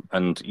know.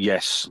 And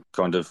yes,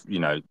 kind of, you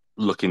know,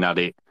 looking at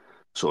it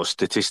sort of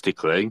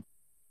statistically,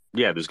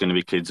 yeah, there's going to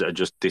be kids that are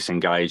just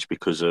disengaged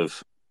because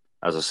of,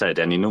 as I said,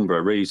 any number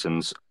of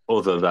reasons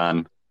other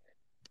than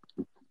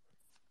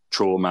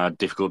trauma,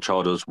 difficult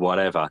childhoods,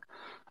 whatever.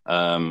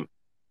 But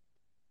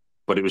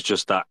it was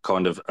just that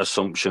kind of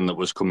assumption that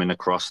was coming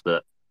across,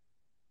 that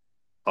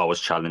I was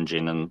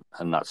challenging,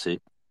 and that's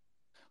it.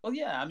 Well,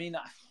 yeah, I mean,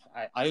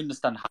 I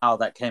understand how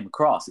that came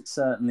across. It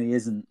certainly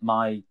isn't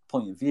my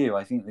point of view.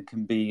 I think there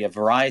can be a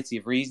variety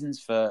of reasons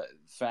for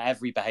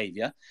every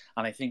behaviour,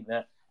 and I think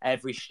that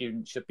every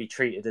student should be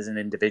treated as an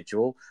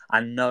individual,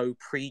 and no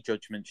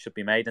prejudgment should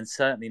be made, and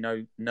certainly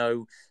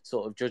no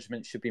sort of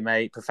judgment should be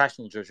made.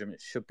 Professional judgment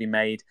should be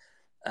made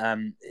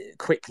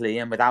quickly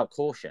and without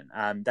caution.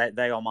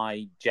 They are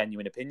my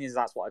genuine opinions.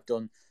 That's what I've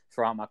done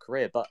throughout my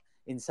career. But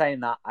in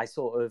saying that, I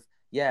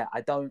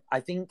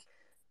think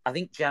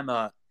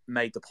Gemma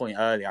made the point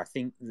earlier. I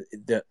think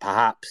that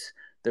perhaps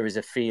there is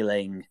a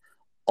feeling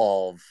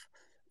of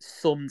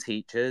some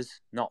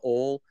teachers, not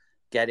all,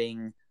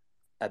 getting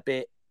a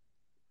bit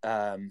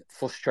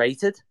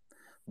frustrated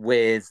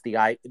with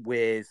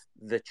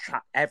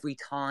every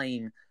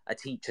time a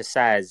teacher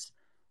says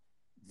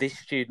this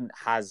student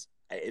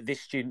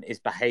is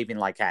behaving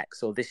like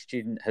X, or this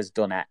student has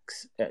done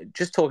X,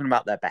 just talking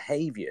about their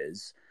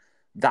behaviours,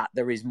 that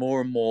there is more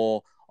and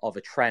more of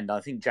a trend.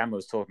 I think Gemma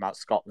was talking about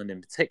Scotland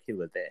in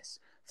particular, this,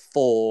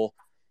 for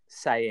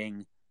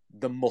saying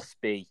there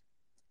must be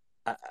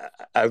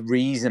a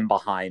reason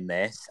behind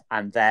this,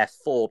 and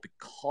therefore,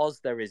 because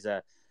there is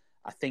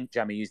I think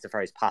Gemma used the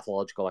phrase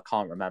pathological, I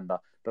can't remember,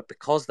 but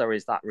because there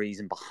is that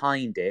reason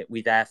behind it,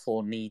 we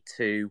therefore need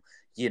to,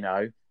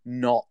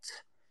 not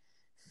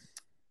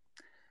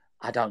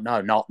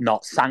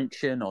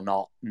sanction, or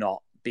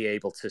not be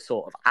able to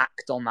sort of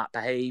act on that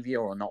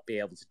behaviour, or not be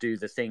able to do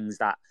the things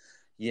that,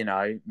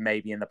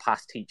 maybe in the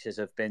past teachers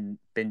have been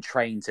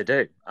trained to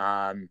do.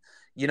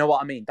 You know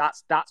what I mean?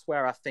 That's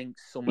where I think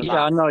some of that...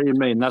 Yeah, I know what you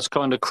mean. That's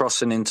kind of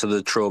crossing into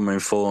the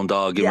trauma-informed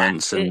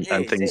arguments and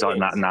things like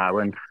that now.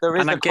 And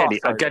I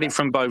get it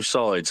from both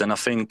sides. And I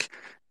think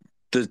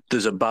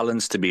there's a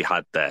balance to be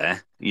had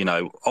there.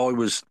 I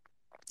was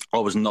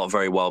not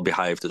very well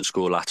behaved at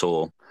school at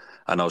all.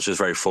 And I was just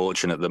very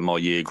fortunate that my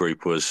year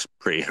group was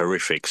pretty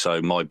horrific.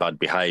 So my bad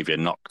behaviour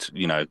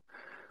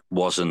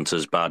wasn't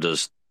as bad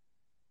as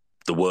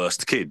the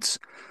worst kids.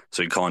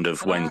 So it kind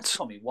of went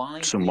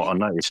somewhat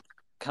unnoticed.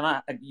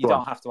 You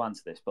don't have to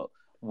answer this, but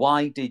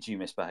why did you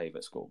misbehave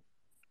at school?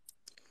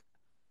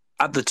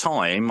 At the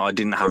time, I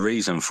didn't have a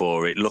reason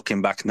for it.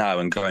 Looking back now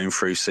and going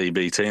through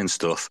CBT and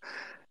stuff,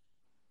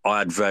 I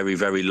had very,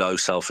 very low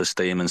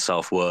self-esteem and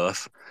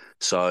self-worth.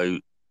 So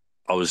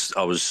I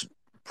was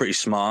pretty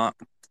smart.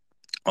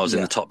 I was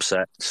in the top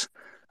sets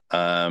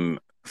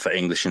for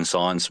English and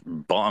science,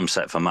 bottom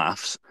set for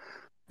maths.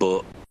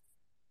 But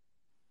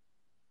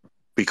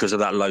because of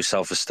that low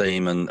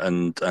self-esteem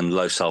and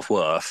low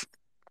self-worth,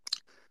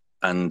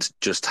 and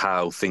just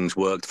how things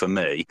worked for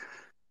me,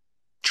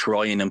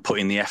 trying and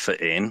putting the effort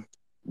in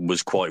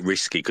was quite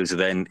risky, because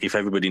then if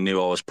everybody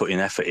knew I was putting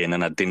effort in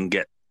and I didn't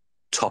get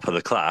top of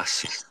the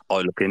class,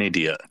 I look an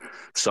idiot.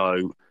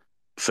 So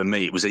for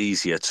me, it was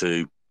easier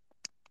to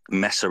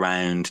mess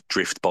around,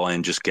 drift by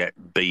and just get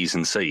B's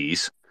and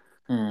C's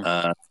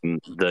than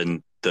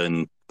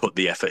put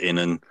the effort in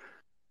and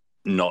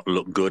not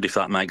look good, if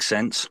that makes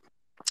sense.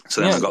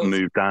 So then I got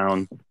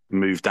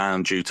moved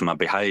down due to my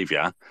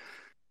behaviour,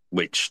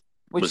 which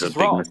was a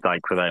big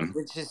mistake for them,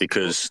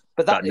 because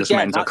that just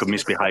meant I could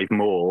misbehave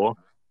more.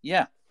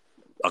 Yeah.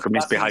 I could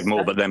misbehave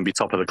more, but then be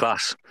top of the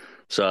class.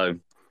 So,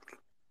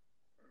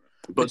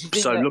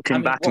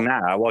 looking back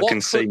now, I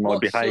can see my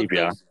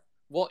behaviour.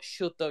 What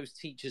should those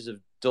teachers have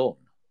done,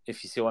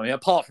 if you see what I mean?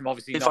 Apart from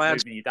obviously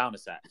moving you down a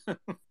set.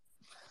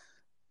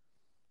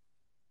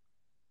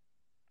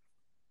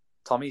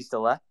 Tommy's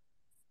still there?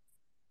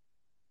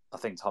 I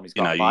think Tommy's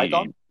got a mic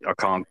on. I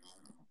can't.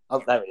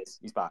 Oh, there he is.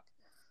 He's back.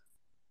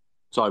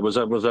 Sorry, was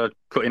I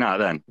cutting out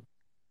then?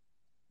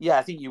 Yeah,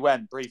 I think you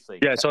went briefly.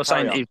 Yeah, so I was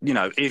saying,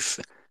 if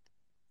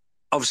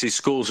obviously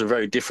schools are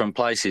very different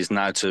places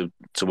now to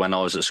when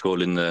I was at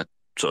school in the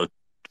sort of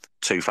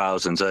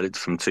 2000s, early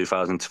from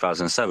 2000 to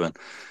 2007.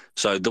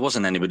 So there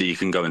wasn't anybody you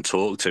can go and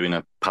talk to in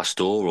a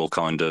pastoral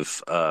kind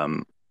of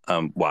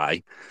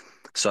way.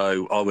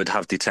 So I would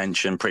have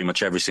detention pretty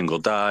much every single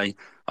day.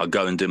 I'd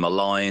go and do my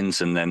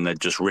lines, and then they'd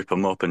just rip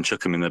them up and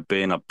chuck them in the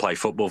bin. I'd play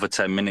football for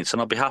 10 minutes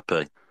and I'd be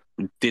happy.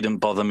 It didn't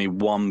bother me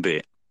one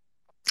bit.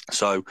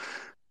 So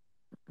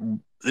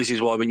this is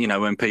why,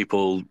 when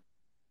people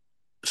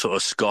sort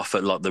of scoff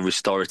at like the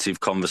restorative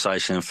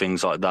conversation and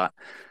things like that,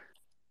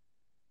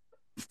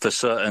 for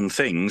certain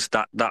things,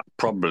 that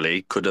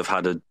probably could have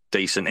had a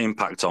decent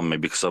impact on me,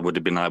 because I would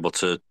have been able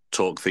to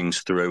talk things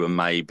through and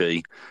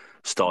maybe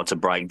start to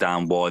break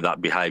down why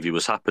that behaviour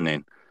was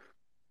happening.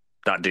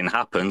 That didn't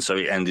happen, so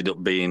it ended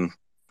up being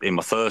in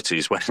my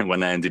 30s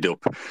when I ended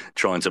up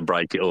trying to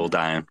break it all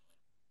down.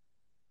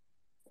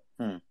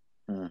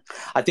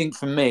 I think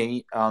for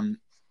me,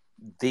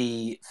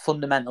 the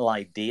fundamental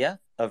idea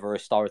of a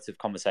restorative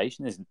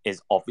conversation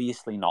is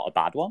obviously not a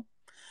bad one.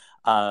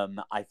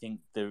 I think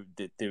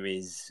there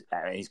is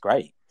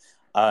great.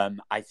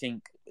 I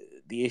think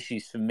the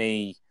issues for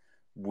me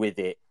with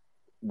it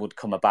would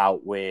come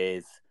about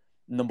with,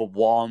 number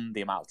one,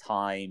 the amount of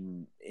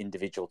time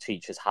individual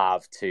teachers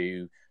have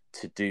to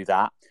do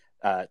that.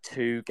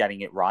 Two,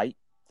 getting it right.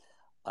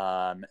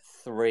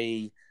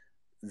 Three,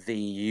 the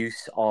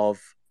use of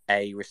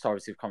a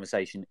restorative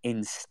conversation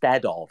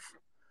instead of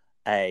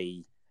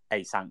a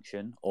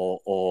sanction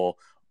or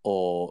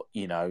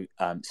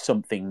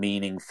something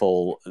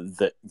meaningful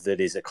that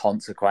is a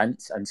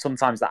consequence. And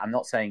sometimes that, I'm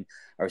not saying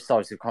a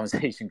restorative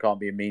conversation can't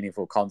be a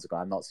meaningful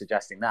consequence. I'm not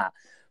suggesting that,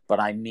 but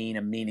I mean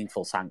a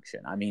meaningful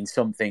sanction. I mean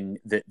something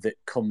that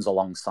comes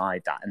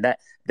alongside that, and that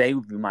they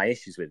would be my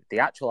issues with the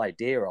actual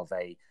idea of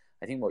I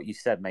think what you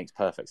said makes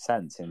perfect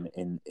sense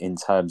in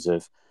terms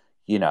of,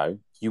 you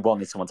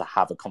wanted someone to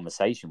have a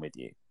conversation with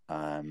you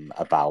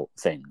about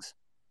things,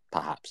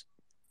 perhaps.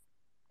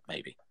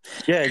 Maybe.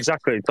 Yeah,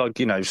 exactly. It's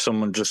like,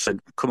 someone just said,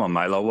 "Come on,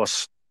 mate, like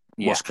what's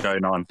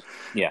going on?"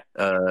 Yeah.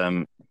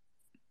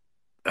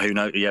 Who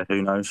knows? Yeah,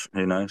 who knows?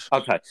 Who knows?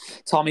 Okay.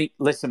 Tommy,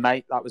 listen,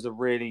 mate, that was a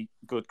really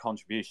good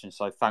contribution.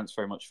 So thanks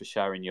very much for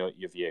sharing your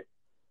view.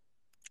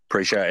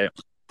 Appreciate it.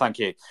 Thank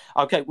you.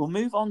 Okay, we'll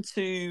move on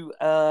to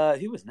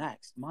who was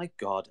next? My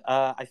God.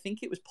 I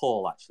think it was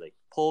Paul, actually.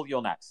 Paul,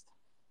 you're next.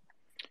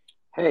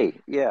 Hey,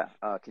 yeah.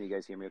 Can you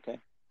guys hear me okay?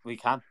 We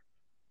can.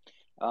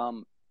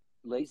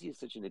 Lazy is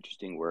such an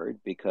interesting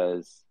word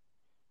because,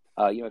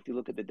 if you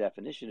look at the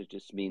definition, it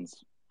just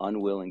means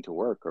unwilling to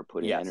work or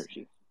put in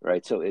energy,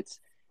 right? So it's,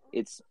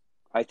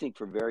 I think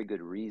for very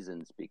good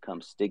reasons,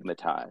 become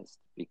stigmatized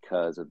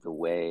because of the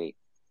way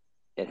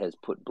it has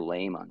put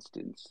blame on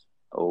students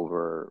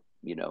over,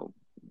 the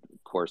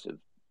course of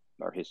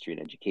our history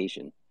and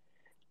education.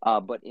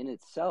 But in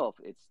itself,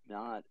 it's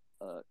not,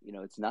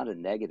 it's not a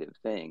negative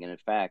thing. And in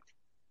fact,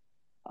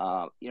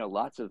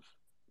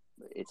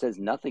 it says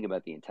nothing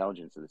about the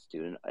intelligence of the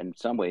student. In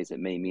some ways, it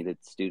may mean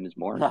that the student is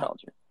more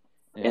intelligent.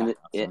 In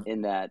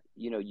that,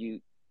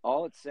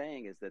 all it's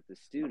saying is that the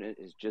student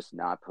is just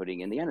not putting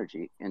in the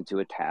energy into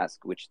a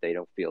task which they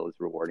don't feel is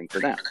rewarding for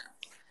them.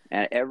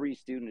 And every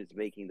student is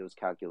making those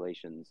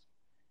calculations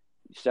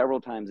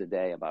several times a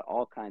day about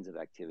all kinds of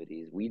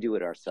activities. We do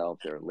it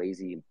ourselves. They're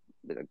lazy.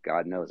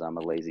 God knows I'm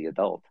a lazy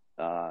adult.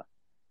 I'm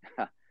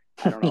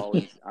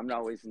not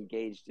always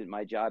engaged in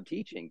my job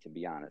teaching, to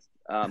be honest.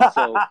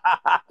 So,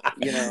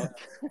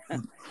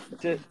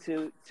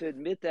 to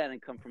admit that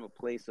and come from a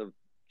place of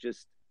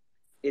just,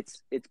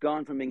 it's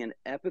gone from being an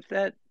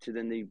epithet to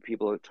then the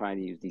people are trying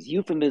to use these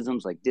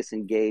euphemisms like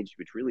disengaged,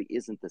 which really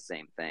isn't the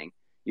same thing.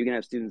 You can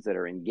have students that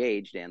are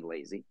engaged and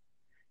lazy.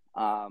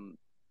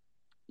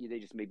 They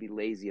just may be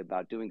lazy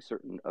about doing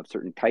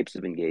certain types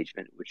of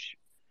engagement, which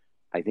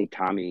I think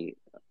Tommy,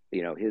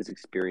 his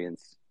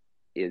experience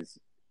is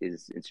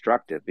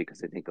instructive,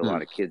 because I think a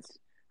lot of kids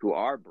who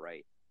are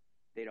bright,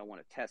 they don't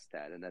want to test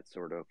that, and that's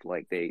sort of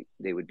like they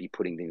would be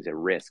putting things at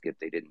risk if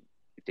they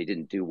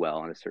didn't do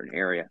well in a certain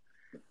area.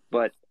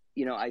 But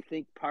I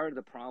think part of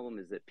the problem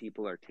is that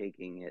people are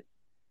taking it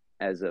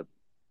as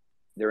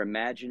they're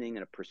imagining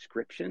a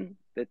prescription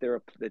that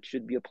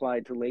should be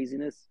applied to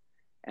laziness,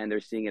 and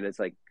they're seeing it as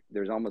like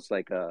there's almost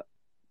like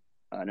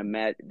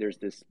there's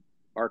this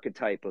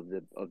archetype of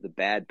the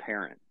bad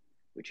parent,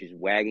 which is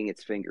wagging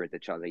its finger at the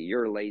child, like,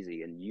 you're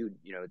lazy and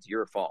it's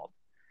your fault.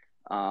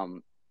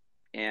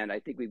 And I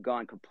think we've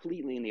gone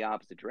completely in the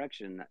opposite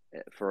direction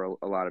for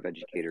a lot of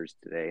educators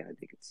today. I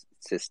think it's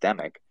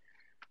systemic,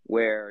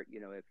 where,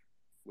 if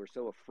we're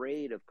so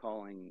afraid of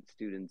calling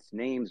students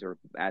names or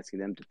asking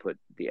them to put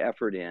the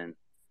effort in,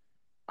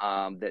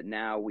 that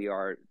now we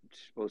are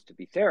supposed to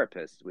be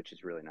therapists, which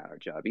is really not our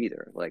job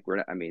either. Like,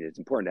 it's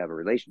important to have a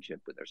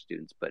relationship with our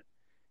students, but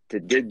to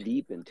dig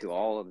deep into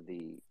all of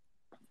the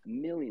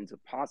millions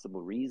of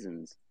possible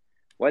reasons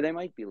why they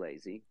might be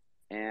lazy.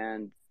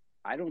 And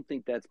I don't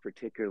think that's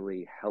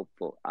particularly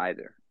helpful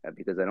either,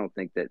 because I don't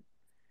think that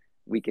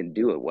we can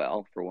do it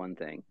well, for one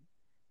thing.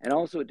 And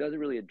also, it doesn't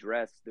really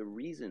address the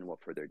reason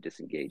for their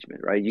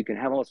disengagement, right? You can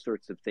have all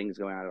sorts of things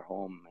going on at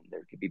home, and they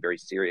can be very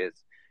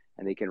serious,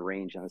 and they can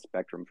range on a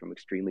spectrum from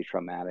extremely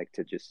traumatic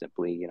to just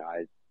simply,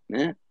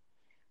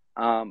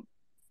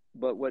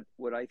 But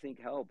what I think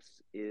helps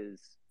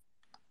is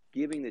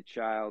giving the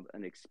child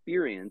an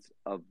experience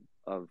of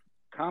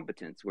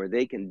competence, where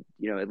they can,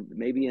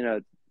 maybe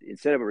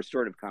instead of a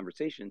restorative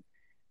conversation,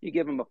 you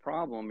give them a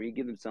problem or you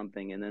give them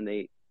something, and then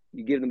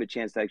you give them a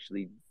chance to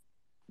actually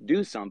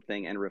do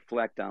something and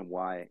reflect on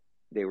why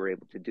they were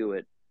able to do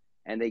it,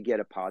 and they get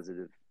a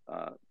positive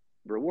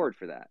reward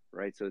for that,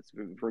 right? So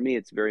for me,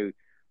 it's very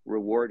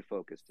reward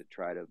focused to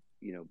try to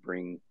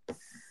bring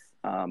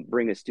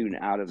a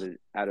student out of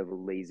a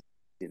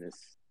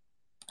laziness.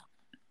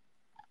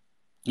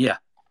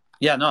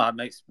 Yeah, no, that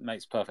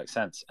makes perfect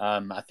sense.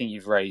 I think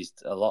you've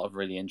raised a lot of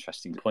really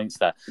interesting points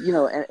there.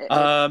 Yeah.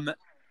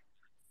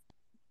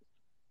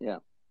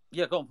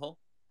 Go on, Paul.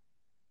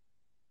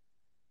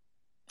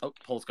 Oh,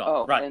 Paul's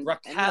gone. Right,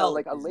 Raquel.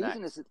 Like a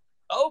laziness.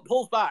 Oh,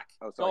 Paul's back.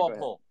 Oh, sorry. Go on,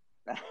 Paul.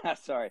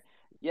 Sorry.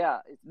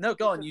 Yeah. No,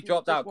 go on. You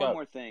dropped out. One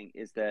more thing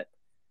is that,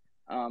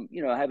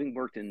 having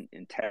worked in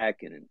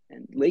tech and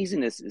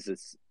laziness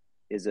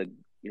is a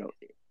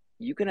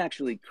you can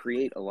actually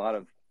create a lot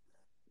of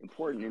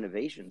important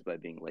innovations by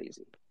being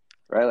lazy,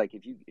 right? Like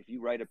if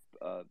you write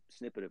a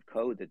snippet of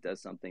code that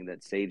does something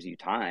that saves you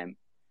time,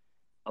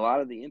 a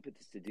lot of the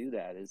impetus to do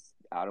that is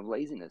out of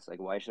laziness. Like,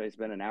 why should I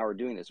spend an hour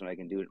doing this when I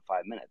can do it in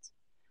 5 minutes?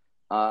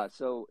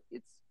 So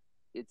it's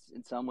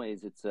in some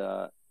ways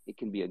it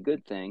can be a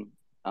good thing.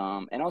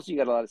 And also you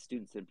got a lot of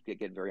students that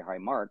get very high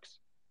marks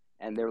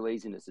and their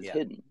laziness is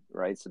hidden,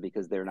 right? So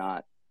because they're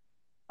not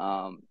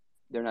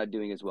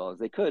doing as well as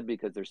they could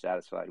because they're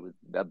satisfied with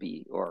a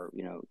B, or,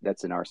 you know,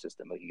 that's in our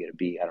system. Like, you get a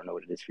B. I don't know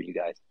what it is for you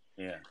guys.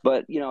 Yeah.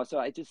 But, you know, so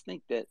I just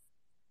think that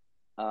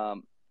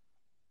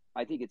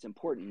I think it's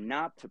important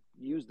not to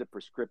use the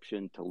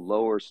prescription to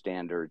lower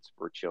standards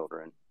for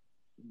children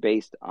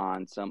based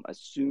on some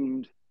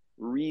assumed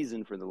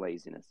reason for the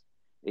laziness.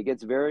 It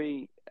gets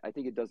I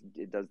think it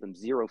does them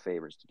zero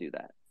favors to do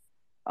that.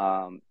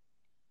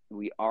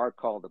 We are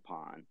called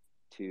upon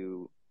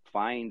to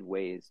find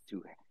ways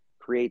to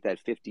create that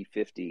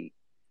 50-50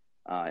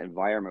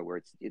 environment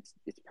where it's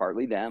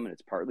partly them and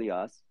it's partly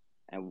us.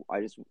 And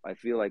I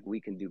feel like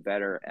we can do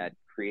better at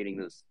creating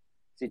those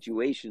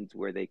situations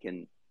where they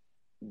can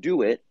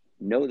do it,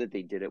 know that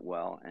they did it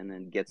well, and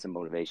then get some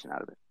motivation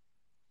out of it.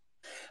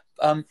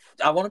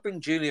 I want to bring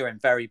Julia in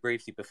very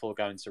briefly before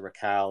going to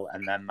Raquel,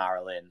 and then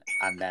Marilyn,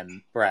 and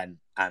then Brent,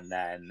 and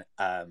then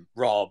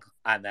Rob,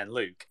 and then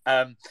Luke.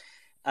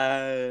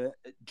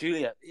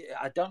 Julia,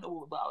 I don't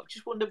know, but I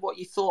just wondered what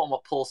you thought on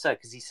what Paul said,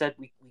 because he said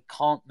we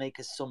can't make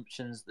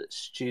assumptions that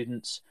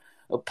students...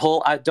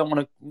 Paul, I don't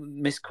want to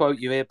misquote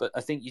you here, but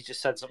I think you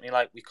just said something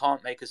like, we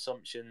can't make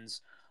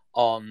assumptions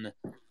on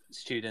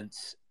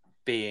students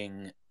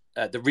being...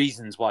 the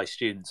reasons why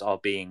students are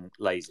being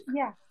lazy.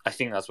 Yeah. I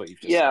think that's what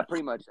you've just said. Yeah,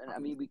 pretty much. And I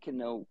mean, we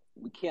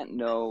can't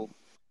know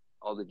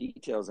all the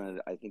details,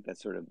 and I think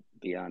that's sort of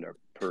beyond our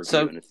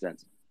purview in a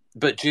sense.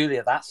 But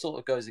Julia, that sort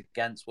of goes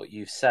against what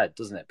you've said,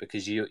 doesn't it?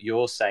 Because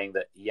you're saying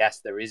that, yes,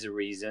 there is a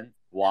reason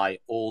why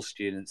all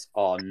students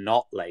are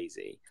not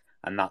lazy,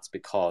 and that's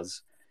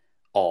because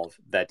of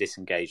their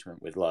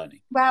disengagement with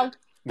learning. Well,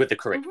 with the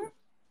curriculum.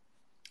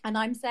 Mm-hmm. And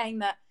I'm saying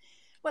that,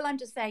 well, I'm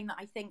just saying that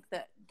I think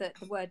that the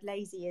word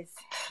lazy is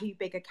too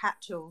big a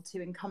catch-all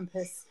to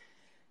encompass,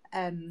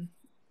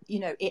 you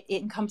know, it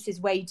encompasses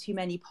way too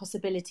many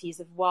possibilities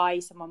of why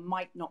someone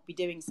might not be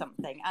doing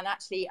something. And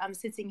actually, I'm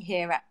sitting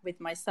here with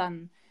my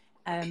son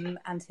and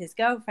his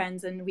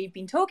girlfriends, and we've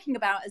been talking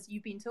about, as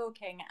you've been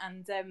talking,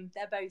 and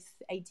they're both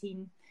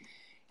 18.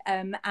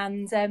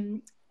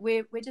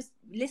 We're just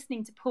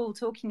listening to Paul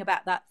talking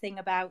about that thing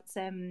about,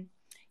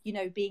 you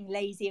know, being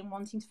lazy and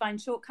wanting to find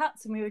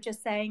shortcuts. And we were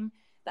just saying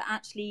that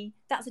actually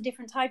that's a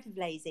different type of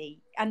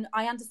lazy. And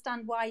I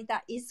understand why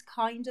that is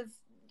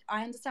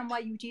I understand why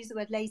you would use the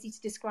word lazy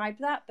to describe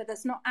that, but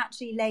that's not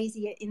actually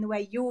lazy in the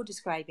way you're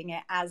describing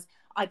it as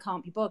I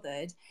can't be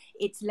bothered.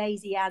 It's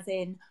lazy as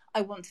in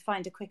I want to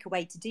find a quicker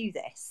way to do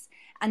this.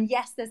 And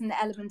yes, there's an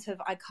element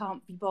of I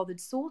can't be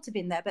bothered sort of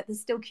in there, but there's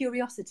still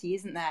curiosity,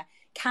 isn't there?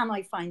 Can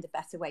I find a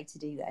better way to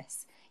do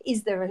this?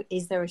 Is there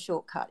a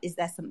shortcut? Is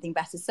there something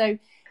better? So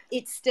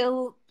it's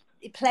still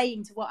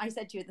playing to what I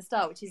said to you at the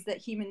start, which is that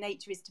human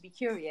nature is to be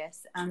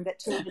curious and that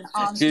children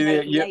aren't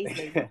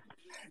lazy.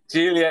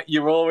 Julia,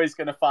 you're always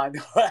going to find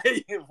a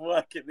way of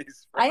working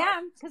this. I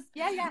am, because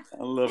yeah.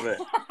 I love it.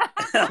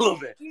 I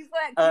love it. You've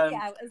worked it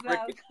out as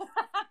well.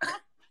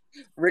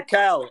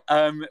 Raquel,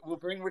 we'll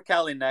bring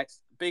Raquel in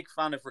next. Big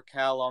fan of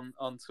Raquel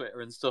on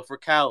Twitter and stuff.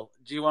 Raquel,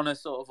 do you want to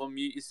sort of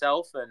unmute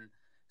yourself and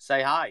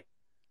say hi?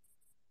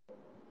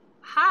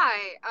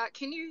 Hi,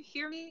 can you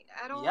hear me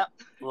at all? Yep,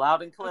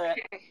 loud and clear.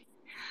 Okay.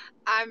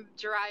 I'm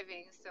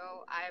driving,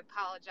 so I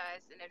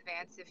apologize in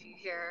advance if you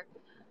hear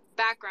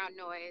background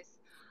noise.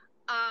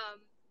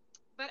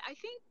 But I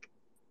think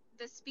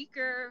the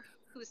speaker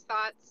whose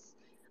thoughts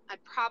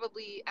I'd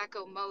probably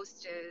echo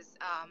most is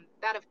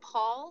that of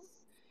Paul's.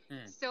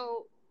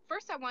 So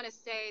first I want to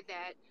say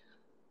that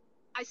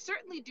I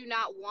certainly do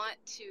not want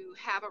to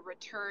have a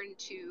return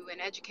to an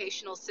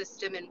educational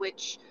system in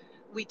which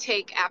we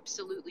take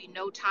absolutely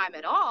no time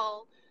at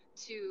all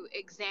to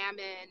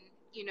examine,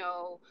 you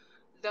know,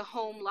 the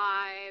home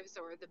lives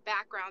or the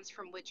backgrounds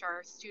from which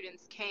our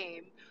students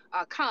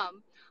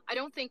come.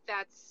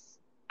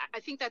 I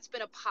think that's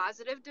been a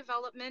positive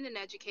development in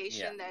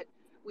education, that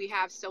we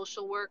have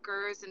social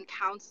workers and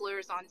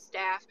counselors on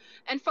staff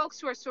and folks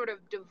who are sort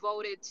of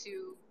devoted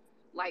to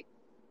like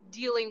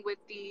dealing with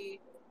the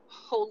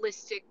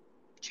holistic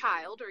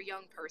child or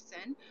young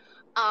person.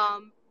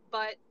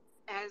 But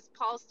as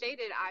Paul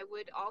stated, I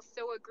would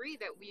also agree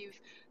that we've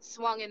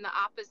swung in the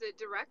opposite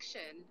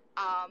direction,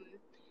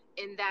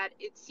 in that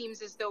it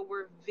seems as though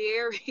we're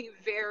very,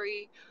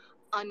 very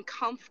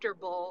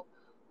uncomfortable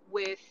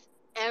with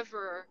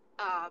ever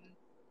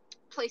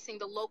placing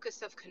the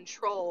locus of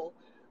control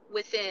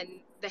within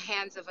the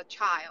hands of a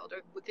child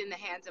or within the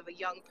hands of a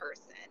young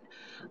person.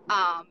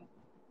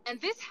 And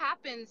this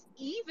happens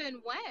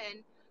even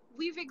when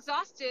we've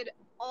exhausted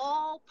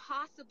all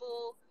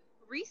possible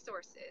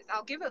resources.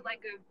 I'll give it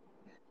like a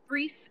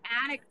brief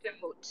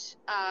anecdote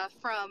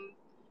from,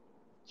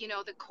 you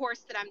know, the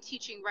course that I'm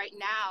teaching right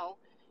now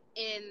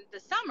in the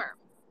summer.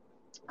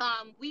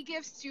 We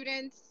give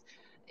students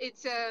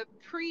It's a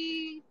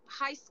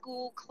pre-high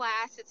school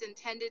class. It's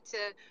intended to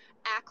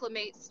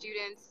acclimate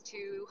students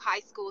to high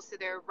school, so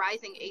they're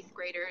rising 8th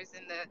graders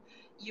in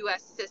the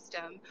U.S.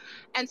 system.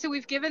 And so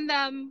we've given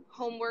them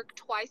homework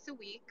twice a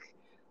week,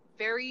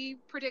 very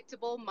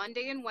predictable,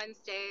 Monday and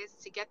Wednesdays,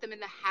 to get them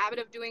in the habit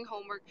of doing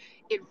homework.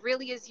 It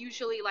really is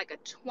usually like a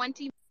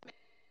 20.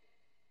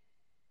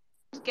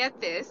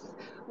 Get this,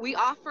 we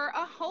offer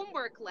a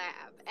homework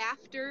lab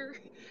after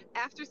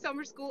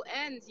summer school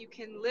ends. You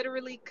can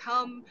literally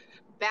come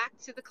back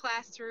to the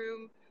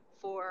classroom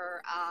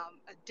for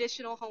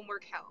additional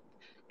homework help,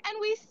 and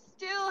we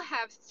still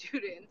have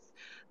students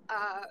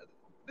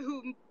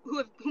whom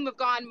have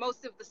gone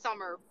most of the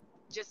summer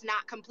just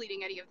not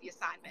completing any of the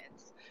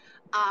assignments.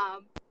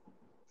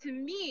 To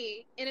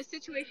me, in a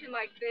situation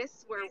like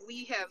this where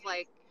we have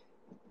like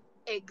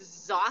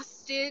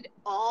exhausted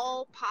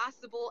all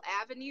possible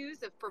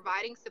avenues of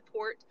providing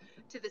support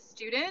to the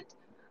student,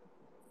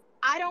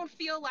 I don't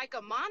feel like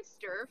a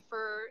monster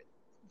for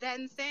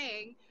then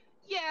saying,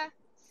 yeah,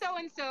 so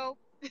and so,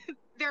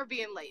 they're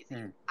being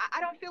lazy. I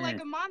don't feel like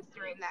a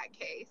monster in that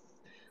case.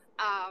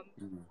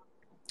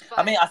 But,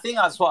 I mean, I think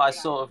that's what I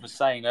sort of was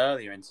saying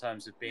earlier in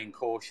terms of being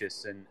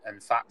cautious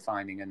and fact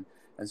finding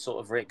and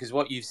sort of, because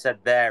what you've said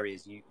there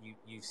is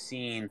you've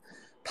seen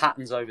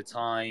patterns over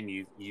time.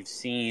 You've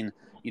seen,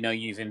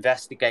 you've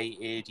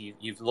investigated,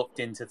 you've looked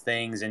into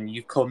things, and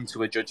you've come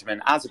to a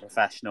judgment as a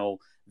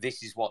professional.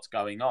 This is what's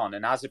going on,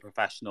 and as a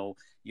professional,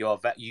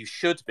 you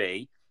should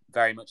be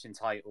very much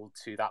entitled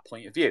to that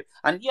point of view.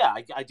 And yeah,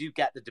 I do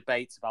get the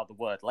debates about the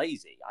word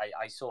lazy.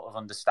 I sort of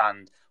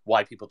understand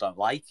why people don't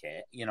like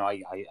it.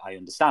 I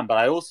understand, but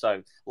I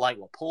also like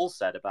what Paul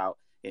said about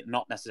it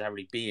not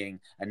necessarily being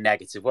a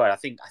negative word. I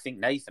think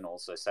Nathan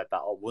also said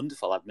that, a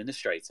wonderful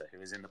administrator who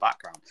is in the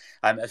background.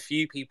 A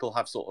few people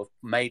have sort of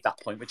made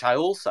that point, which I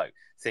also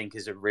think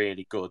is a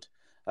really good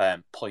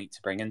point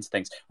to bring into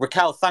things.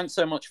 Raquel, thanks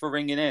so much for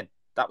ringing in.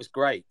 That was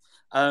great.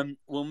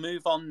 We'll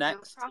move on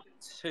next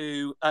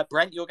to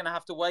Brent. You're going to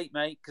have to wait,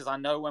 mate, because I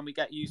know when we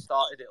get you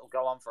started, it'll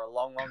go on for a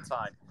long, long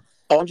time.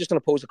 Oh, I'm just going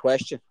to pose a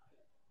question.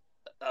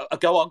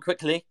 Go on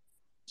quickly.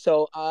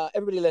 So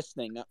everybody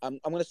listening, I'm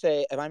going to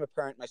say, if I'm a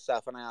parent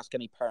myself and I ask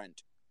any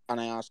parent,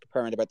 and I ask a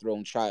parent about their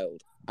own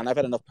child, and I've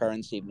had enough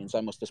parents evenings,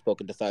 I must have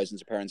spoken to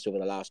thousands of parents over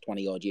the last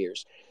 20 odd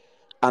years,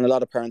 and a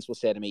lot of parents will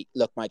say to me,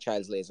 look, my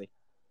child's lazy.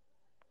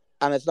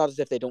 And it's not as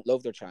if they don't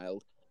love their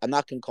child, and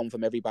that can come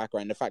from every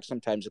background. In fact,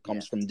 sometimes it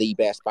comes from the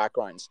best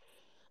backgrounds.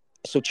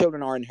 So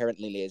children are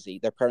inherently lazy.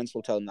 Their parents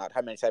will tell them that.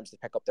 How many times they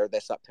pick up their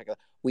this, that, pick up.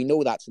 We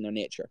know that's in their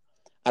nature.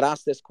 I'd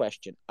ask this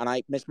question, and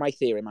I miss my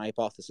theory, my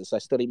hypothesis. I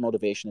study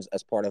motivation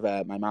as part of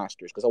my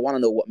master's because I want to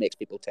know what makes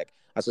people tick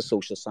as a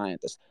social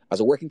scientist.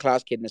 As a working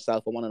class kid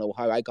myself, I want to know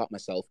how I got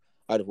myself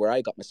out of where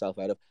I got myself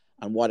out of,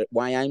 and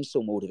why I'm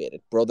so motivated.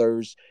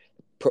 Brothers,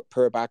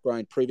 per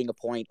background, proving a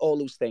point, all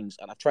those things.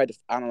 And I've tried to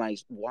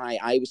analyze why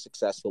I was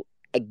successful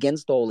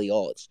against all the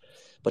odds.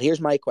 But here's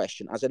my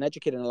question. As an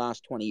educator in the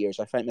last 20 years,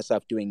 I find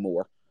myself doing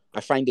more.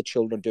 I find the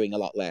children doing a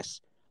lot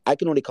less. I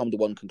can only come to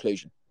one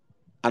conclusion.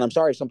 And I'm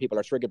sorry if some people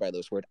are triggered by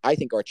those words. I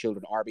think our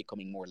children are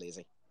becoming more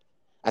lazy.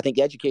 I think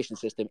the education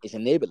system is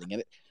enabling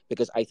it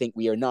because I think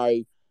we are now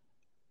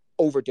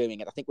overdoing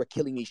it. I think we're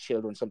killing these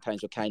children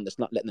sometimes with kindness,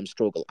 not letting them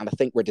struggle. And I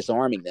think we're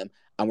disarming them,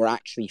 and we're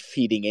actually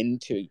feeding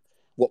into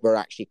what we're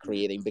actually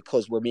creating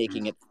because we're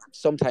making it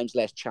sometimes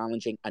less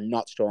challenging and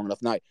not strong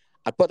enough. Now,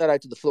 I put that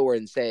out to the floor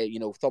and say,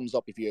 thumbs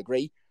up if you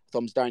agree,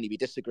 thumbs down if you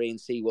disagree, and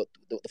see what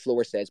the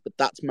floor says. But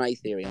that's my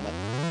theory on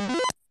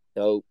it.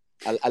 So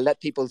I'll let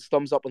people's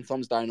thumbs up and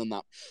thumbs down on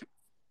that.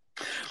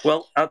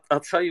 Well, I'll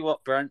tell you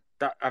what, Brent.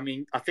 I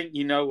think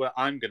where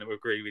I'm going to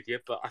agree with you,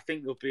 but I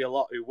think there'll be a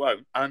lot who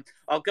won't.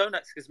 I'll go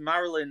next because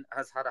Marilyn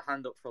has had a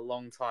hand up for a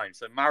long time.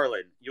 So,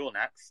 Marilyn, you're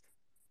next.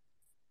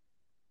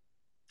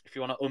 If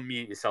you want to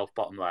unmute yourself,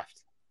 bottom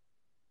left.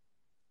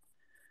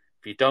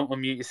 If you don't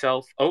unmute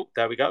yourself, oh,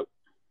 there we go.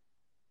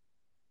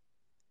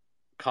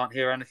 Can't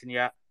hear anything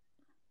yet.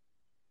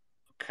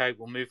 Okay,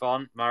 we'll move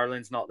on.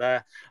 Marilyn's not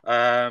there.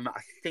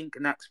 I think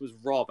next was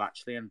Rob,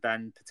 actually, and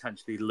then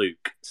potentially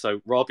Luke.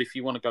 So, Rob, if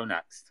you want to go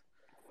next.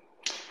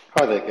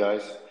 Hi there,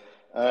 guys.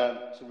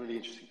 Some really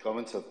interesting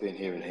comments I've been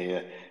hearing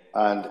here.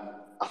 And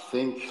I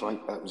think,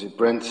 was it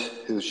Brent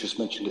who was just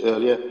mentioned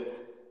earlier?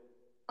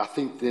 I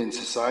think in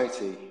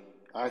society,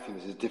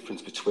 there's a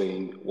difference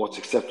between what's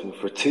acceptable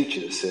for a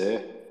teacher to say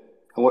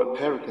and what a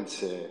parent can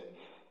say.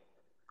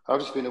 I've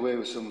just been away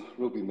with some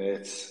rugby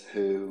mates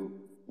who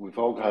we've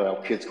all had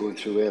our kids going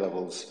through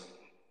A-levels.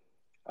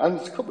 And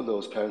a couple of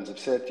those parents have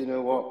said, you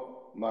know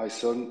what, my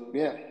son,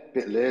 a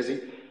bit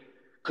lazy,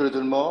 could have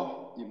done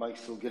more. You might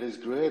still get his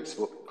grades,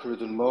 but could have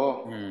done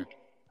more. Mm.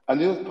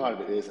 And the other part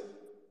of it is,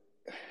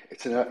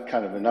 it's a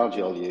kind of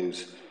analogy I'll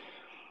use.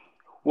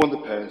 One of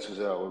the parents was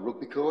our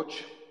rugby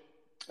coach,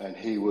 and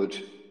he would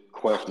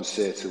quite often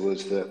say to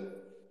us that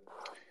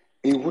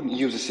he wouldn't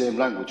use the same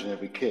language in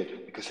every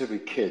kid, because every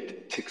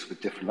kid ticks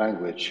with different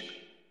language.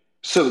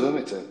 Some of them,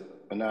 it's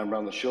an arm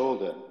around the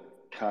shoulder,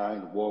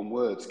 kind, warm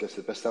words, gets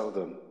the best out of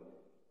them.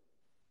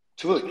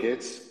 To other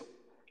kids,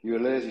 you're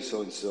a lazy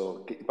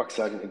so-and-so, get your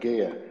backside into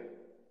gear.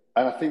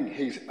 And I think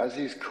as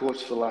he's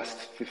coached for the last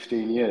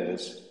 15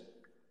 years,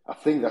 I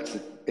think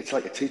it's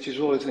like a teacher's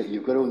role, isn't it?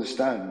 You've got to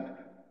understand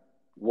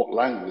what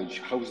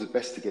language, how's the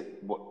best to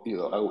get what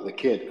out of the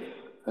kid.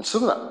 And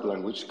some of that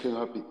language can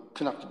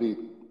have to be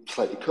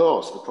slightly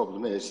coarse. The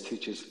problem is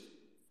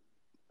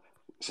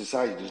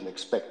society doesn't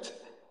expect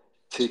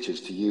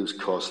teachers to use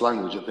coarse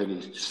language of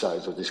any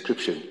size or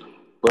description.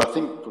 But I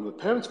think from a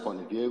parent's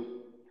point of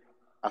view,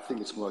 I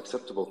think it's more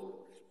acceptable.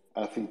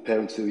 I think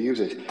parents do use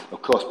it.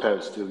 Of course,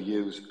 parents do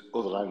use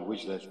other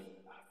language that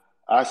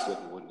I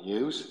certainly wouldn't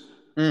use.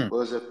 But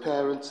as a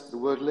parent, the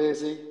word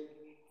lazy,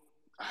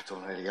 I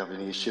don't really have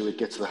any issue. It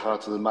gets to the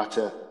heart of the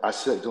matter. I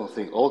certainly don't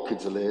think all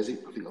kids are lazy.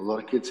 I think a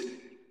lot of kids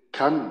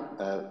can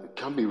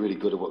be really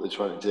good at what they're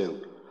trying to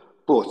do.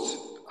 But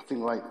I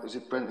think, like, was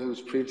it Brent who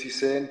was previously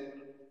saying,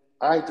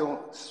 I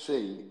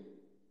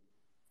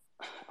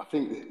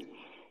think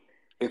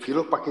if you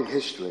look back in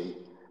history,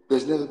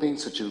 there's never been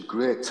such a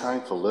great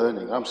time for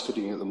learning. I'm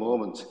studying at the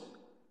moment.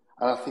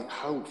 And I think,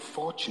 how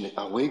fortunate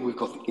are we? We've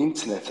got the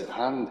internet at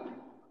hand.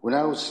 When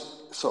I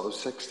was sort of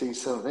 16,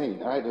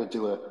 17, I had to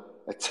do a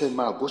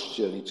 10-mile bus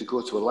journey to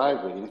go to a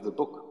library. And if the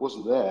book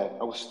wasn't there,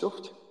 I was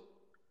stuffed.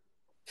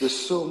 There's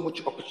so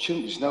much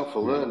opportunities now for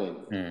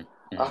learning.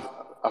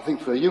 I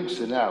think for a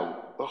youngster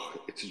now,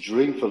 it's a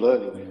dream for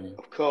learning.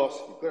 Of course,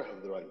 you've got to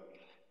have the right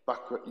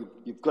background,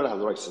 you've got to have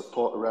the right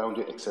support around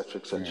it,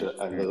 etc., etc.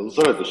 And there's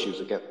a lot of issues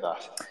to get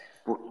that.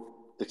 But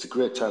it's a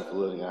great time for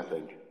learning, I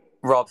think.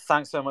 Rob,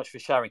 thanks so much for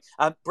sharing.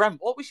 Brent,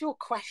 what was your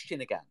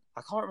question again?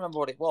 I can't remember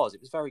what it was.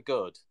 It was very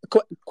good.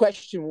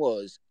 Question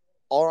was,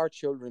 are our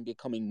children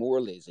becoming more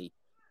lazy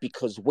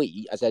because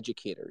we, as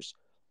educators,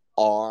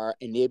 are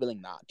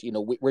enabling that?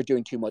 We're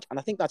doing too much. And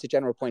I think that's a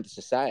general point of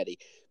society,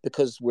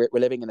 because we're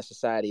living in a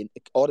society and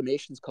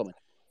automation's coming.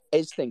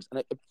 Is things,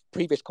 and a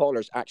previous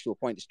caller's actual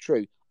point is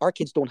true, our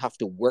kids don't have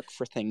to work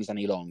for things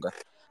any longer.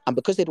 And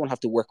because they don't have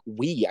to work,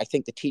 I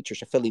think the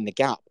teachers are filling the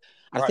gap.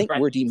 And I think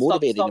Brent, we're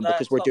demotivating them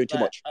because we're doing too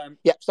much.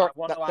 Sorry.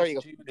 There you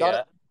go. Julia,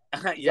 got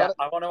it.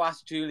 I want to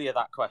ask Julia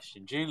that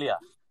question. Julia,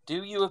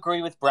 do you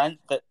agree with Brent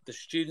that the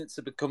students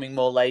are becoming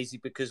more lazy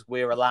because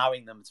we're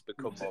allowing them to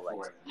become more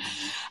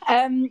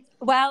lazy?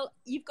 Well,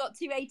 you've got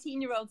two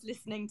 18-year-olds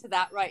listening to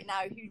that right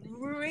now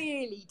who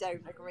really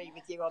don't agree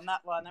with you on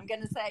that one. I'm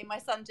going to say my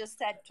son just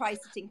said, try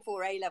sitting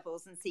 4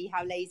 A-levels and see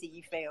how lazy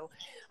you feel.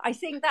 I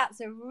think that's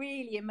a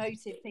really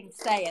emotive thing to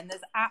say, and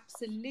there's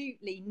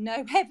absolutely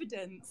no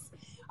evidence.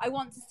 I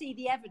want to see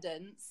the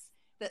evidence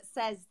that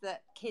says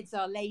that kids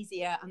are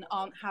lazier and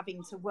aren't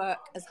having to work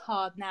as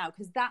hard now,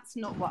 because that's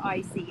not what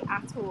I see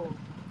at all.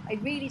 I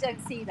really don't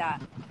see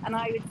that. And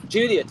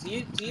Julia, do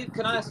you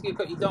can I ask you,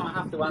 you don't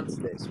have to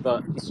answer this,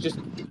 but it's just,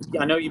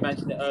 I know you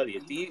mentioned it earlier.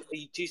 Do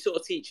you sort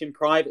of teach in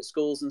private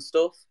schools and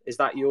stuff? Is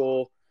that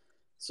your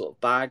sort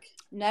of bag?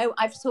 No,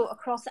 I've taught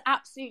across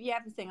absolutely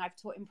everything. I've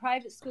taught in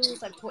private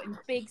schools, I've taught in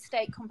big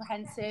state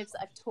comprehensives,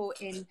 I've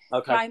taught in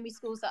primary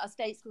schools that are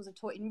state schools, I've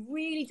taught in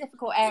really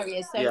difficult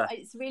areas. So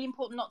it's really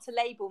important not to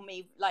label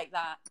me like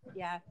that.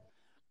 Yeah.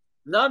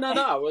 No.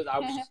 I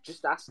was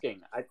just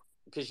asking.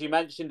 Because you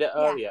mentioned it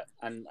earlier,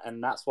 and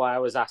that's why I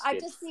was asking.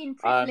 I've just seen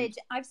privilege.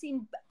 I've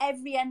seen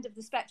every end of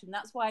the spectrum.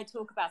 That's why I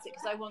talk about it,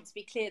 because I want to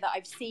be clear that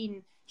I've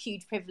seen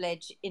huge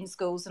privilege in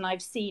schools and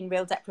I've seen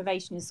real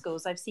deprivation in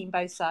schools. I've seen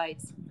both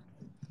sides.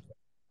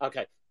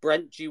 Okay.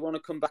 Brent, do you want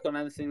to come back on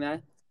anything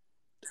there?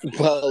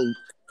 Well,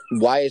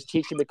 why has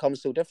teaching become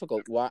so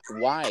difficult? Why?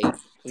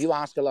 If you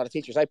ask a lot of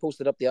teachers, I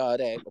posted up the other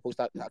day, I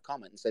posted out a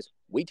comment and says,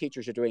 we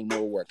teachers are doing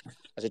more work.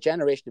 As a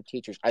generation of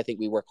teachers, I think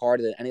we work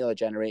harder than any other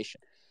generation.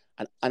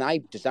 And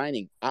I'm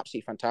designing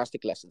absolutely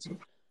fantastic lessons.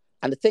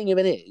 And the thing of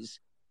it is,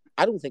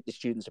 I don't think the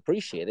students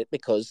appreciate it,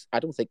 because I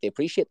don't think they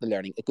appreciate the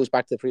learning. It goes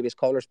back to the previous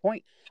caller's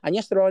point. And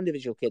yes, there are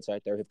individual kids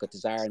out there who've got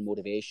desire and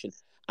motivation,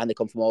 and they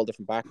come from all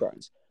different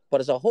backgrounds.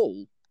 But as a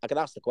whole, I could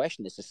ask the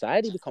question, is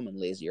society becoming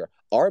lazier?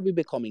 Are we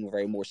becoming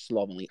very more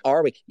slovenly?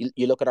 Are we?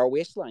 You look at our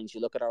waistlines, you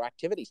look at our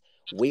activities.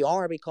 We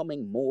are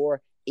becoming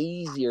more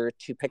easier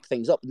to pick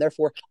things up. And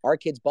therefore, are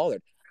kids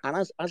bothered? And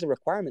as a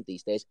requirement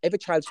these days, if a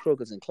child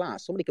struggles in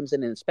class, somebody comes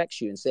in and inspects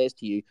you and says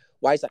to you,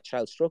 why is that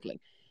child struggling?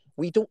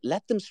 We don't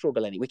let them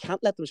struggle we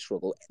can't let them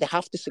struggle. They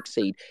have to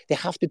succeed. They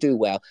have to do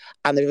well.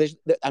 And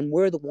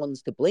we're the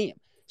ones to blame.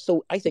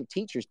 So I think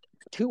teachers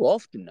too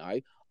often now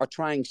are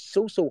trying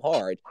so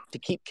hard to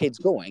keep kids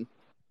going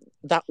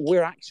that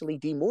we're actually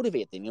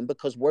demotivating them,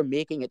 because we're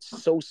making it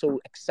so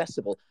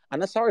accessible.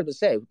 And that's hard to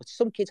say, but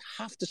some kids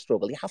have to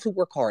struggle. They have to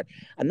work hard.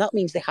 And that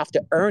means they have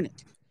to earn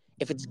it.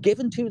 If it's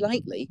given too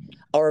lightly,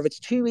 or if it's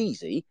too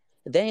easy,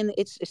 then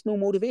it's no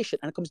motivation.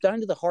 And it comes down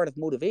to the heart of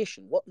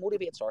motivation. What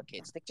motivates our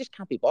kids? They just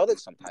can't be bothered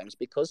sometimes,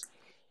 because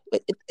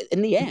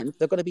in the end,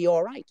 they're going to be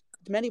all right.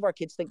 Many of our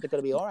kids think they're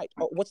going to be all right.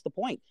 What's the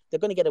point? They're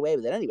going to get away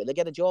with it anyway. They'll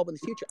get a job in the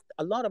future.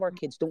 A lot of our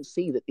kids don't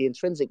see that the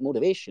intrinsic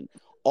motivation,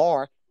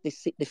 or they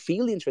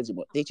feel the intrinsic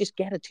motivation. They just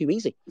get it too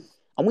easy.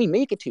 And we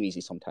make it too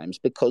easy sometimes,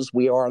 because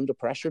we are under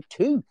pressure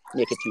to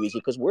make it too easy,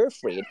 because we're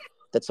afraid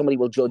that somebody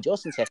will judge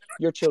us and say,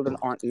 your children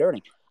aren't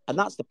learning. And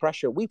that's the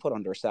pressure we put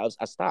on ourselves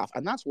as staff.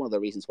 And that's one of the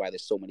reasons why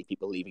there's so many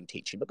people leaving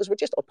teaching, because we're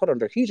just put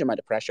under a huge amount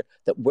of pressure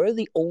that we're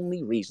the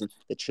only reason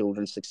the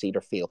children succeed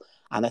or fail.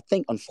 And I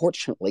think,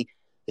 unfortunately,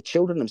 the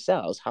children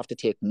themselves have to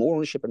take more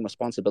ownership and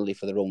responsibility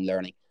for their own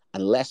learning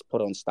and less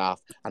put on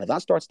staff. And if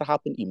that starts to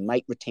happen, you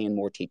might retain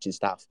more teaching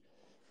staff.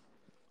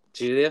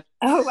 Julia?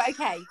 Oh,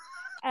 okay.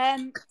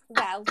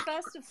 Well,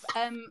 first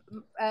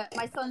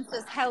my son's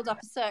just held up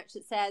a search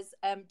that says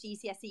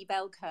GCSE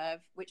bell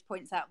curve, which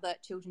points out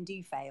that children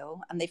do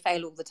fail, and they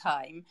fail all the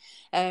time.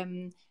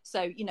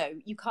 So,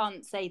 you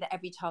can't say that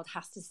every child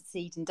has to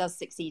succeed and does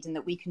succeed, and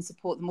that we can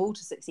support them all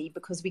to succeed,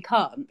 because we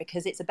can't,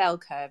 because it's a bell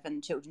curve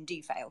and children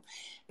do fail.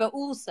 But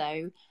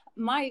also,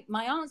 my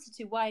answer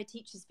to why a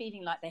teacher's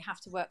feeling like they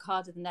have to work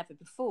harder than ever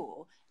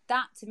before,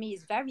 that to me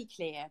is very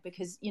clear,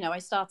 because, I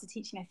started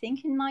teaching, I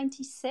think, in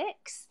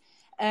 96.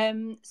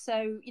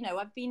 So,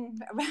 I've been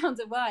around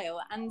a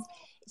while, and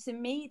to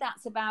me,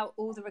 that's about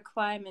all the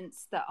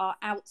requirements that are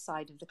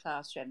outside of the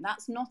classroom.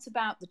 That's not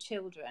about the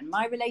children.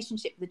 My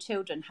relationship with the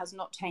children has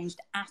not changed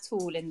at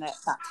all in that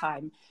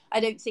time. I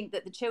don't think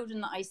that the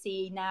children that I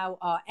see now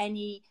are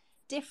any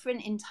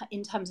different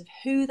in terms of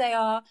who they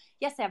are.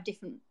 Yes, they have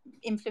different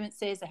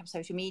influences, they have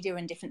social media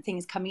and different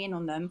things coming in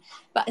on them,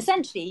 but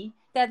essentially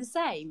they're the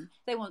same.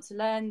 They want to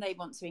learn, they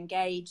want to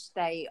engage,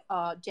 they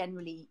are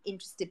generally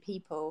interested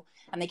people,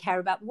 and they care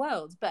about the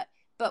world. But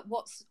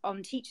what's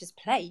on teachers'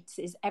 plates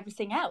is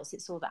everything else.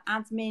 It's all the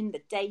admin,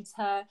 the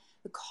data,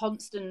 the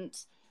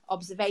constant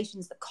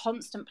observations, the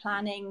constant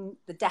planning,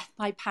 the death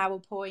by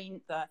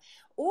PowerPoint,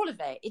 all of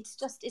it.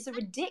 It's a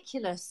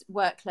ridiculous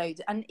workload,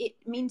 and it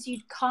means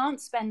you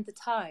can't spend the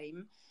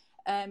time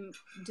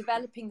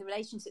developing the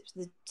relationships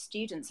with the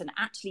students and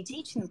actually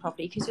teaching them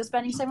properly, because you're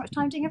spending so much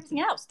time doing everything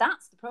else.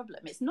 That's the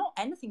problem. It's not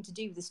anything to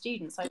do with the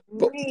students. I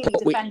really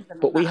defend them.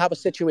 But we have a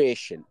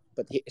situation.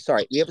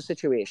 We have a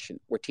situation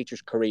where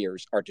teachers'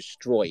 careers are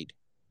destroyed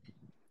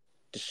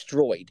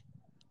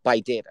by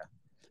data.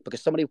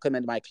 Because somebody will come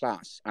into my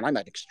class, and I'm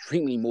an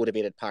extremely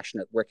motivated,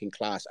 passionate, working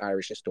class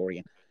Irish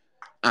historian.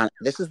 And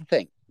this is the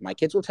thing. My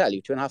kids will tell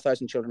you,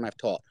 2,500 children I've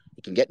taught,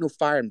 you can get no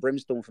fire and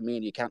brimstone from me,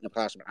 and you can't in the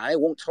classroom. I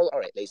won't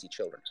tolerate lazy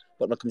children.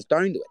 But when it comes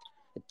down to it,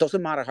 it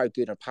doesn't matter how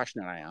good or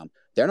passionate I am.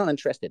 They're not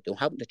interested. They don't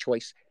have the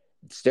choice.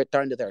 It's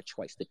down to their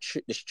choice.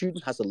 The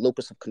student has a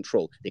locus of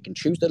control. They can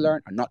choose to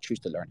learn or not choose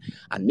to learn.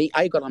 And me,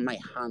 I got on my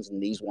hands and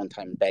knees one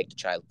time and begged the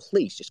child,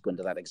 please just go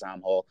into that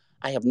exam hall.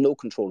 I have no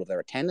control over their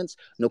attendance,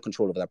 no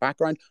control over their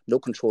background, no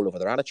control over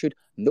their attitude,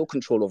 no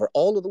control over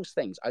all of those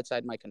things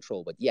outside my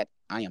control. But yet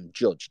I am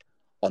judged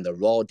on the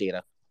raw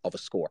data of a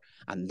score.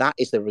 And that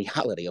is the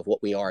reality of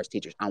what we are as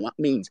teachers. And that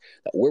means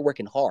that we're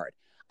working hard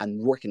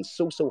and working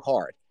so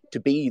hard to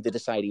be the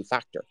deciding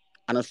factor.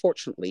 And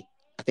unfortunately,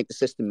 I think the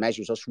system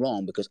measures us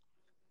wrong, because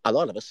a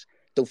lot of us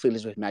don't feel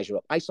as if we measure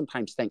up. I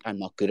sometimes think I'm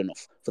not good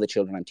enough for the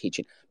children I'm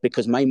teaching,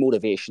 because my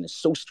motivation is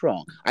so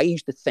strong. I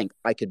used to think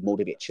I could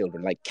motivate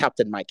children, like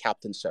my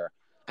captain, sir.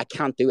 I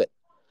can't do it.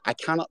 I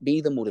cannot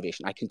be the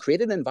motivation. I can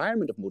create an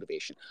environment of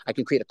motivation. I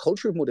can create a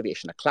culture of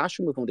motivation, a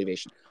classroom of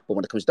motivation. But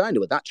when it comes down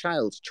to it, that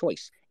child's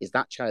choice is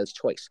that child's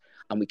choice.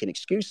 And we can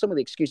excuse some of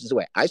the excuses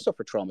away. I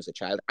suffered trauma as a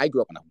child. I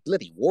grew up in a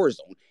bloody war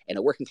zone in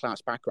a working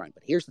class background.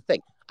 But here's the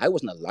thing. I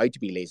wasn't allowed to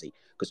be lazy,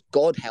 because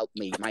God help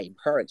me, my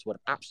parents would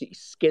have absolutely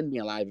skinned me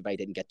alive if I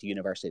didn't get to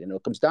university. And when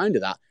it comes down to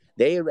that,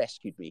 they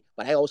rescued me,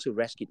 but I also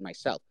rescued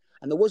myself.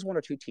 And there was one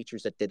or two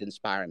teachers that did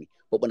inspire me.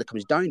 But when it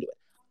comes down to it,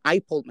 I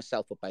pulled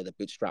myself up by the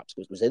bootstraps,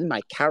 because it was in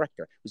my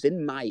character, it was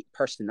in my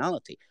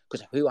personality,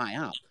 because of who I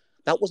am.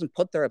 That wasn't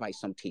put there by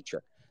some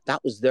teacher.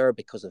 That was there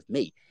because of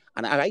me.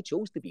 And I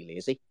chose to be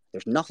lazy.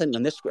 There's nothing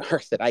on this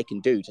earth that I can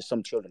do to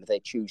some children if they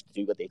choose to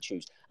do what they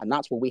choose. And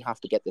that's where we have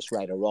to get this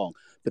right or wrong,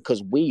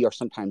 because we are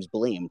sometimes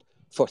blamed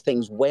for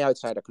things way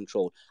outside our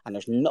control. And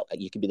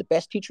you can be the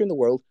best teacher in the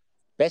world,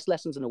 best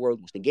lessons in the world,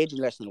 most engaging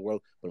lesson in the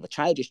world, but if a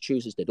child just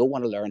chooses they don't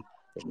want to learn,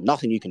 there's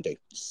nothing you can do.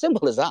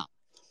 Simple as that.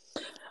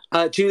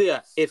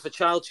 Julia, if a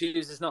child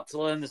chooses not to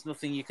learn, there's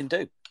nothing you can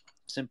do.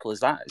 Simple as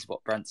that is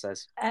what Brent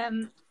says.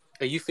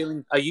 Are you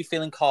feeling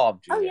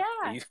calm, Julia?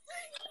 Oh yeah,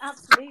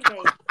 absolutely.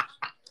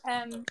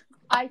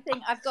 I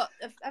think I've got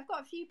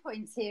a few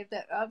points here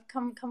that have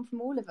come from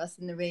all of us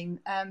in the room.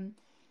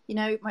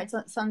 My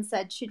son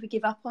said, should we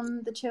give up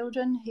on the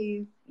children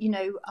who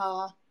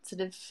are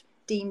sort of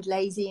deemed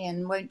lazy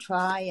and won't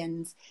try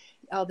and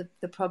are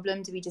the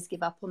problem? Do we just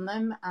give up on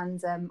them?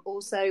 And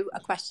also a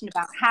question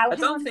about how. I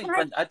don't think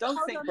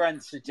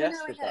Brent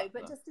suggested that.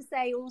 But just to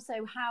say also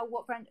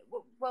what Brent.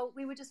 Well,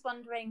 we were just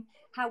wondering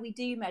how we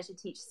do measure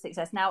teacher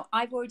success. Now,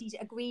 I've already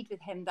agreed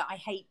with him that I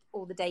hate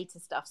all the data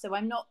stuff. So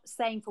I'm not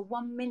saying for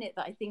 1 minute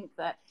that I think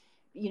that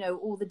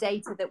all the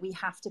data that we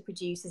have to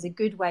produce is a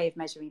good way of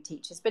measuring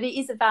teachers. But it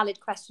is a valid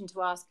question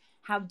to ask: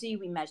 how do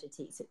we measure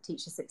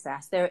teacher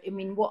success?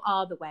 What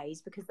are the ways?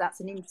 Because that's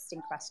an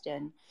interesting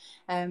question.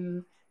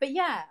 But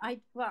yeah,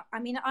 I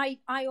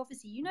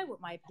obviously,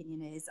 what my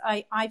opinion is.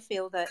 I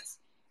feel that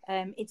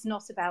It's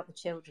not about the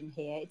children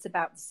here. It's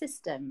about the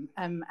system,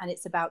 and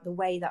it's about the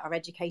way that our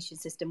education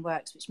system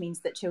works, which means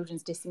that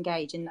children's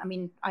disengage. And I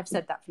mean, I've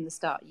said that from the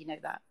start. You know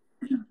that.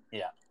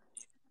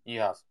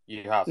 Yeah,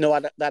 you have. No,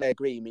 that I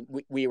agree. I mean,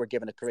 we were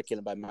given a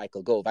curriculum by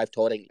Michael Gove. I've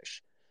taught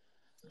English.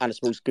 And I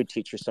suppose good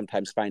teachers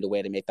sometimes find a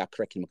way to make that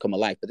curriculum come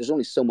alive. But there's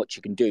only so much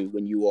you can do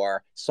when you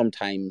are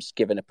sometimes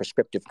given a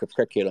prescriptive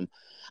curriculum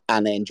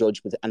and then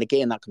judged with it. And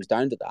again, that comes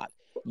down to that.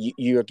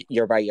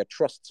 You're by your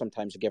trust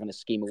sometimes are given a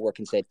scheme of work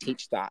and said,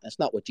 teach that. And it's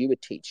not what you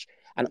would teach.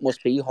 And it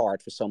must be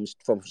hard for some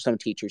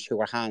teachers who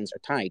their hands are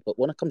tied. But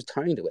when it comes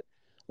down to it,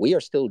 we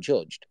are still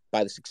judged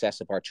by the success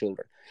of our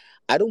children.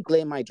 I don't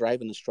blame my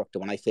driving instructor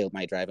when I failed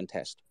my driving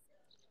test.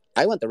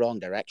 I went the wrong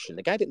direction.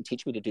 The guy didn't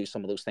teach me to do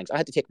some of those things. I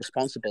had to take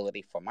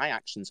responsibility for my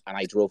actions, and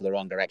I drove the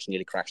wrong direction,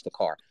 nearly crashed the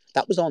car.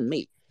 That was on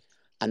me.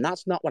 And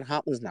that's not what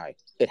happens now.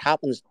 It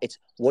happens, it's,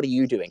 what are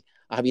you doing?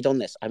 Have you done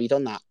this? Have you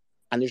done that?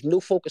 And there's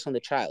no focus on the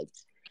child.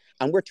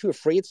 And we're too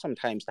afraid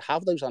sometimes to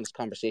have those honest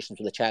conversations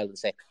with the child and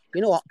say,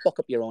 you know what, buck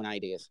up your own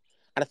ideas.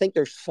 And I think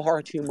there's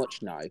far too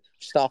much now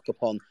stock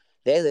upon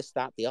this,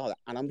 that, the other.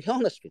 And I'll be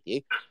honest with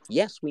you,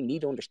 yes, we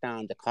need to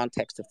understand the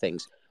context of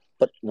things,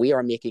 but we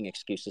are making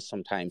excuses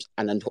sometimes.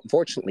 And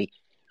unfortunately,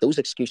 those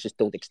excuses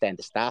don't extend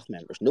to staff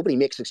members. Nobody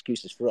makes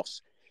excuses for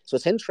us. So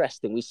it's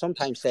interesting. We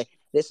sometimes say,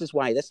 this is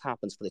why this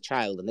happens for the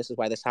child, and this is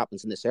why this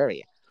happens in this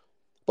area.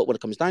 But when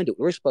it comes down to it,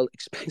 we're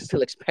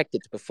still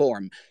expected to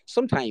perform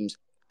sometimes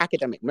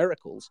academic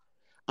miracles,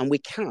 and we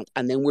can't,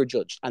 and then we're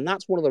judged. And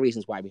that's one of the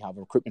reasons why we have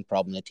a recruitment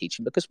problem in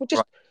teaching, because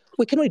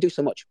we can only do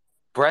so much.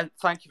 Brent,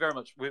 thank you very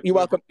much. You're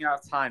welcome. We're running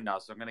out of time now,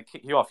 so I'm going to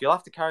kick you off. You'll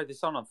have to carry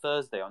this on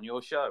Thursday on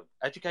your show.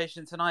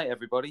 Education Tonight,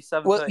 everybody.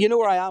 7:30. Well, you know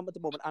where I am at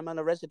the moment. I'm on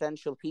a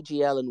residential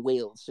PGL in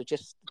Wales, so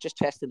just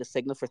testing the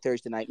signal for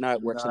Thursday night. Now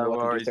it works. No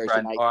worries, Thursday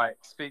Brent. night. All right,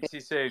 speak to you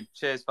soon.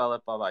 Cheers, fella.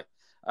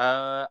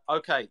 Bye-bye.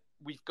 Okay,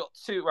 we've got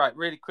two, right,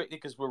 really quickly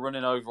because we're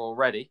running over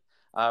already.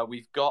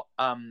 We've got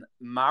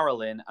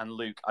Marilyn and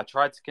Luke. I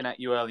tried to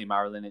connect you early,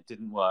 Marilyn. It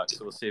didn't work,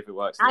 so we'll see if it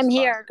works this I'm time.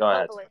 here. Go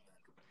ahead.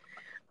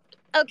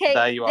 Okay.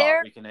 There you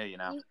are. We can hear you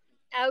now.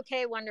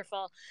 Okay,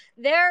 wonderful.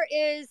 There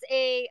is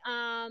a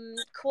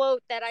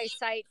quote that I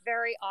cite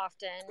very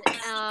often,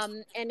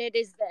 and it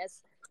is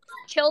this: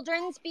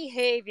 children's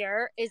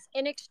behavior is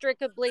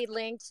inextricably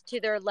linked to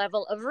their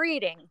level of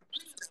reading.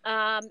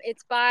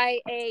 It's by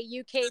a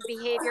UK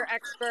behavior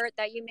expert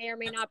that you may or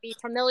may not be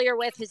familiar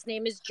with. His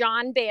name is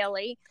John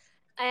Bailey,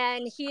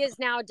 and he is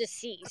now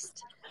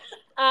deceased.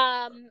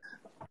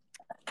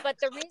 But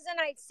the reason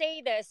I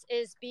say this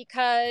is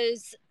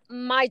because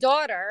my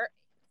daughter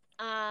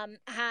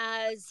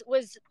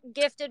was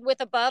gifted with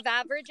above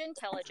average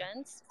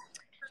intelligence,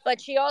 but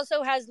she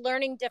also has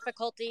learning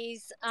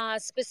difficulties,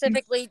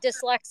 specifically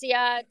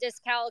dyslexia,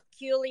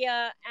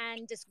 dyscalculia,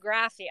 and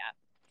dysgraphia.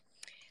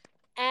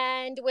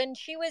 And when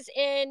she was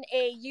in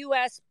a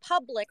U.S.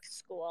 public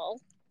school,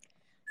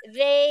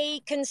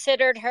 they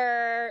considered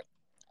her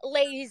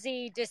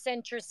lazy,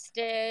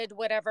 disinterested,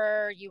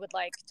 whatever you would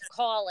like to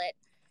call it.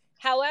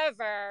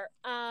 However,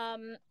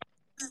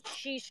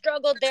 she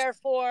struggled there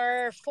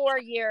for 4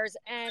 years,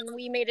 and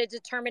we made a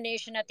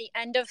determination at the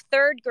end of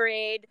third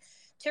grade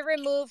to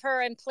remove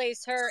her and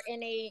place her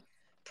in a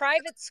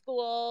private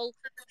school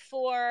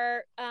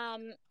for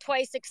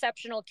twice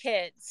exceptional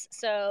kids.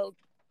 So,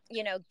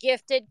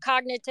 gifted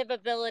cognitive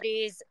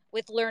abilities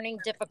with learning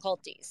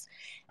difficulties.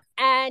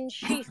 And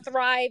she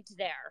thrived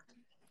there.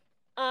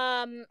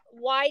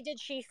 Why did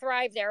she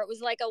thrive there? It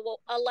was like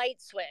a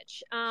light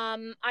switch.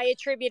 I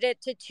attribute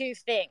it to two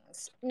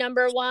things.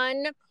 Number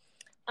one,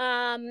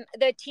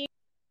 the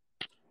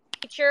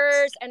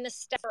teachers and the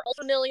staff are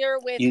familiar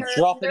with her. You're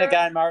dropping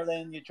again,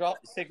 Marilyn.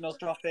 Signal's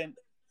dropping.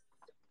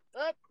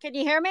 Can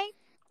you hear me?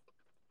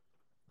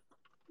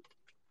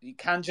 You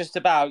can just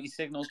about. Your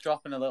signal's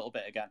dropping a little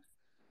bit again.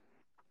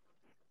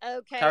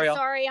 Okay,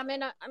 sorry. I'm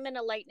in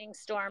a lightning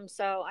storm,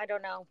 so I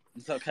don't know.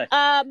 It's okay.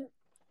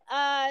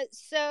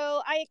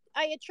 So I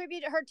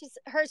attribute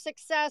her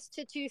success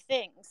to two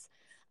things.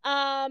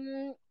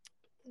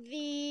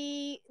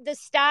 The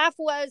staff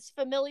was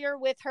familiar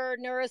with her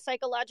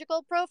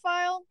neuropsychological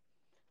profile,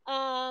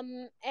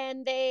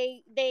 and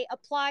they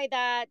apply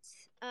that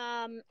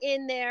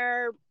in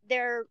their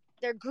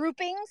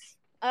groupings.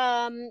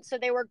 So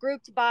they were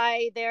grouped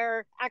by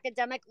their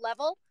academic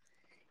level,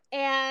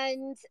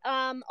 and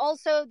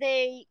also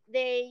they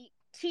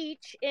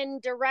teach in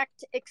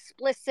direct,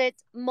 explicit,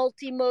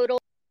 multimodal.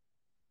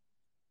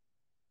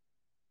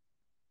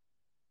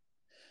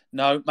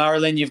 No,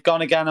 Marilyn, you've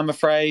gone again, I'm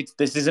afraid.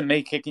 This isn't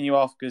me kicking you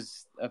off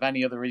because of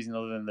any other reason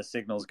other than the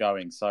signal's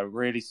going. So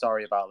really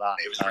sorry about that.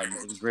 It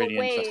was really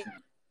interesting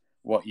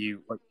what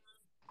you...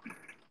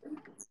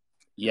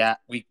 Yeah,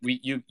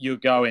 you're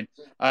going.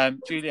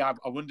 Julie, I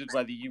wondered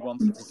whether you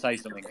wanted to say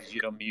something because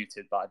you'd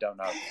unmuted, but I don't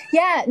know.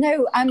 Yeah,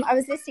 no, I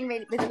was listening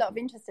really with a lot of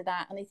interest to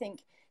that. And I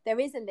think there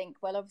is a link.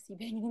 Well, obviously,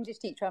 being an English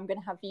teacher, I'm going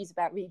to have views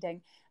about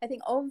reading. I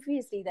think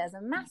obviously there's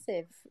a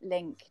massive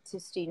link to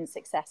student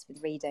success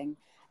with reading.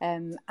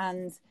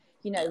 And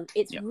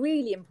It's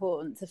really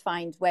important to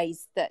find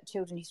ways that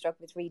children who struggle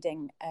with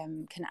reading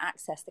can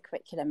access the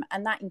curriculum,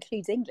 and that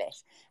includes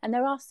English. And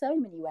there are so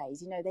many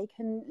ways, they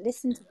can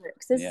listen to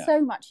books. There's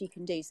so much you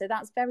can do. So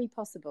that's very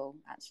possible,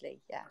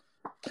 actually. Yeah.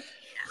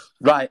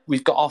 Right.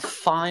 We've got our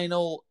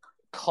final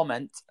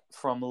comment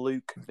from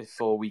Luke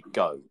before we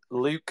go.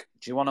 Luke,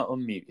 do you want to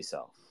unmute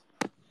yourself?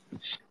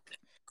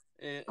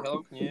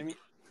 Hello, can you hear me?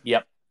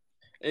 Yep.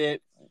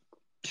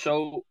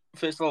 So,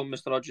 first of all,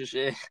 Mr. Rogers,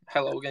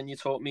 hello again. You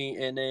taught me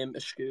in a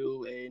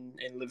school in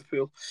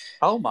Liverpool.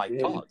 Oh, my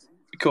God.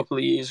 A couple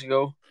of years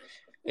ago.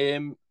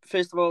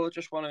 First of all, I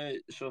just want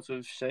to sort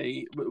of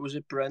say, was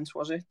it Brent,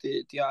 was it?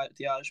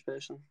 The Irish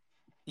person?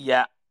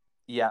 Yeah.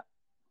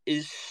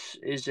 His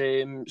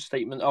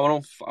statement, I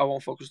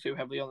won't focus too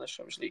heavily on this,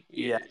 obviously.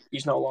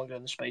 He's no longer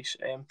in the space.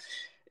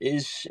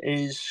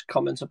 His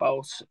comment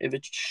about if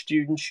a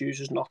student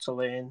chooses not to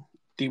learn,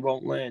 they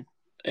won't learn.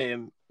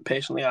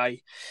 Personally,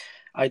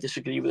 I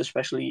disagree with,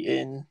 especially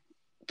in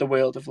the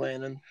world of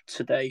learning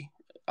today,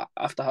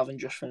 after having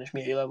just finished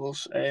my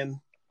A-levels. The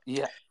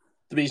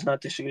reason I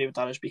disagree with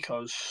that is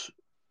because,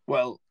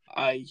 well,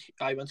 I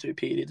went through a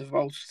period of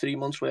about 3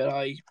 months where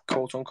I,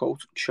 quote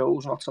unquote,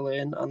 chose not to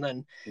learn, and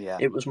then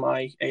it was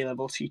my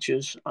A-level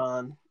teachers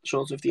and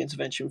sort of the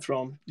intervention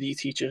from the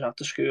teachers at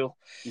the school,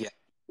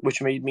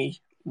 which made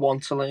me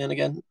want to learn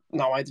again.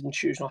 Now, I didn't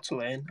choose not to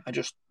learn. I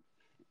just,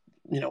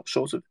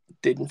 sort of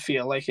didn't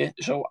feel like it.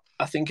 So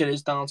I think it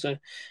is down to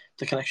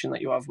the connection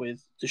that you have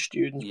with the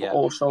students, but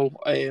also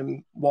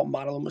what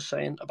Marilyn was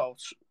saying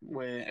about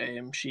where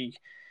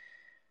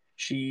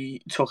she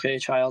took her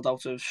child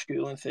out of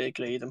school in 3rd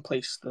grade and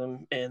placed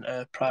them in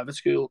a private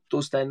school.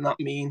 Does then that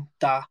mean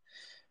that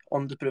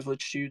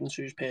underprivileged students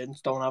whose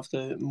parents don't have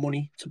the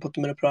money to put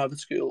them in a private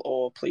school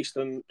or place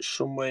them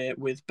somewhere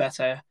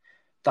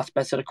that's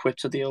better equipped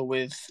to deal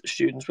with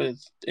students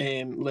with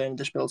learning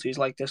disabilities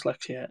like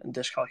dyslexia and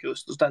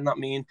dyscalculia? Does then that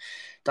mean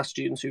that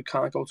students who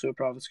can't go to a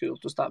private school,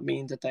 does that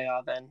mean that they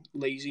are then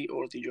lazy,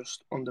 or are they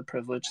just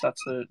underprivileged?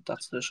 That's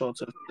the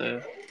sort of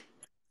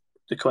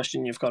the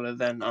question you've got to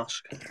then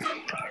ask.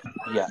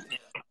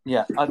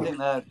 Yeah. I think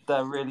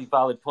they're really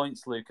valid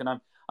points, Luke,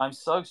 and I'm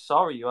so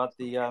sorry you had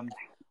the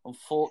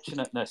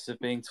unfortunateness of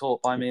being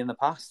taught by me in the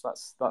past.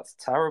 That's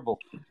terrible.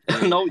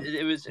 No,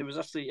 it was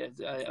actually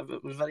I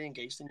was very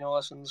engaged in your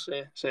lessons.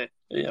 I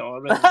really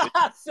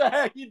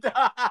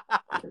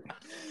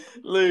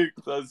Luke,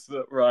 that's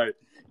right.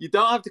 You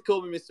don't have to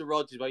call me Mr.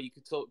 Rogers, but you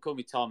could call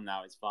me Tom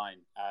now. It's fine.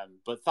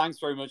 But thanks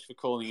very much for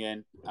calling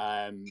in.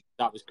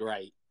 That was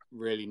great.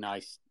 Really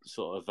nice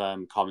sort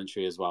of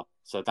commentary as well.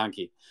 So thank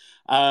you.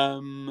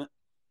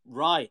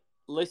 Right.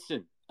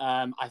 Listen,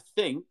 I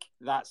think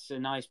that's a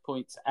nice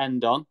point to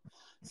end on.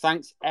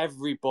 Thanks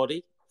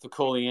everybody for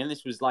calling in.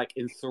 This was like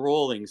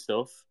enthralling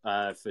stuff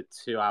for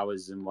 2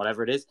 hours and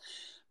whatever it is.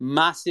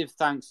 Massive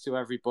thanks to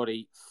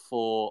everybody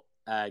for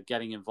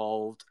getting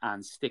involved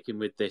and sticking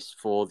with this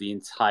for the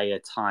entire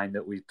time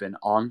that we've been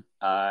on.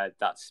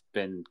 That's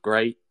been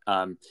great.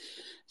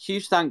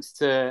 Huge thanks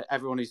to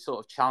everyone who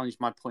sort of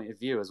challenged my point of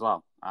view as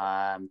well.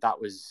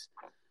 That was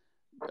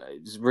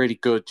really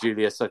good,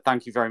 Julia. So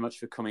thank you very much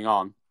for coming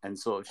on and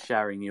sort of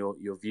sharing your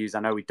views. I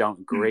know we don't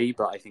agree,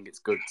 but I think it's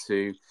good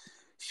to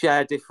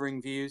share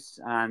differing views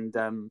and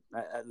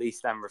at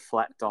least then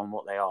reflect on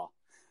what they are.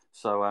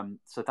 So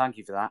thank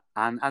you for that.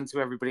 And to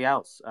everybody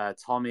else,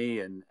 Tommy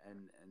and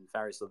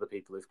various other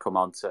people who've come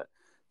on to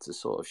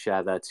sort of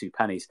share their 2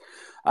 pennies.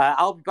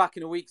 I'll be back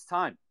in a week's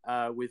time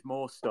with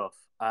more stuff.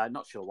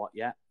 Not sure what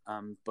yet,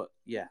 but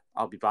yeah,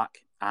 I'll be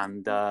back.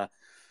 And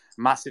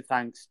massive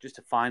thanks, just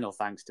a final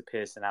thanks to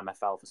Pearson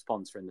MFL for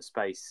sponsoring the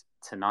space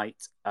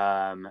tonight,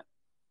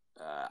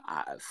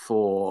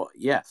 for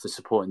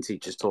supporting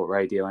Teachers Talk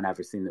Radio and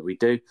everything that we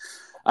do.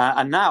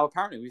 And now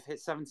apparently we've hit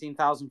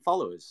 17,000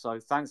 followers. So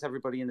thanks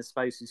everybody in the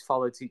space who's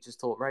followed Teachers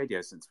Talk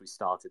Radio since we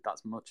started.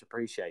 That's much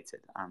appreciated.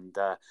 And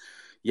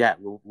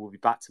we'll be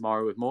back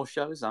tomorrow with more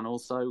shows, and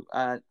also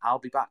I'll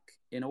be back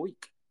in a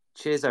week.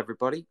 Cheers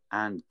everybody,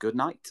 and good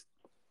night.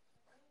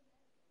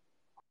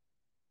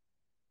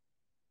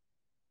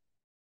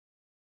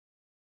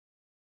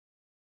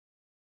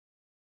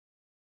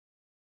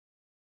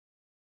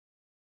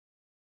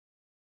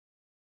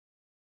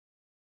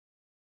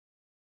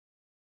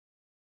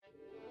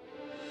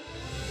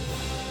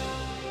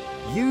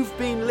 You've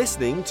been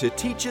listening to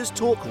Teachers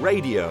Talk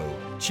Radio.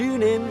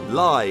 Tune in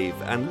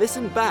live and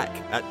listen back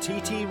at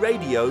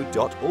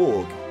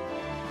ttradio.org.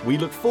 We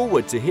look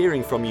forward to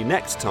hearing from you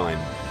next time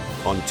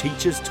on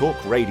Teachers Talk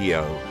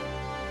Radio.